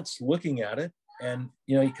Lance looking at it, and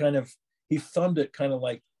he thumbed it kind of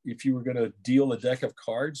like if you were going to deal a deck of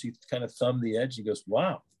cards. He kind of thumbed the edge. He goes,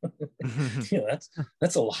 wow.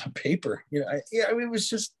 That's a lot of paper. It was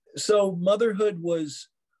just, so motherhood was,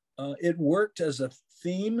 it worked as a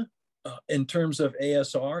theme in terms of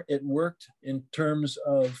ASR. It worked in terms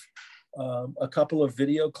of a couple of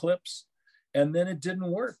video clips, and then it didn't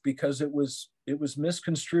work because it was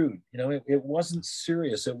misconstrued. It wasn't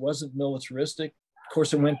serious. It wasn't militaristic. Of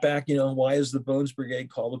course, it went back, why is the Bones Brigade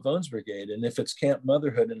called the Bones Brigade? And if it's Camp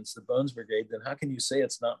Motherhood and it's the Bones Brigade, then how can you say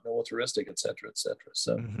it's not militaristic, et cetera, et cetera?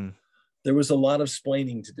 So there was a lot of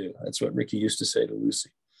splaining to do. That's what Ricky used to say to Lucy.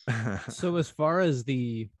 So as far as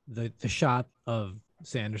the shot of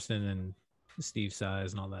Sanderson and Steve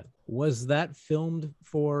Size and all that, was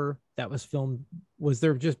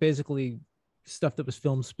there just basically stuff that was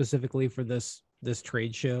filmed specifically for this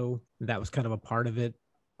trade show that was kind of a part of it,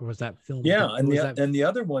 or was that filmed? Yeah, and the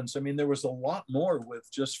other ones, there was a lot more with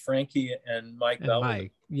just Frankie and Mike Belvin.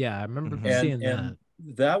 Yeah, I remember seeing that. And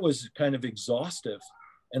that was kind of exhaustive.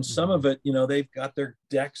 And some of it, they've got their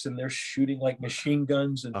decks and they're shooting like machine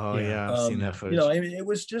guns. And, I've seen that footage. It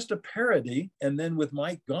was just a parody. And then with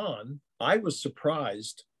Mike gone, I was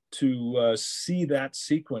surprised to see that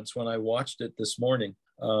sequence when I watched it this morning.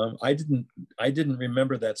 I didn't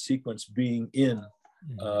remember that sequence being in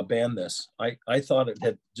Ban This. I thought it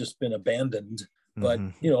had just been abandoned, but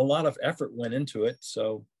a lot of effort went into it.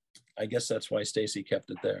 So I guess that's why Stacy kept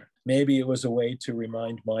it there. Maybe it was a way to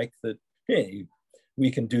remind Mike that, hey, we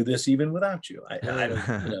can do this even without you. I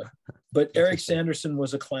don't, But Eric Sanderson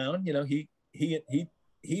was a clown. He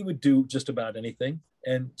he would do just about anything,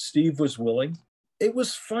 and Steve was willing. It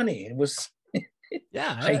was funny. It was.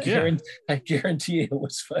 Yeah, I guarantee it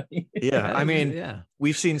was funny. Yeah, I mean,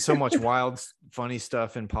 we've seen so much wild, funny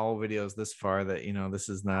stuff in Powell videos this far that this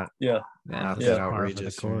is not not that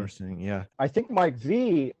outrageous. Of course, yeah. I think Mike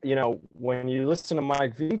V, when you listen to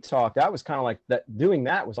Mike V talk, that was kind of like that. Doing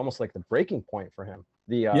that was almost like the breaking point for him.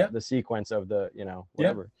 The sequence of the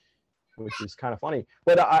whatever, which is kind of funny.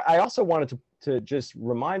 But I also wanted to just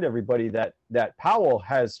remind everybody that Powell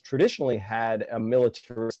has traditionally had a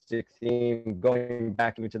militaristic theme going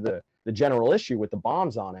back into the general issue with the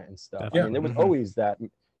bombs on it and stuff. I mean, there was always that,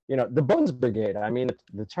 the Bones Brigade. I mean,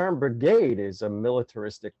 the term brigade is a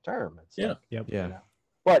militaristic term. It's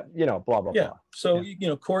But, blah, blah, blah. So,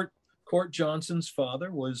 Court Johnson's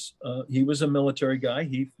father was, he was a military guy.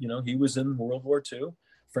 He was in World War II.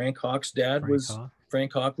 Frank Hawk's dad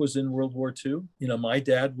Frank Hawk was in World War II. My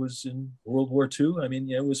dad was in World War II. I mean,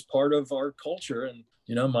 it was part of our culture. And,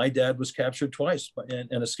 my dad was captured twice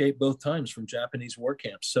and escaped both times from Japanese war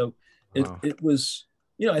camps. So it was,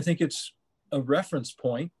 I think it's a reference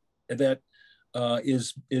point that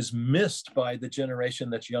is missed by the generation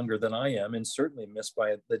that's younger than I am, and certainly missed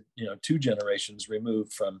by the, 2 generations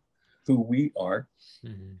removed from who we are.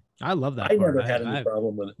 Mm-hmm. I love that. I never had any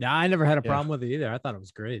problem with it. Yeah, I never had a problem with it either. I thought it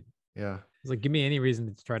was great. Yeah. It's like, give me any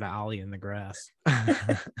reason to try to ollie in the grass.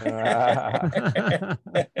 And not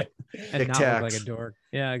look like a dork.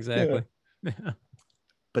 Yeah, exactly. Yeah.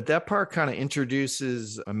 But that part kind of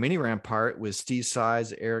introduces a mini ramp part with Steve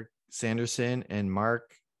Size, Eric Sanderson, and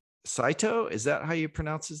Mark Saito. Is that how you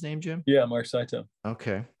pronounce his name, Jim? Yeah, Mark Saito.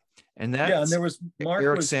 Okay. And that and there was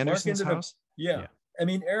Eric Sanderson's house. I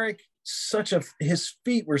mean, Eric, his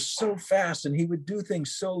feet were so fast, and he would do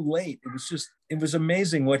things so late. It was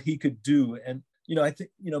amazing what he could do. And I think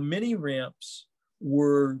mini ramps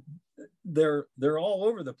they're all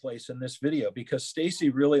over the place in this video because Stacy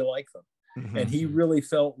really liked them. Mm-hmm. And he really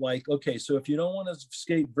felt like, okay, so if you don't want to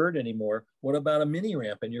skate vert anymore, what about a mini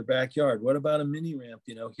ramp in your backyard? What about a mini ramp,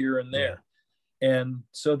 here and there? And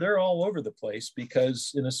so they're all over the place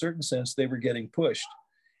because in a certain sense, they were getting pushed.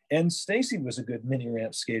 And Stacy was a good mini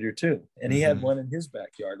ramp skater too. And he had one in his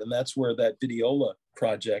backyard. And that's where that Videola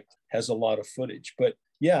project has a lot of footage. But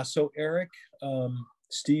so Eric,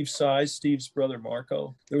 Steve Size, Steve's brother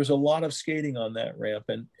Marco, there was a lot of skating on that ramp.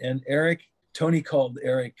 And Eric, Tony called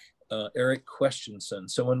Eric Questionson.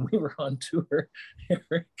 So when we were on tour,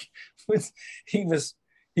 Eric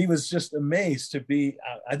he was just amazed to be,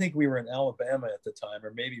 I think we were in Alabama at the time,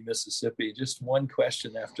 or maybe Mississippi, just one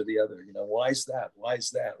question after the other, why is that? Why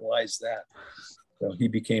is that? Why is that? So he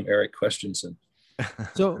became Eric Questionson.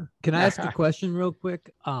 So can I ask a question real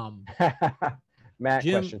quick? Matt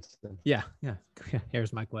Jim, Questionson. Yeah.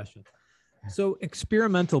 Here's my question. So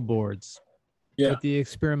experimental boards with the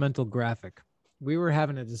experimental graphic. We were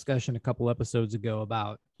having a discussion a couple episodes ago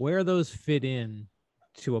about where those fit in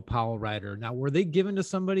to a Powell rider. Now, were they given to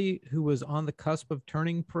somebody who was on the cusp of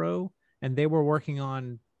turning pro and they were working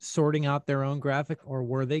on sorting out their own graphic, or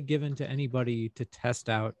were they given to anybody to test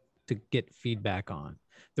out, to get feedback on?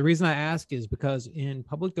 The reason I ask is because in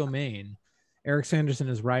public domain, Eric Sanderson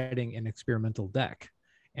is riding an experimental deck,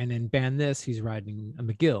 and in Ban This, he's riding a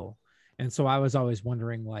McGill. And so I was always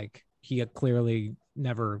wondering, like, he had clearly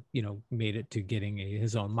never, made it to getting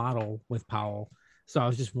his own model with Powell. So I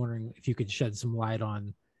was just wondering if you could shed some light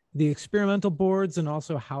on the experimental boards and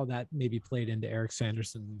also how that maybe played into Eric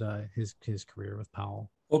Sanderson, his career with Powell.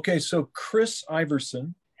 Okay, so Chris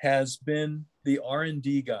Iverson has been the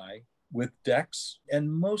R&D guy with decks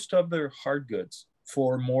and most of their hard goods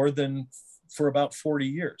for about 40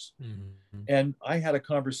 years. Mm-hmm. And I had a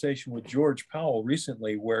conversation with George Powell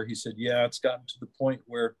recently where he said, it's gotten to the point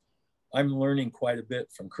where I'm learning quite a bit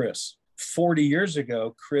from Chris. 40 years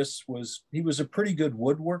ago, Chris was a pretty good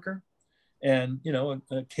woodworker and,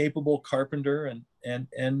 a capable carpenter.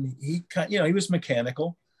 And he he was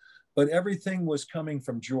mechanical, but everything was coming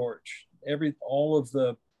from George. All of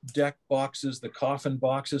the deck boxes, the coffin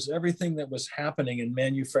boxes, everything that was happening in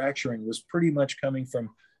manufacturing was pretty much coming from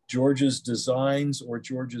George's designs or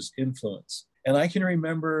George's influence. And I can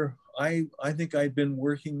remember, I think I'd been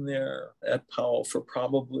working there at Powell for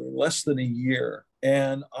probably less than a year.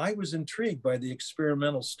 And I was intrigued by the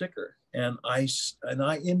experimental sticker. And I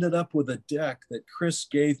ended up with a deck that Chris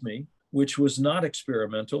gave me, which was not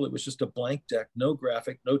experimental. It was just a blank deck, no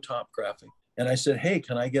graphic, no top graphic. And I said, hey,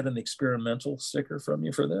 can I get an experimental sticker from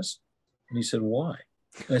you for this? And he said, why?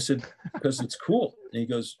 And I said, because it's cool. And he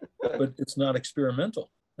goes, but it's not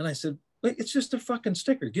experimental. And I said, it's just a fucking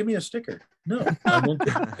sticker. Give me a sticker. No, I won't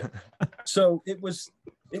give it. So it was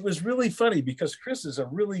it was really funny because Chris is a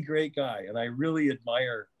really great guy, and I really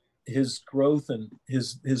admire his growth and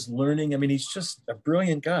his learning. I mean, he's just a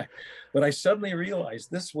brilliant guy. But I suddenly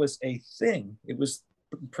realized this was a thing. It was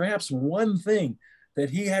perhaps one thing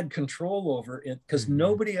that he had control over, because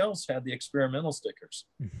nobody else had the experimental stickers.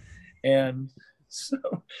 And so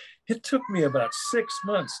it took me about 6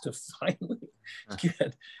 months to finally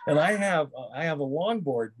get, and I have a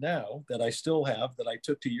longboard now that I still have, that I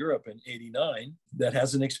took to Europe in '89, that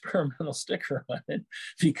has an experimental sticker on it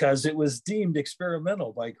because it was deemed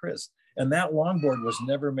experimental by Chris. And that longboard was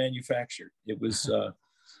never manufactured. It was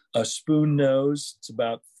a spoon nose.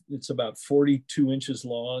 It's about 42 inches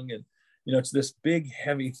long, and it's this big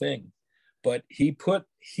heavy thing. But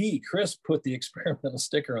Chris put the experimental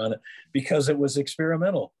sticker on it because it was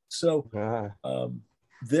experimental. So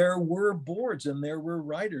there were boards and there were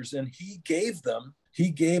riders, and he gave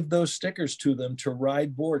those stickers to them to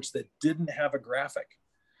ride boards that didn't have a graphic.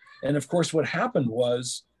 And of course, what happened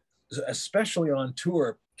was, especially on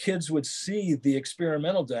tour, kids would see the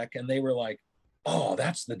experimental deck and they were like, oh,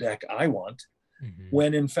 that's the deck I want.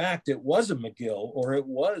 When in fact, it was a McGill or it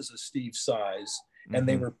was a Steve size. And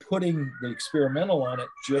they were putting the experimental on it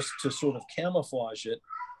just to sort of camouflage it.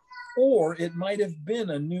 Or it might have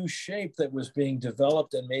been a new shape that was being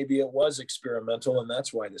developed, and maybe it was experimental, and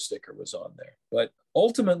that's why the sticker was on there. But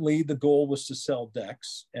ultimately, the goal was to sell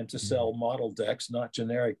decks and to sell model decks, not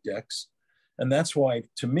generic decks. And that's why,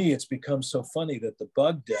 to me, it's become so funny that the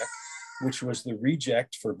Bug deck, which was the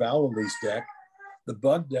reject for Vallaley's deck, the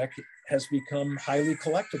Bug deck has become highly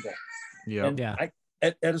collectible.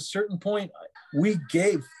 At a certain point, we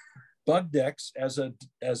gave Bug decks as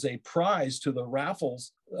a prize to the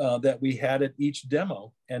raffles that we had at each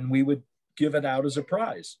demo, and we would give it out as a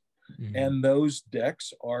prize. And those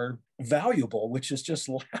decks are valuable, which is just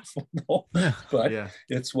laughable, but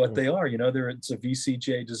it's what they are. It's a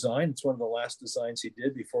VCJ design. It's one of the last designs he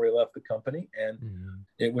did before he left the company, and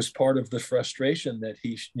it was part of the frustration that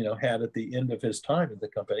he had at the end of his time at the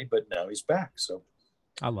company. But now he's back, so.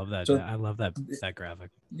 I love that. I love that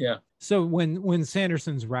graphic. Yeah. So when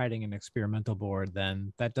Sanderson's riding an experimental board,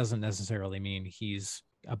 then that doesn't necessarily mean he's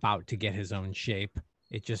about to get his own shape.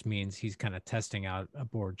 It just means he's kind of testing out a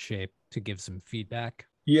board shape to give some feedback.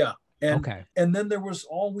 Yeah. And then there was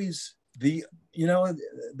always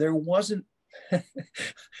there wasn't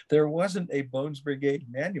a Bones Brigade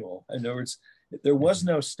manual. In other words, there was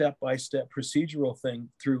no step-by-step procedural thing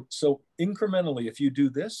through. So incrementally, if you do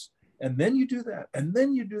this, and then you do that, and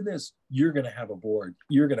then you do this, you're going to have a board.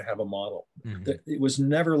 You're going to have a model. It was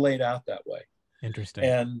never laid out that way. Interesting.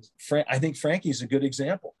 And I think Frankie's a good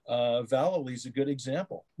example. Vallaley's a good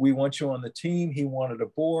example. We want you on the team. He wanted a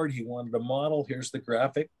board. He wanted a model. Here's the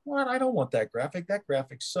graphic. What? I don't want that graphic. That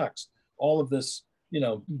graphic sucks. All of this,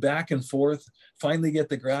 back and forth. Finally get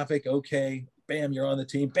the graphic. Okay, bam, you're on the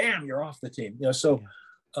team. Bam, you're off the team.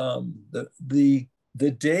 The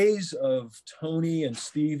days of Tony and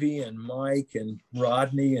Stevie and Mike and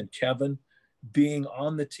Rodney and Kevin being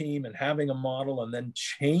on the team and having a model and then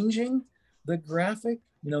changing the graphic,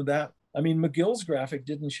 McGill's graphic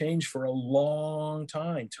didn't change for a long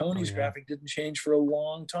time. Tony's graphic didn't change for a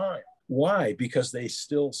long time. Why? Because they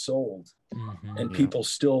still sold and people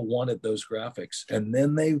still wanted those graphics. And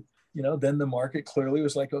then then the market clearly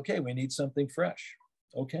was like, okay, we need something fresh.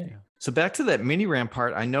 Okay. Yeah. So back to that mini ramp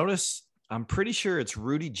part, I noticed, I'm pretty sure it's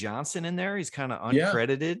Rudy Johnson in there. He's kind of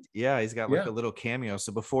uncredited. Yeah, he's got like a little cameo.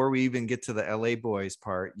 So before we even get to the LA Boys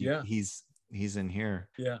part, he's in here,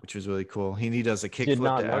 which was really cool. He does a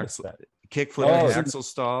kickflip to axle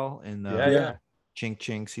stall and chink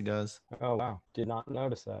chinks he does. Oh wow, did not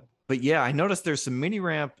notice that. But yeah, I noticed there's some mini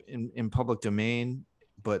ramp in public domain.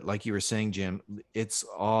 But like you were saying, Jim, it's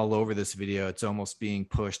all over this video. It's almost being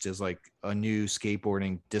pushed as like a new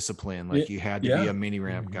skateboarding discipline. Like you had to be a mini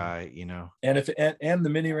ramp guy, And and the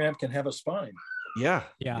mini ramp can have a spine. Yeah.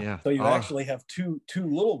 So you actually have two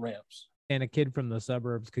little ramps. And a kid from the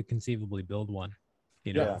suburbs could conceivably build one,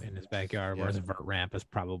 in his backyard, whereas a vert ramp is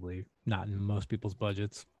probably not in most people's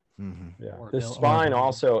budgets. Yeah. The spine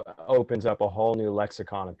also opens up a whole new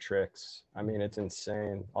lexicon of tricks. I mean, it's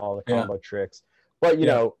insane, all the combo tricks. But,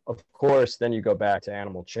 of course, then you go back to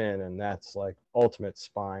Animal Chin, and that's like ultimate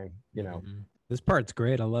spine, This part's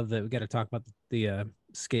great. I love that we got to talk about the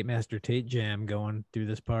Skate Master Tate Jam going through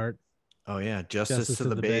this part. Oh, yeah. Justice to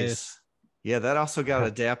the base. Yeah, that also got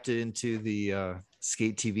adapted into the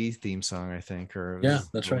Skate TV theme song, I think.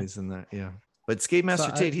 That's right. In that, But Skate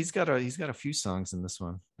Master Tate, he's got a few songs in this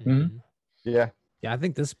one. Yeah. Yeah, I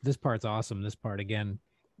think this part's awesome. This part, again,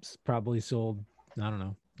 probably sold, I don't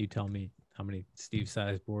know, you tell me how many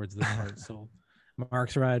Steve-sized boards this part sold.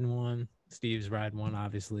 Mark's riding one. Steve's riding one,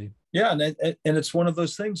 obviously. Yeah, and it's one of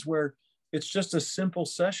those things where it's just a simple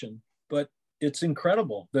session, but it's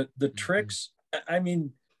incredible. The tricks. I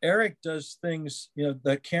mean, Eric does things. You know,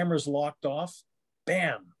 the camera's locked off.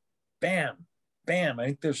 Bam, bam, bam. I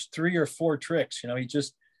think there's 3 or 4 tricks. You know,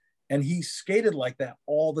 he skated like that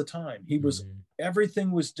all the time. He was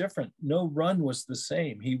everything was different. No run was the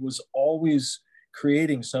same. He was always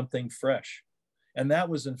creating something fresh, and that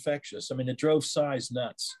was infectious. I mean, it drove Size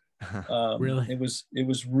nuts. Really? It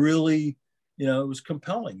was really, you know, it was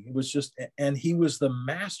compelling. It was just, and he was the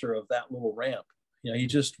master of that little ramp. You know, he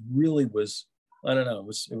just really was. I don't know.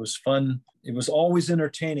 It was fun. It was always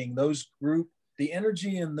entertaining. The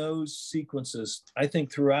energy in those sequences, I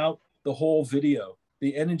think throughout the whole video,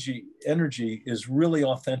 the energy is really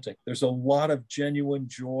authentic. There's a lot of genuine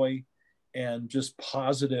joy and just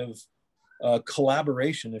positive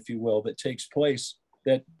collaboration, if you will, that takes place.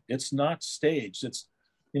 That it's not staged. It's,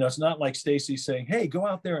 you know, it's not like Stacy saying, "Hey, go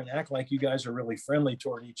out there and act like you guys are really friendly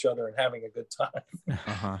toward each other and having a good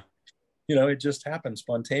time." You know, it just happened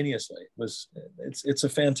spontaneously. It's a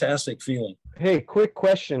fantastic feeling. Hey, quick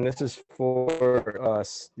question. This is for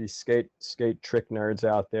these skate trick nerds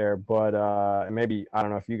out there, but maybe, I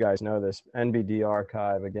don't know if you guys know this, NBD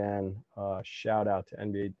Archive again. Shout out to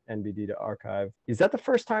NBD to Archive. Is that the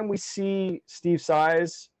first time we see Steve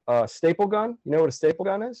Size staple gun? You know what a staple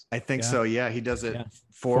gun is? I think so. Yeah, he does it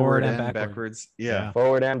forward and backwards. Yeah,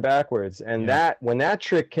 forward and backwards. And that when that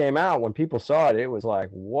trick came out, when people saw it, it was like,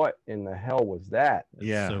 what in the hell was that?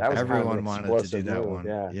 Yeah, that was everyone wanted to do that move.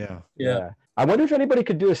 one. Yeah. I wonder if anybody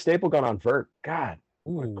could do a staple gun on vert. God,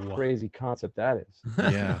 what a crazy concept that is.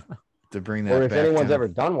 Yeah, to bring that. Or if back anyone's down. ever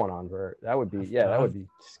done one on vert, that would be that would be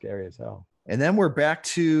scary as hell. And then we're back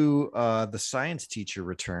to the science teacher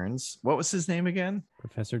returns. What was his name again?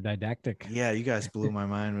 Professor Didactic. Yeah, you guys blew my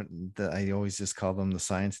mind. I always just called him the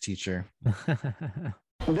science teacher.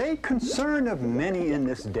 The concern of many in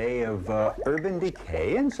this day of urban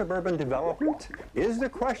decay and suburban development is the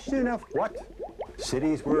question of what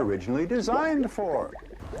cities were originally designed for.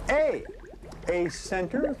 A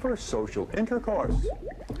center for social intercourse.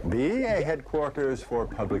 B, a headquarters for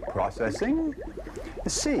public processing.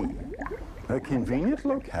 C, a convenient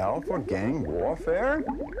locale for gang warfare.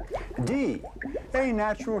 D, a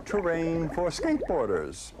natural terrain for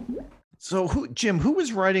skateboarders. So Jim, who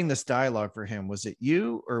was writing this dialogue for him? Was it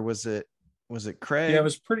you or was it Craig? Yeah, it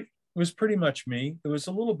was pretty much me. It was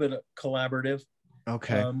a little bit collaborative.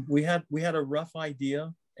 Okay. We had a rough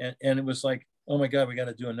idea, and it was like, oh my God, we got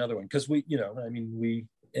to do another one. Because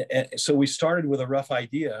so we started with a rough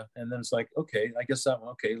idea, and then it's like, okay, I guess that one,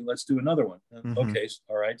 okay, let's do another one. Okay,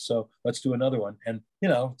 all right, so let's do another one. And, you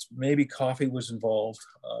know, maybe coffee was involved.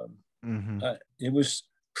 It was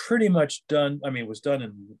pretty much done. I mean, it was done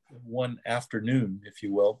in one afternoon, if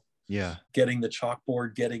you will. Yeah. Getting the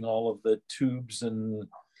chalkboard, getting all of the tubes and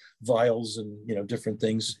vials and, you know, different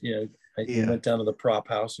things. You know, I went down to the prop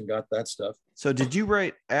house and got that stuff. So did you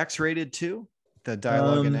write X-rated too? The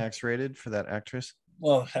dialogue in X-rated for that actress?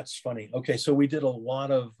 Well, that's funny. Okay, so we did a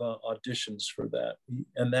lot of auditions for that.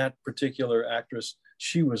 And that particular actress,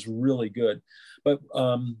 she was really good. But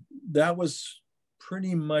that was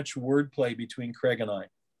pretty much wordplay between Craig and I.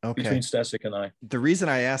 Okay. Between Stesic and I. The reason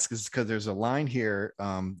I ask is because there's a line here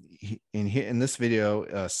in this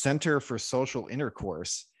video, Center for Social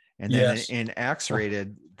Intercourse. And then in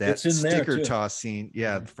X-rated, that sticker toss scene,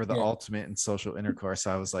 for the ultimate and social intercourse.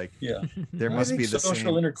 I was like, there must be the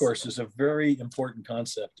social intercourse is a very important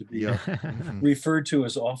concept to be referred to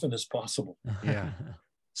as often as possible. Yeah.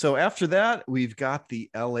 So after that, we've got the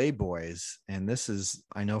LA Boys. And this is,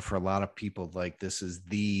 I know for a lot of people, like this is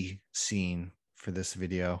the scene for this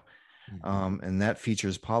video. And that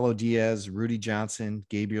features Paulo Diaz, Rudy Johnson,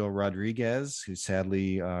 Gabriel Rodriguez, who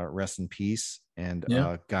sadly rest in peace, and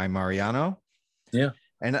Guy Mariano. Yeah.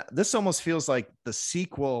 And this almost feels like the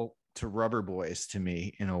sequel to Rubber Boys to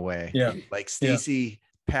me in a way. Yeah. Like Stacy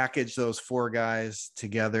packaged those 4 guys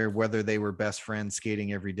together, whether they were best friends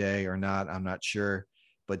skating every day or not, I'm not sure.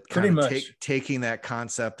 But kind of taking that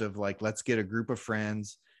concept of like, let's get a group of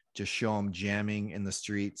friends, just show them jamming in the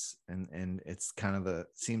streets. And it's kind of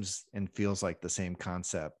seems and feels like the same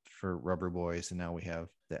concept for Rubber Boys. And now we have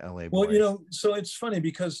the LA Boys. Well, you know, so it's funny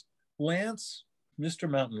because Lance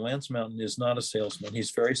Mountain is not a salesman.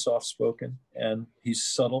 He's very soft-spoken and he's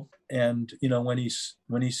subtle. And, you know, when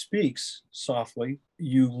he speaks softly,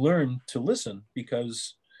 you learn to listen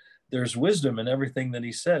because there's wisdom in everything that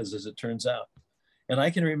he says, as it turns out. And I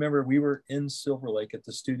can remember we were in Silver Lake at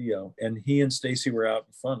the studio, and he and Stacy were out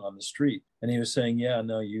in front on the street, and he was saying, "Yeah,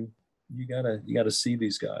 no, you gotta see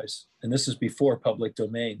these guys." And this is before public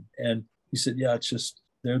domain. And he said, "Yeah, it's just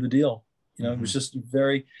they're the deal." You know, it was just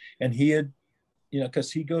very, and he had, you know,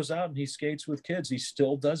 because he goes out and he skates with kids. He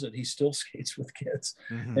still does it. He still skates with kids,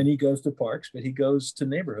 and he goes to parks, but he goes to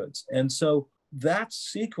neighborhoods. And so that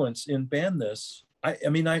sequence in Ban This, I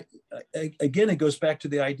mean, again, it goes back to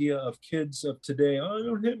the idea of kids of today. Oh, I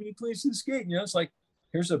don't have any place to skate. You know, it's like,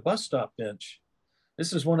 here's a bus stop bench.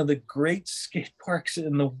 This is one of the great skate parks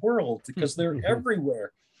in the world because they're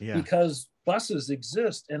everywhere. Because buses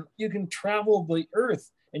exist and you can travel the earth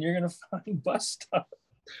and you're going to find bus stop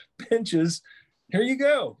benches. Here you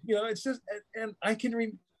go. You know, it's just, and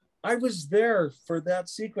I was there for that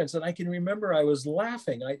sequence and I can remember I was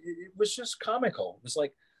laughing. It was just comical. It was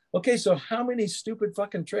like, okay, so how many stupid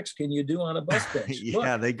fucking tricks can you do on a bus bench?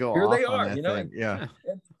 Look, they go here off they on are, that you know, thing.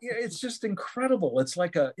 and it's just incredible. It's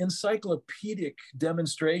like an encyclopedic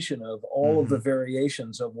demonstration of all of the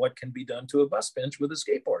variations of what can be done to a bus bench with a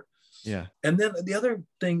skateboard. Yeah. And then the other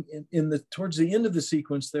thing towards the end of the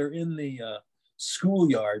sequence, they're in the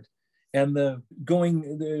schoolyard and they're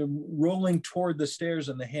rolling toward the stairs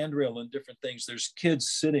and the handrail and different things. There's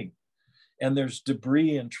kids sitting and there's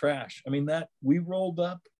debris and trash. I mean, that we rolled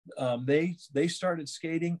up, they started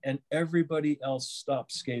skating and everybody else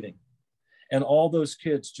stopped skating. And all those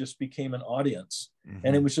kids just became an audience.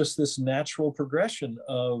 And it was just this natural progression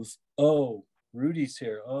of, oh, Rudy's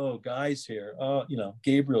here. Oh, Guy's here. Oh, you know,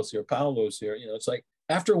 Gabriel's here. Paulo's here. You know, it's like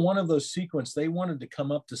after one of those sequences, they wanted to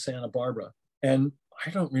come up to Santa Barbara. And I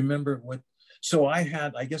don't remember what. So I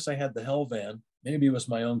guess I had the Hell van. Maybe it was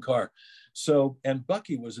my own car. So, and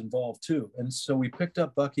Bucky was involved too. And so we picked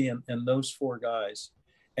up Bucky and those four guys.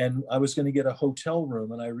 And I was going to get a hotel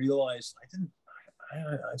room. And I realized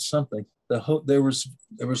something. There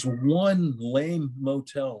was one lame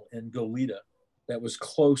motel in Goleta that was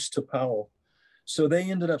close to Powell. So they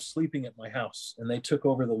ended up sleeping at my house and they took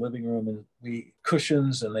over the living room and we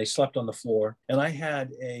cushions and they slept on the floor. And I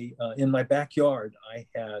had in my backyard, I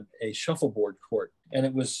had a shuffleboard court. And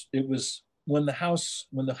it was when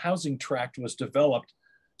the housing tract was developed,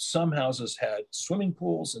 some houses had swimming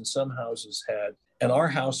pools and some houses had, and our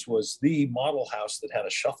house was the model house that had a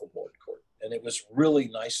shuffleboard court. And it was really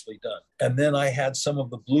nicely done. And then I had some of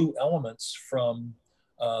the blue elements from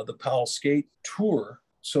the Powell Skate Tour.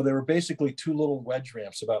 So there were basically two little wedge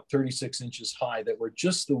ramps about 36 inches high that were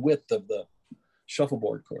just the width of the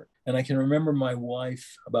shuffleboard court. And I can remember my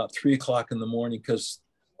wife about 3 o'clock in the morning because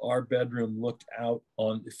our bedroom looked out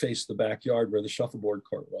faced the backyard where the shuffleboard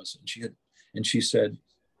court was. And she said,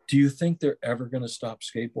 do you think they're ever going to stop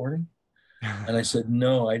skateboarding? And I said,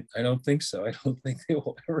 no, I don't think so. I don't think they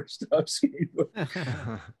will ever stop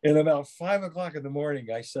skateboarding. And about 5 o'clock in the morning,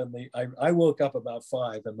 I woke up about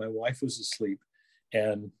 5 and my wife was asleep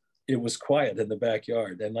and it was quiet in the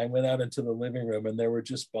backyard. And I went out into the living room and there were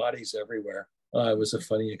just bodies everywhere. It was a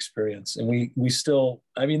funny experience. And we still,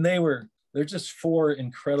 I mean, they're just 4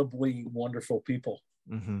 incredibly wonderful people.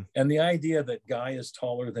 And the idea that Guy is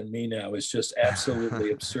taller than me now is just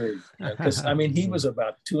absolutely absurd. Because I mean, he was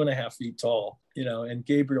about 2.5 feet tall, you know, and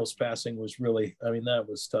Gabriel's passing was really, I mean, that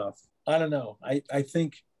was tough. I don't know. I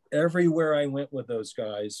think everywhere I went with those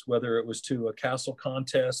guys, whether it was to a castle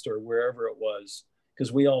contest or wherever it was,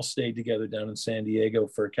 because we all stayed together down in San Diego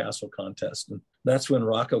for a castle contest. And that's when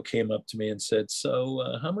Rocco came up to me and said, so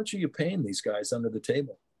how much are you paying these guys under the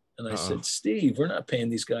table? And I said, Steve, we're not paying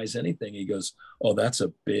these guys anything. He goes, oh, that's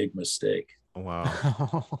a big mistake.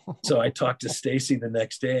 Wow. So I talked to Stacy the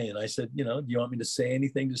next day and I said, you know, do you want me to say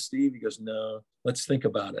anything to Steve? He goes, no, let's think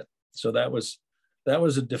about it. So that was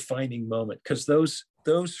a defining moment because those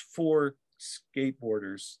 4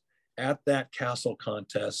 skateboarders at that castle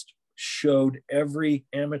contest showed every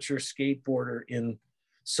amateur skateboarder in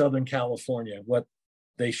Southern California what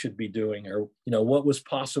they should be doing, or you know, what was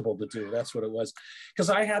possible to do. That's what it was.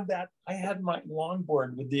 Because I had my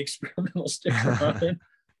longboard with the experimental sticker on it,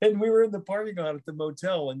 and we were in the parking lot at the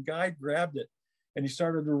motel, and Guy grabbed it and he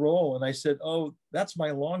started to roll, and I said, oh, that's my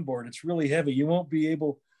longboard, it's really heavy, you won't be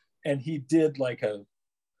able. And he did like a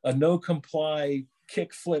no comply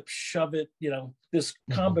kick flip, shove it, you know, this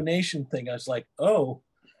combination thing. I was like, oh,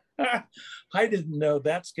 I didn't know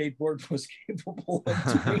that skateboard was capable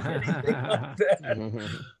of doing anything like that.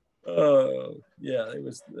 Yeah,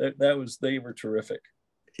 they were terrific.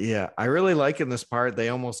 Yeah, I really like in this part, they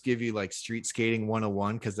almost give you like street skating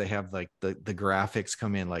 101 because they have like the graphics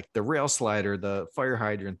come in, like the rail slider, the fire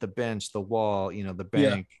hydrant, the bench, the wall, you know, the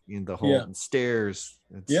bank, you know, the whole stairs.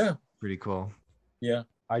 It's pretty cool. Yeah.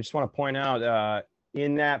 I just want to point out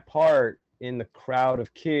in that part, in the crowd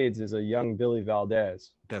of kids is a young Billy Valdez.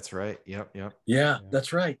 That's right. Yep. Yeah,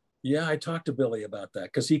 that's right. Yeah, I talked to Billy about that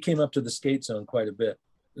because he came up to the skate zone quite a bit.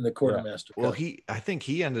 in the quartermaster. Well, I think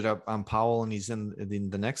he ended up on Powell, and he's in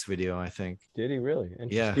the next video, I think. Did he really?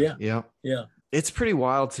 Yeah. Yeah. It's pretty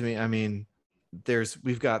wild to me. I mean,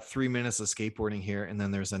 we've got 3 minutes of skateboarding here, and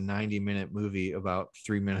then there's a 90-minute movie about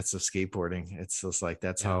 3 minutes of skateboarding. It's just like,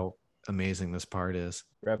 that's how amazing this part is.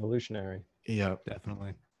 Revolutionary. Yeah,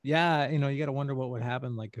 definitely. Yeah, you got to wonder what would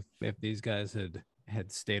happen, like if these guys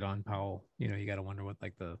had stayed on Powell. You got to wonder what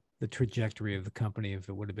like the trajectory of the company, if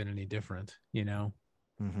it would have been any different.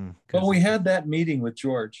 Mm-hmm. Well, we had that meeting with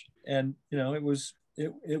George, and it was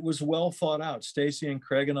well thought out. Stacy and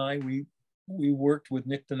Craig and I, we worked with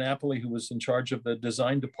Nick DiNapoli, who was in charge of the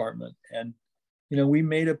design department, and we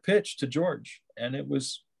made a pitch to George, and it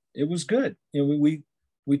was good.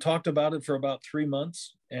 We talked about it for about 3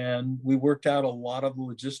 months, and we worked out a lot of the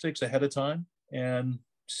logistics ahead of time. And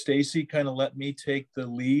Stacy kind of let me take the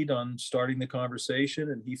lead on starting the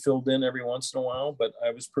conversation, and he filled in every once in a while, but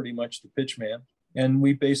I was pretty much the pitch man. And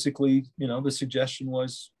we basically, the suggestion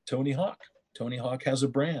was Tony Hawk. Tony Hawk has a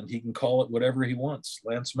brand. He can call it whatever he wants.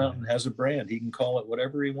 Lance Mountain has a brand. He can call it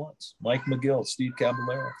whatever he wants. Mike McGill, Steve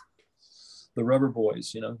Caballero, the Rubber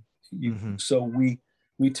Boys, So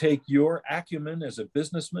we take your acumen as a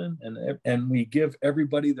businessman, and we give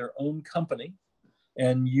everybody their own company,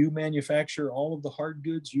 and you manufacture all of the hard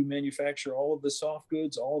goods. You manufacture all of the soft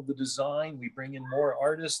goods, all of the design. We bring in more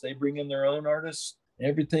artists. They bring in their own artists.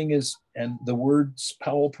 Everything is, and the words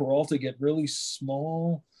Powell Peralta get really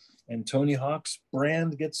small, and Tony Hawk's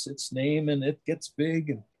brand gets its name, and it gets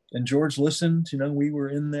big. And George listened. We were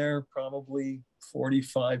in there probably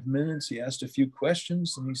 45 minutes. He asked a few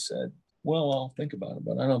questions, and he said, well, I'll think about it,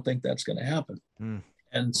 but I don't think that's going to happen.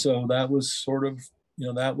 And so that was sort of,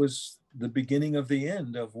 that was the beginning of the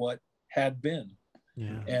end of what had been.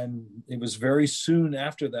 Yeah. And it was very soon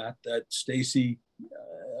after that Stacy,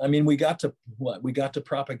 we got to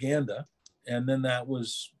propaganda, and then that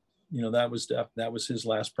was his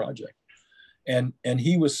last project. And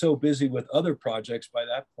he was so busy with other projects by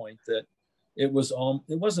that point that it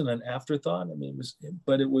wasn't an afterthought.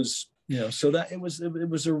 It was so that it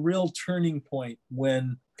was a real turning point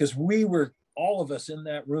because we were, all of us in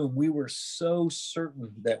that room, we were so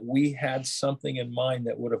certain that we had something in mind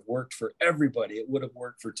that would have worked for everybody. It would have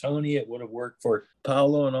worked for Tony. It would have worked for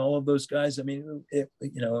Paolo and all of those guys. It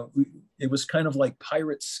was kind of like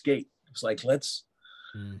pirate skate. It was like,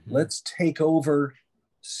 let's take over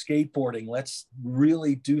skateboarding. Let's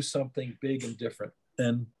really do something big and different.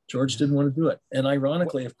 And George didn't want to do it. And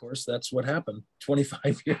ironically, of course, that's what happened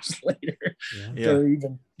 25 years later. Or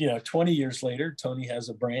even, 20 years later, Tony has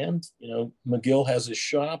a brand, McGill has a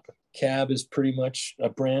shop. Cab is pretty much a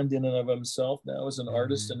brand in and of himself now as an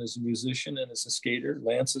artist and as a musician and as a skater.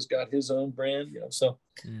 Lance has got his own brand, so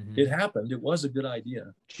it happened. It was a good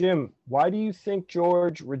idea. Jim, why do you think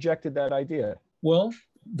George rejected that idea? Well,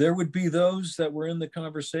 there would be those that were in the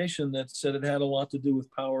conversation that said it had a lot to do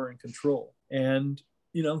with power and control. And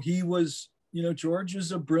he was, George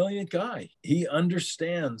is a brilliant guy. He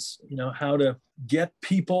understands, how to get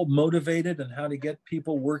people motivated and how to get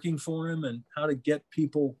people working for him and how to get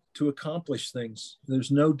people to accomplish things.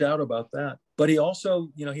 There's no doubt about that. But he also,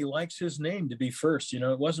 he likes his name to be first.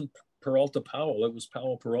 It wasn't Peralta Powell. It was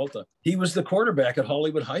Powell Peralta. He was the quarterback at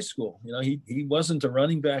Hollywood High School. He wasn't a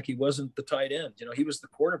running back. He wasn't the tight end. He was the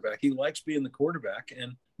quarterback. He likes being the quarterback.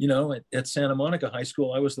 And, at Santa Monica High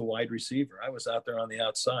School, I was the wide receiver. I was out there on the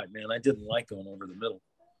outside, man. I didn't like going over the middle.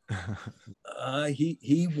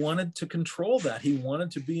 He wanted to control that. He wanted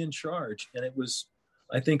to be in charge. And it was,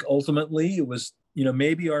 I think ultimately it was,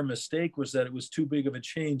 maybe our mistake was that it was too big of a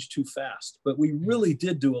change too fast, but we really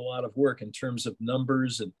did do a lot of work in terms of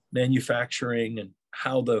numbers and manufacturing and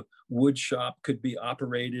how the wood shop could be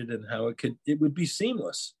operated and how it would be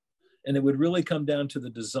seamless. And it would really come down to the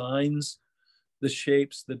designs, the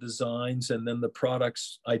shapes, the designs, and then the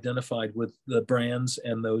products identified with the brands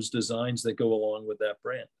and those designs that go along with that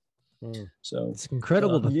brand. So it's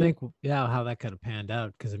incredible to think, how that kind of panned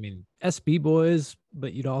out. Because SB Boys,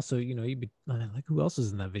 but you'd also, you'd be like, who else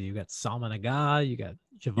is in that video? You got Salman Aga, you got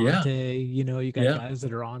Javante, you got guys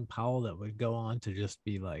that are on Powell that would go on to just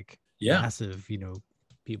be like massive,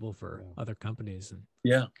 people for other companies. And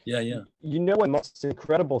the most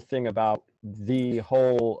incredible thing about the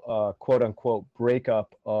whole quote unquote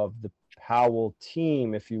breakup of the Powell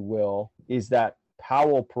team, if you will, is that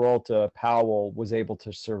Powell was able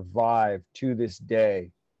to survive to this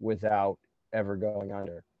day without ever going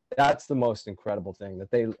under. That's the most incredible thing,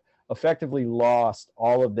 that they effectively lost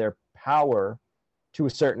all of their power to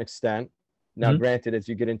a certain extent. Now, granted, as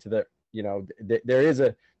you get into the, there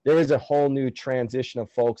is a whole new transition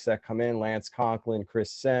of folks that come in, Lance Conklin,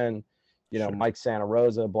 Chris Sen, Mike Santa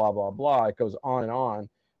Rosa, blah, blah, blah. It goes on and on.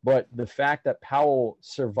 But the fact that Powell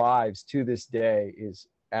survives to this day is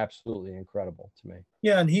absolutely incredible to me.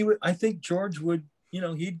 Yeah, and he would. I think George would.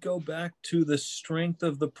 He'd go back to the strength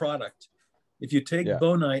of the product. If you take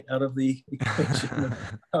Bonite out of the equation,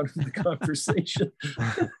 out of the conversation,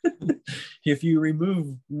 if you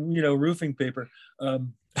remove, roofing paper,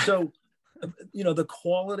 so, the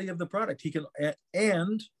quality of the product, he can,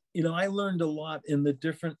 and, I learned a lot in the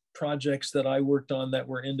different projects that I worked on that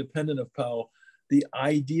were independent of Powell, the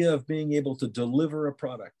idea of being able to deliver a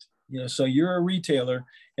product. So you're a retailer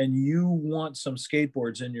and you want some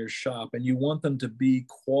skateboards in your shop and you want them to be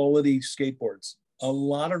quality skateboards. A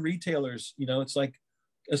lot of retailers, it's like,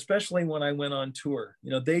 especially when I went on tour,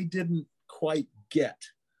 they didn't quite get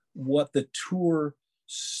what the tour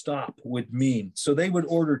stop would mean. So they would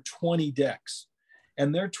order 20 decks,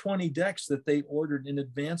 and their 20 decks that they ordered in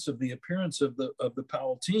advance of the appearance of the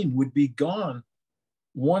Powell team would be gone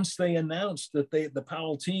once they announced that the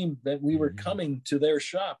Powell team, that we were coming to their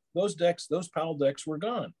shop. Those Powell decks were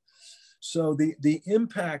gone. So the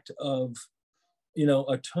impact of,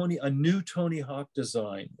 a new Tony Hawk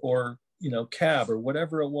design, or, Cab, or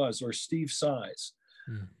whatever it was, or Steve Size.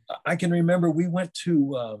 I can remember we went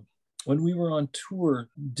to, when we were on tour,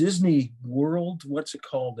 Disney World, what's it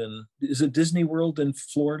called? Is it Disney World in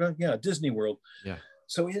Florida? Yeah, Disney World. Yeah.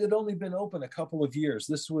 So it had only been open a couple of years.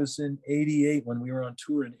 This was in '88 when we were on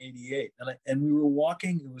tour in '88. And we were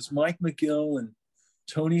walking, it was Mike McGill and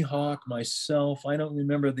Tony Hawk, myself. I don't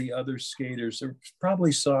remember the other skaters. There was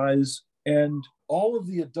probably Size. And all of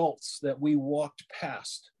the adults that we walked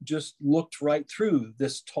past just looked right through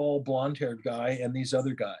this tall blonde-haired guy and these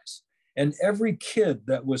other guys. And every kid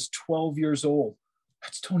that was 12 years old,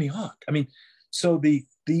 that's Tony Hawk. I mean, so the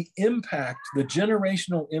impact, the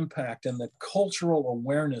generational impact and the cultural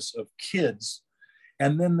awareness of kids,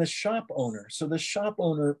 and then the shop owner. So the shop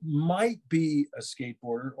owner might be a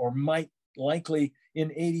skateboarder, or might likely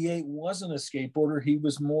in '88 wasn't a skateboarder. He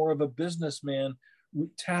was more of a businessman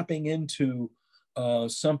tapping into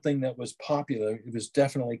something that was popular. It was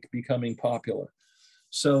definitely becoming popular.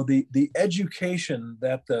 So the education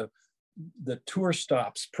that the tour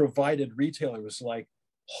stops provided retailer was like,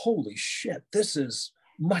 holy shit, this is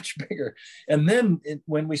much bigger. And then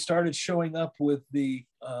when we started showing up with the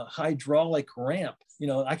hydraulic ramp,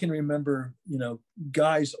 I can remember,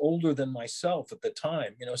 guys older than myself at the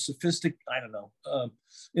time, I don't know,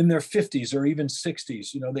 in their 50s or even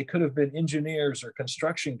 60s, they could have been engineers or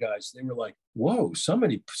construction guys. They were like, whoa,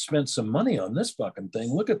 somebody spent some money on this fucking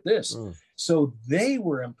thing. Look at this. So they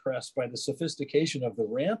were impressed by the sophistication of the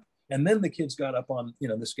ramp. And then the kids got up on,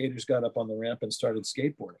 the skaters got up on the ramp and started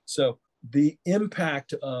skateboarding. So the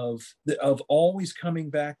impact of always coming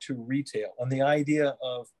back to retail, and the idea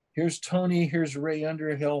of, here's Tony, here's Ray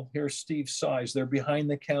Underhill, here's Steve Size, they're behind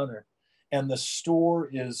the counter. And the store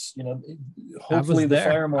is, hopefully the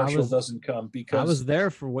fire marshal doesn't come, because I was there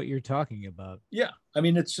for what you're talking about. Yeah. I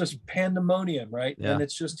mean, it's just pandemonium, right? Yeah. And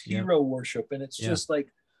it's just hero worship. And it's just like,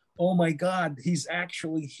 oh my God, he's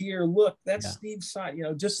actually here. Look, that's Steve Size,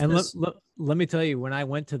 And let me tell you, when I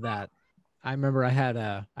went to that, I remember I had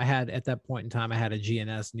at that point in time, I had a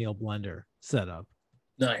GNS Neil blender set up.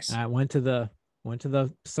 Nice. And I went to the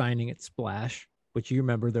signing at Splash, which you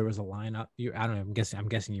remember there was a line up. I don't know. I'm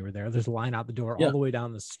guessing you were there. There's a line out the door all the way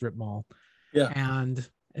down the strip mall. Yeah. And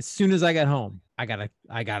as soon as I got home, I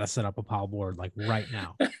gotta set up a Powell board like right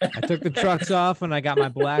now. I took the trucks off and I got my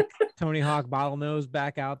black Tony Hawk bottlenose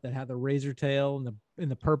back out that had the razor tail and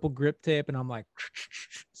the purple grip tape, and I'm like,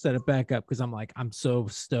 set it back up, because I'm so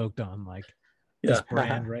stoked on this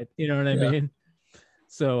brand, right? You know what I mean?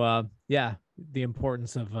 So the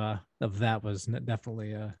importance of that was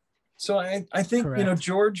definitely so I think correct.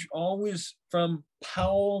 George always, from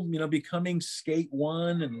Powell, becoming Skate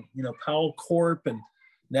One, and Powell Corp, and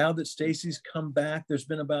now that Stacy's come back, there's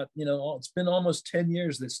been about it's been almost 10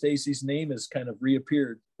 years that Stacy's name has kind of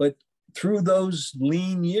reappeared. But through those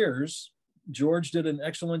lean years, George did an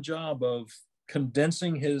excellent job of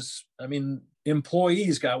condensing his,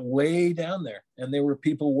 employees got way down there, and there were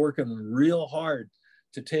people working real hard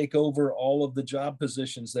to take over all of the job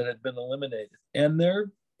positions that had been eliminated. And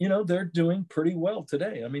they're doing pretty well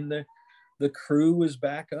today. I mean, the crew is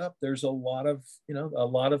back up. There's a lot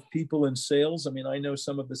of people in sales. I mean, I know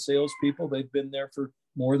some of the salespeople, they've been there for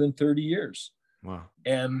more than 30 years. Wow.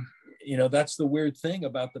 And that's the weird thing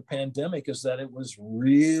about the pandemic, is that it was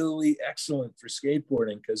really excellent for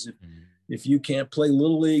skateboarding, because if you can't play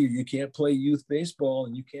Little League, or you can't play youth baseball,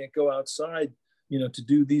 and you can't go outside, to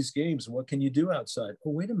do these games, what can you do outside? Oh,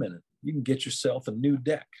 wait a minute. You can get yourself a new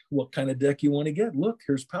deck. What kind of deck you want to get? Look,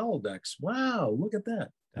 here's Powell decks. Wow, look at that.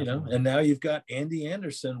 Definitely. and now you've got Andy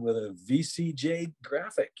Anderson with a VCJ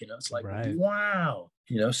graphic. It's like, Right. wow.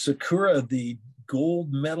 Sakura, the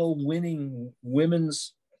gold medal winning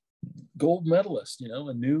women's gold medalist,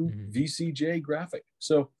 a new VCJ graphic.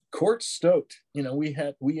 So Court's stoked.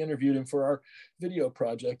 We interviewed him for our video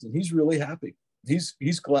project, and he's really happy. He's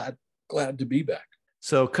glad to be back.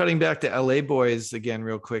 So cutting back to LA Boys again,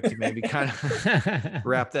 real quick, to maybe kind of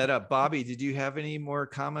wrap that up. Bobby, did you have any more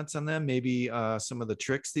comments on them? Maybe some of the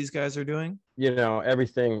tricks these guys are doing?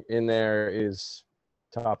 Everything in there is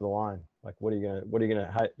top of the line. Like, what are you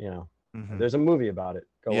gonna, there's a movie about it.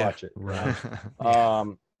 Go watch it. Right.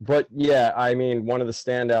 But yeah, I mean, one of the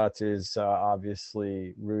standouts is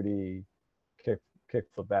obviously Rudy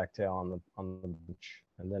kickflip back tail on the beach,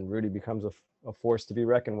 and then Rudy becomes a force to be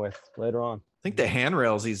reckoned with later on. I think the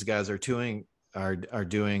handrails these guys are doing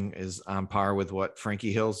is on par with what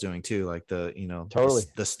Frankie Hill's doing too, like the totally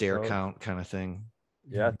the stair count kind of thing.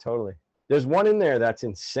 Yeah, totally. There's one in there that's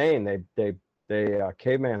insane. They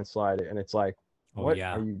caveman slide it, and it's like, what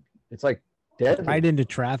are you? It's like dead right into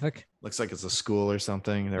traffic. Looks like it's a school or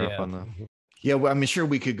something. They're up on the. Yeah, well, I'm sure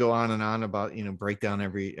we could go on and on about break down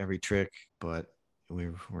every trick, but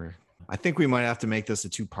I think we might have to make this a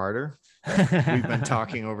two-parter. We've been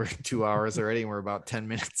talking over 2 hours already, and we're about 10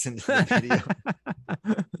 minutes into the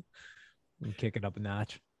video. Kick it up a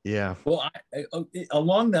notch. Yeah. Well,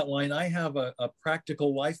 along that line, I have a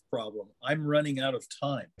practical life problem. I'm running out of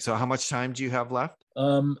time. So how much time do you have left?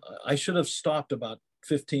 I should have stopped about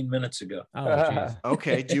 15 minutes ago. Oh, geez.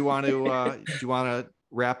 Okay. Do you want to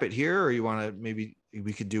wrap it here, or you want to, maybe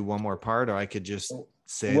we could do one more part, or I could just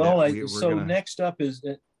say next up is,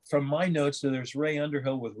 from my notes, so there's Ray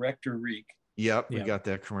Underhill with Rector Reek. Yep, we got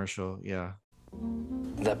that commercial. Yeah.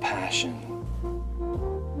 The passion.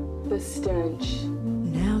 The stench.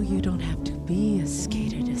 Now you don't have to be a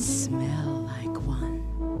skater to smell like one.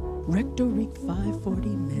 Rector Reek 540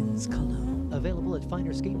 Men's Cologne. Available at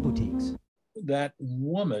finer skate boutiques. That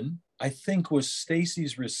woman, I think, was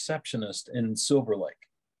Stacy's receptionist in Silver Lake.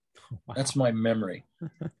 Wow. That's my memory.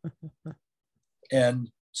 And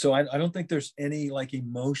so I don't think there's any like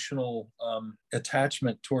emotional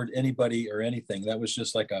attachment toward anybody or anything. That was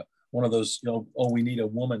just like one of those, we need a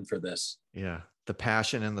woman for this. Yeah. The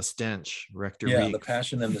passion and the stench, Rector Reek. Yeah, Reek, the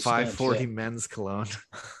passion and the 540 stench, Men's Cologne.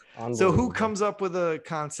 So who comes up with a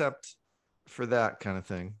concept for that kind of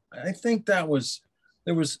thing? I think there was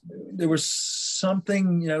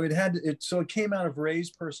something, so it came out of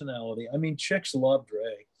Ray's personality. I mean, chicks loved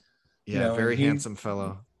Ray. Yeah, very handsome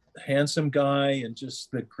fellow. Handsome guy, and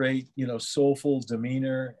just the great, soulful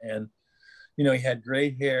demeanor, and he had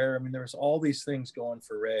great hair. I mean, there was all these things going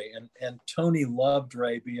for Ray, and Tony loved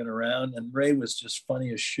Ray being around, and Ray was just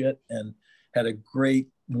funny as shit and had a great,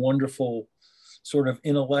 wonderful, sort of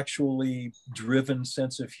intellectually driven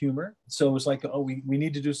sense of humor. So it was like, we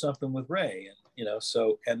need to do something with Ray,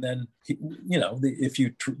 and then if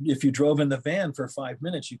you drove in the van for 5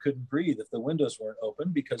 minutes, you couldn't breathe if the windows weren't open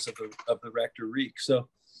because of the Rector Reek. So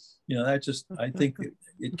I think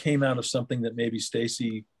it came out of something that maybe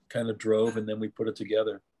Stacy kind of drove, and then we put it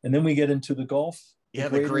together, and then we get into the golf. Yeah,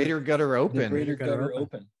 the Greater Gutter Open. The Greater Gutter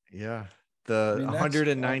Open. Yeah, the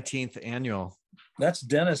 119th annual. That's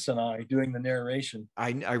Dennis and I doing the narration.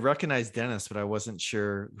 I recognize Dennis, but I wasn't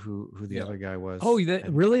sure who the other guy was. Oh,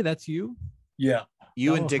 really? That's you? Yeah,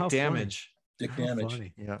 you and Dick Damage. Dick Damage.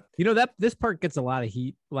 Funny. Yeah. This part gets a lot of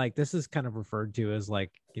heat. Like, this is kind of referred to as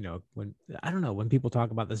like, when people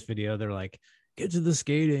talk about this video, they're like, get to the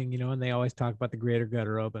skating, and they always talk about the Greater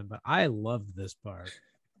Gutter Open, but I love this part.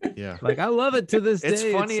 Yeah. Like, I love it to this day. It's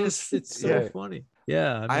funny. It's so funny.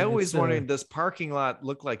 Yeah. I always wondered, this parking lot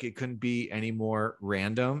looked like it couldn't be any more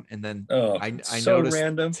random. And then I noticed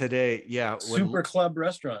random today. Yeah. Super Club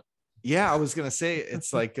restaurant. Yeah. I was going to say,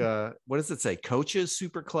 it's like, what does it say? Coach's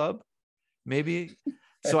Super Club, maybe.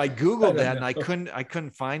 So I Googled that and I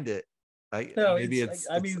couldn't find it.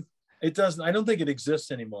 It doesn't, I don't think it exists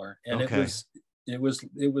anymore. And it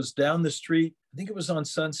was down the street. I think it was on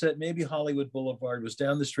Sunset, maybe Hollywood Boulevard. It was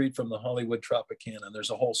down the street from the Hollywood Tropicana. There's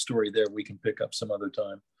a whole story there we can pick up some other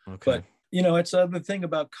time. Okay. But it's the thing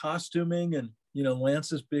about costuming and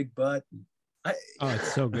Lance's big butt.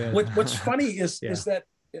 It's so good. What's funny is that,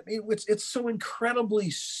 I mean, it's so incredibly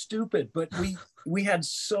stupid, but we had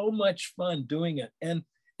so much fun doing it. And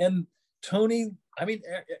Tony, I mean,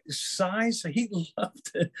 size, he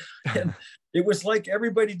loved it. And it was like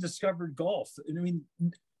everybody discovered golf. I mean,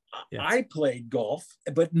 I played golf,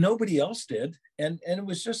 but nobody else did. And it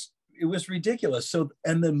was ridiculous. So,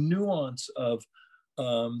 and the nuance of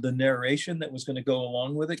the narration that was going to go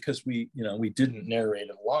along with it, because we didn't narrate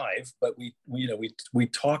it live, but we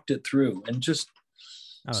talked it through, and just,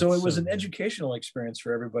 Oh, so it was an good. educational experience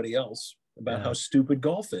for everybody else about Yeah. how stupid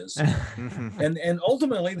golf is. and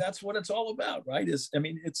ultimately that's what it's all about, right? It's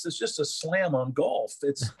just a slam on golf.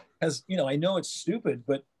 I know it's stupid,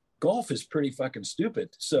 but golf is pretty fucking stupid.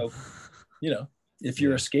 So, if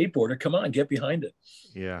you're a skateboarder, come on, get behind it.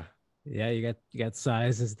 Yeah. Yeah, you got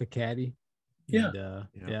Size as the caddy. Yeah. And,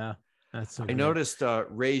 yeah. That's so I great. noticed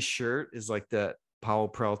Ray's shirt is like that Powell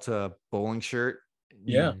Peralta bowling shirt.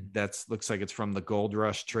 Yeah. That's looks like it's from the Gold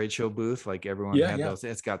Rush trade show booth. Like everyone had those.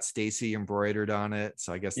 It's got Stacy embroidered on it.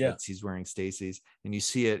 So I guess he's wearing Stacy's, and you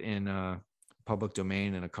see it in public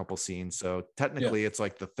domain in a couple scenes. So technically it's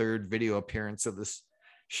like the third video appearance of this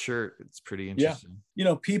shirt. It's pretty interesting.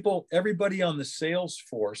 Everybody on the sales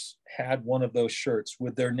force had one of those shirts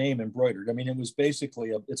with their name embroidered. I mean, it was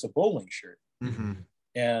basically it's a bowling shirt. Mm-hmm.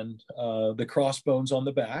 And the crossbones on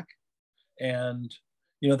the back. And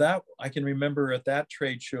that I can remember at that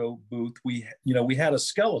trade show booth, we had a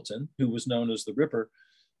skeleton who was known as the Ripper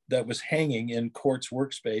that was hanging in Court's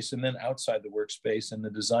workspace and then outside the workspace in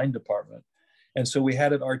the design department. And so we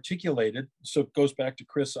had it articulated. So it goes back to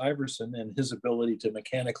Chris Iverson and his ability to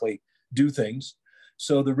mechanically do things.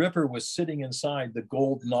 So the Ripper was sitting inside the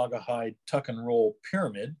gold Naugahyde tuck and roll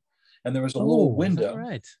pyramid. And there was a little window,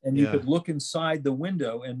 and you could look inside the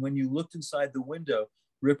window. And when you looked inside the window,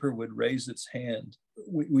 Ripper would raise its hand.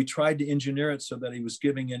 We tried to engineer it so that he was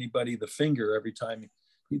giving anybody the finger every time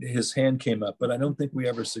his hand came up, but I don't think we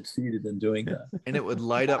ever succeeded in doing that. And it would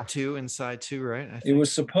light up inside too, right? It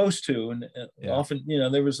was supposed to, and often,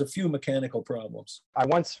 there was a few mechanical problems. I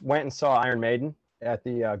once went and saw Iron Maiden at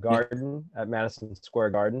the garden at Madison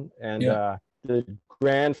Square Garden, and the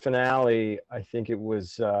grand finale, I think it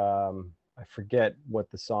was, I forget what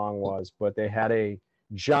the song was, but they had a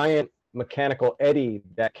giant mechanical Eddie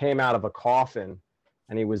that came out of a coffin,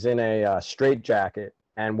 and he was in a straitjacket.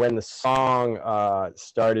 And when the song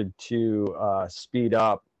started to speed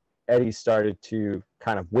up, Eddie started to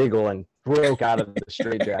kind of wiggle and broke out of the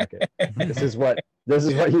straitjacket. This is what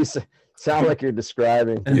you sound like you're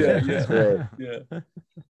describing. Yeah.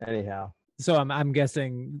 Anyhow. So I'm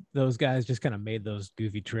guessing those guys just kind of made those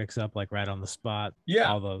goofy tricks up like right on the spot.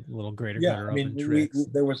 Yeah. All the little greater Yeah. I mean, tricks.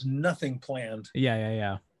 There was nothing planned.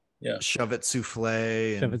 Yeah. Shove it souffle.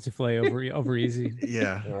 Over easy.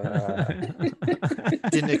 Yeah.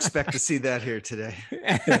 Didn't expect to see that here today.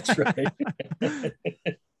 That's right.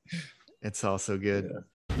 It's also good.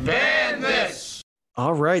 Ban this.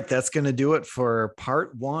 All right, that's going to do it for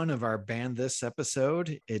part 1 of our Ban This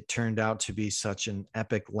episode. It turned out to be such an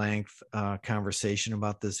epic length conversation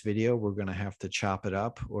about this video. We're going to have to chop it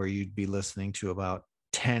up, or you'd be listening to about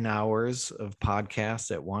 10 hours of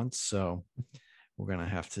podcasts at once. So we're going to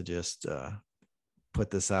have to just put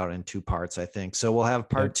this out in 2 parts, I think. So we'll have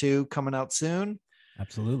part 2 coming out soon.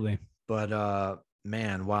 Absolutely. But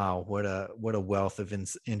man, wow, what a wealth of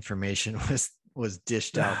information was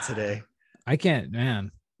dished out today. I can't,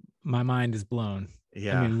 man. My mind is blown.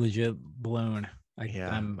 Yeah, I mean, legit blown.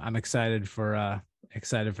 I'm excited for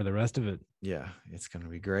the rest of it. Yeah, it's gonna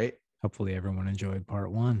be great. Hopefully, everyone enjoyed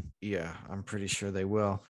part 1. Yeah, I'm pretty sure they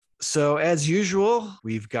will. So, as usual,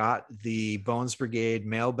 we've got the Bones Brigade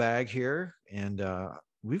mailbag here, and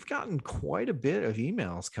we've gotten quite a bit of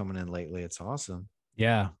emails coming in lately. It's awesome.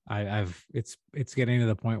 Yeah, it's getting to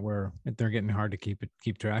the point where they're getting hard to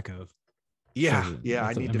keep track of. Yeah, so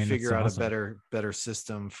I need to figure out awesome. a better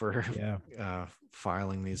system for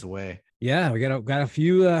filing these away. Yeah, we got a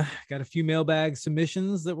few mailbag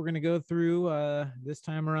submissions that we're gonna go through this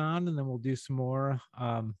time around, and then we'll do some more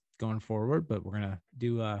going forward. But we're gonna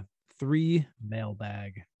do 3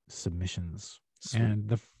 mailbag submissions. Sweet. And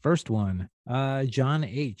the first one, John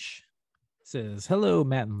H. says, "Hello,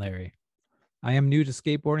 Matt and Larry. I am new to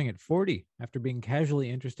skateboarding at 40 after being casually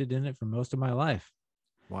interested in it for most of my life."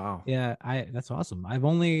 Wow. Yeah, that's awesome. I've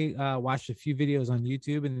only watched a few videos on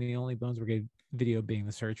YouTube, and the only Bones Brigade video being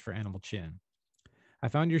the search for Animal Chin. I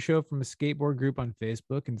found your show from a skateboard group on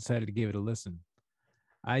Facebook and decided to give it a listen.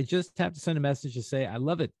 I just have to send a message to say I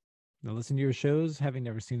love it. I listen to your shows, having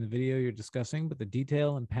never seen the video you're discussing, but the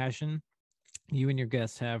detail and passion you and your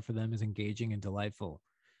guests have for them is engaging and delightful.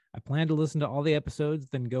 I plan to listen to all the episodes,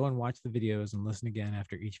 then go and watch the videos and listen again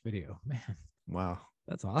after each video. Man. Wow.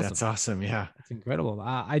 That's awesome. That's awesome. Yeah. That's incredible.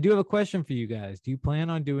 I do have a question for you guys. Do you plan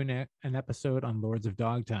on doing an episode on Lords of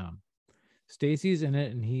Dogtown? Stacy's in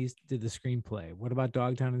it and he did the screenplay. What about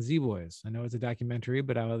Dogtown and Z-Boys? I know it's a documentary,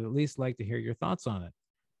 but I would at least like to hear your thoughts on it.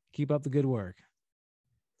 Keep up the good work.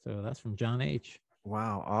 So that's from John H.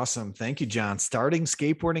 Wow. Awesome. Thank you, John. Starting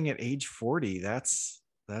skateboarding at age 40. That's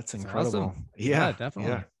incredible. Awesome. Yeah,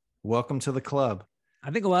 definitely. Yeah. Welcome to the club. I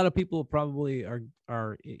think a lot of people probably are,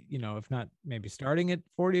 you know, if not maybe starting at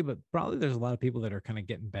 40, but probably there's a lot of people that are kind of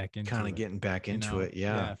getting back into it.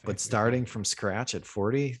 Yeah. But starting from scratch at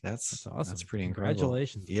 40, that's awesome. That's pretty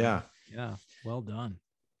Congratulations. Incredible. Yeah. Man. Yeah. Well done.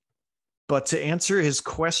 But to answer his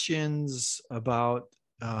questions about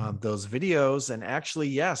those videos, and actually,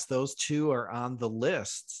 yes, those two are on the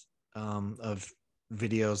list of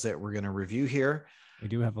videos that we're going to review here. We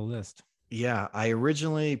do have a list. Yeah. I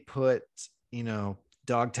originally put, you know,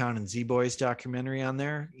 Dogtown and Z-Boys documentary on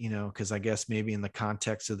there, you know, because I guess maybe in the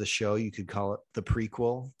context of the show, you could call it the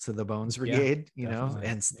prequel to the Bones Brigade, you know,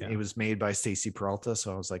 and it was made by Stacy Peralta.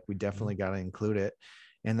 So I was like, we definitely got to include it.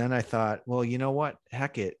 And then I thought, well, you know what?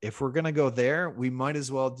 Heck it. If we're going to go there, we might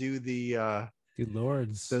as well do the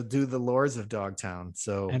Lords. So do the Lords of Dogtown.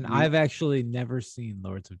 So I've actually never seen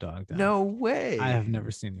Lords of Dogtown. No way. I have never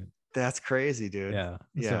seen it. That's crazy, dude. Yeah.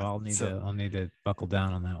 So I'll need to buckle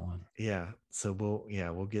down on that one. Yeah. So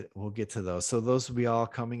we'll get to those. So those will be all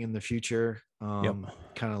coming in the future. Kind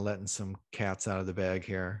of letting some cats out of the bag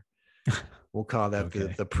here. We'll call that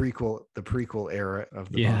the prequel era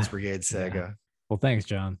of the Bones Brigade saga. Yeah. Well, thanks,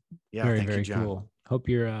 John. Yeah, very cool. Hope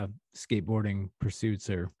your skateboarding pursuits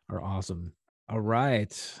are awesome. All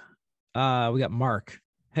right. We got Mark.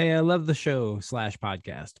 Hey, I love the show /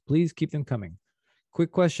 podcast. Please keep them coming.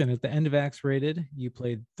 Quick question. At the end of Axe Rated, you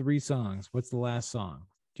played 3 songs. What's the last song?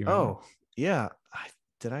 Do you remember? Oh, yeah.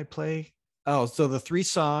 Did I play? Oh, so the 3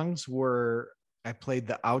 songs were, I played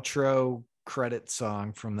the outro credit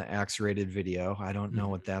song from the Axe Rated video. I don't know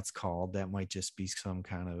what that's called. That might just be some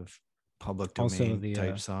kind of public domain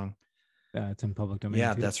type song. Yeah, it's in public domain.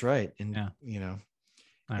 Yeah, too. That's right. And, you know,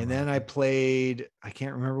 and then I played, I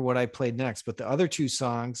can't remember what I played next, but the other 2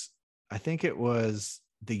 songs, I think it was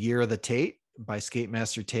The Year of the Tate by Skate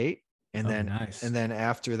Master Tate. And then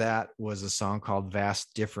after that was a song called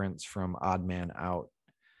Vast Difference from Odd Man Out.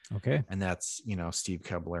 Okay. And that's, you know, Steve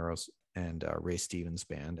Caballero's and Ray Stevens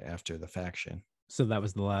band After the Faction. So that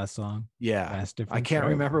was the last song. Yeah. Vast Difference, I can't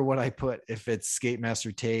remember what I put, if it's Skate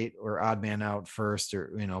Master Tate or Odd Man Out first,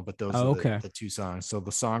 or, you know, but those are the 2 songs. So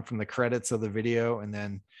the song from the credits of the video, and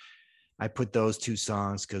then I put those 2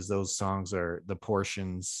 songs because those songs are the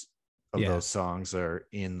portions of those songs are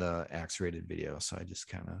in the Axe Rated video. So I just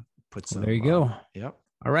kind of put some. There you go. Yep.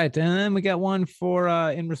 All right. And then we got one for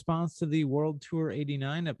in response to the World Tour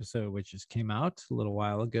 89 episode, which just came out a little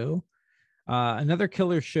while ago. Another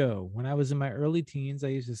killer show. When I was in my early teens, I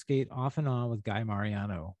used to skate off and on with Guy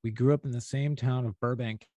Mariano. We grew up in the same town of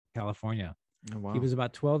Burbank, California. Oh, wow. He was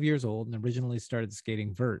about 12 years old and originally started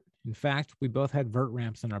skating vert. In fact, we both had vert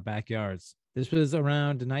ramps in our backyards. This was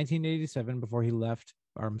around 1987 before he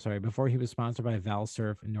was sponsored by Val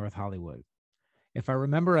Surf in North Hollywood. If I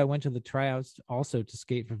remember, I went to the tryouts also to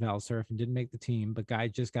skate for Val Surf and didn't make the team, but Guy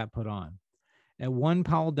just got put on. At one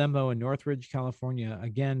Powell demo in Northridge, California,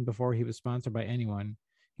 again, before he was sponsored by anyone,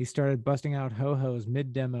 he started busting out ho-hos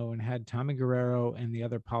mid-demo and had Tommy Guerrero and the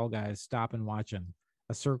other Powell guys stop and watch him.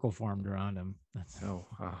 A circle formed around him.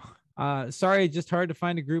 Sorry, just hard to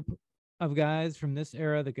find a group of guys from this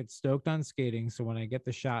era that get stoked on skating, so when I get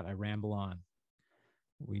the shot, I ramble on.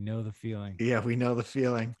 We know the feeling. Yeah, we know the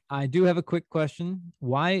feeling. I do have a quick question.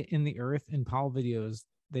 Why in the Earth and Powell videos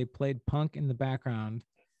they played punk in the background?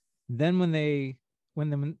 Then when the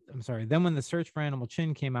Search for Animal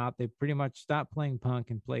Chin came out, they pretty much stopped playing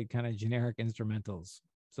punk and played kind of generic instrumentals.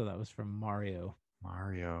 So that was from Mario.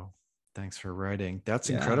 Thanks for writing. That's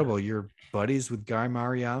incredible. You're buddies with Guy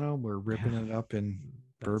Mariano. We're ripping it up in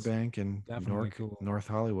Burbank and North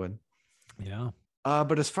Hollywood. Yeah.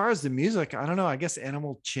 But as far as the music, I don't know. I guess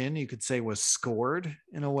Animal Chin, you could say, was scored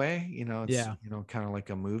in a way. You know, it's you know, kind of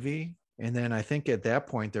like a movie. And then I think at that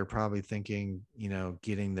point, they're probably thinking, you know,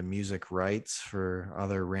 getting the music rights for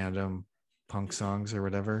other random punk songs or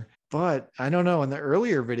whatever. But I don't know. In the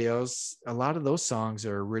earlier videos, a lot of those songs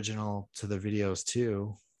are original to the videos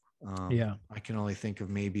too. I can only think of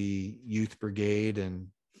maybe Youth Brigade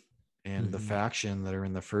and the Faction that are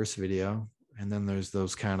in the first video. And then there's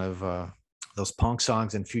those kind of those punk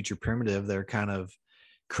songs in Future Primitive. They're kind of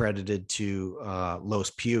credited to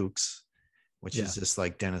Los Pukes, which is just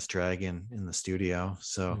like Dennis Dragon in the studio.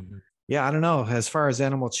 So I don't know. As far as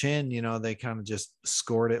Animal Chin, you know, they kind of just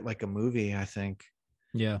scored it like a movie, I think.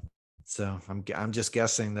 Yeah. So I'm just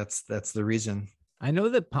guessing that's the reason. I know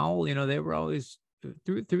that Powell, you know, they were always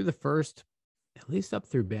through the first, at least up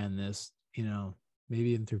through Ban This, you know, maybe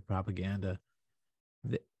even through Propaganda.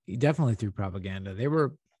 Definitely through Propaganda.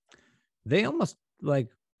 They almost like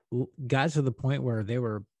got to the point where they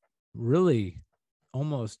were really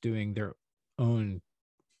almost doing their own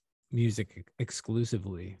music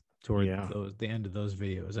exclusively toward the end of those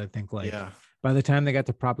videos. I think by the time they got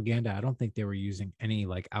to Propaganda, I don't think they were using any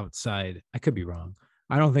like outside. I could be wrong.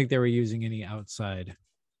 I don't think they were using any outside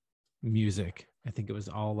music. I think it was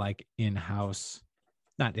all like in-house,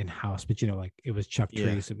 not in-house, but like it was Chuck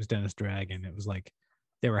Treese, it was Dennis Dragon. It was like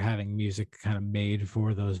they were having music kind of made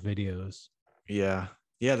for those videos. Yeah.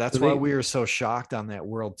 Yeah, that's why we were so shocked on that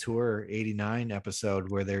World Tour 89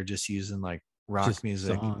 episode where they're just using like rock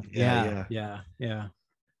music. Yeah.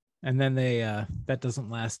 And then they that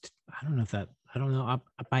doesn't last. I don't know.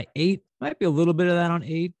 By 8 might be a little bit of that on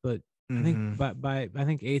 8, but I think by I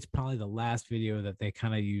think 8's probably the last video that they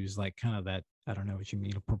kind of use like kind of that, I don't know what you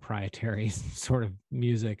mean, a proprietary sort of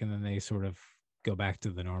music, and then they sort of go back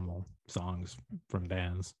to the normal songs from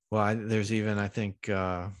bands. Well, there's even, I think,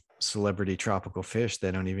 Celebrity Tropical Fish,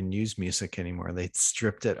 they don't even use music anymore. They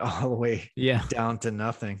stripped it all the way down to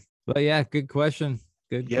nothing. But yeah, good question.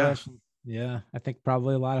 Good question. Yeah, I think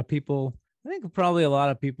probably a lot of people,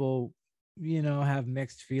 have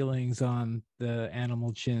mixed feelings on the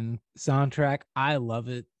Animal Chin soundtrack. I love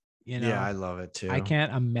it. Yeah, I love it too. I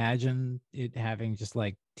can't imagine it having just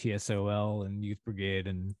like TSOL and Youth Brigade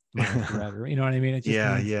and Forever. You know what I mean? It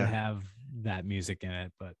just needs to have that music in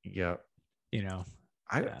it. But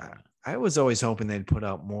I was always hoping they'd put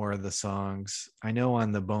out more of the songs. I know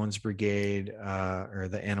on the Bones Brigade or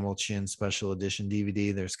the Animal Chin Special Edition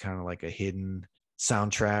DVD, there's kind of like a hidden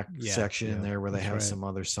soundtrack section in there where they have some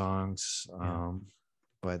other songs.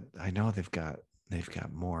 But I know they've got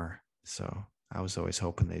more. So I was always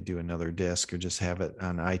hoping they'd do another disc or just have it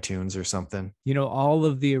on iTunes or something. All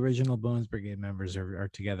of the original Bones Brigade members are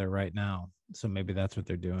together right now. So maybe that's what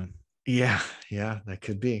they're doing. Yeah, that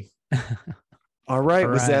could be. All right.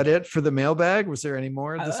 Was that it for the mailbag? Was there any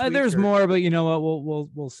more this week? There's more, but you know what?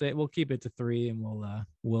 We'll keep it to 3, and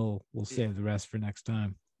we'll save the rest for next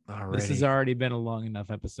time. Alrighty. This has already been a long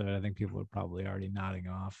enough episode. I think people are probably already nodding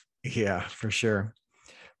off. Yeah, for sure.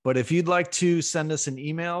 But if you'd like to send us an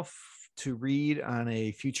email to read on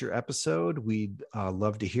a future episode, we'd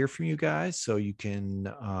love to hear from you guys. So you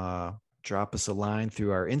can drop us a line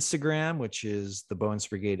through our Instagram, which is the Bones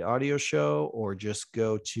Brigade Audio Show, or just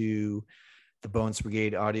go to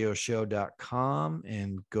thebonesbrigadeaudioshow.com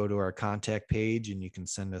and go to our contact page, and you can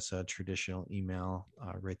send us a traditional email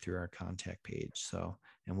right through our contact page. So,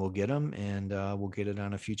 and we'll get them, and we'll get it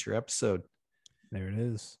on a future episode. There it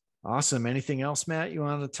is. Awesome. Anything else, Matt, you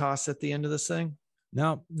wanted to toss at the end of this thing?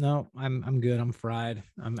 No, I'm good. I'm fried.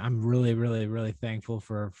 I'm really, really, really thankful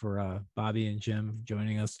for Bobby and Jim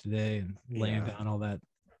joining us today and laying down all that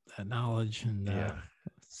knowledge, and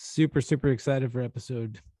super, super excited for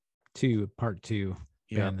episode 2, part 2.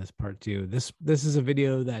 And this part 2. This is a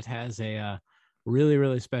video that has a really,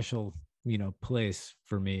 really special place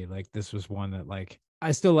for me. Like, this was one that, like,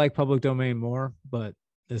 I still like Public Domain more, but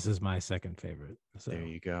this is my second favorite. So there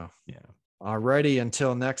you go. Yeah. All righty.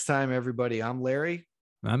 Until next time, everybody, I'm Larry.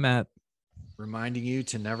 I'm Matt. Reminding you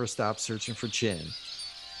to never stop searching for Chin.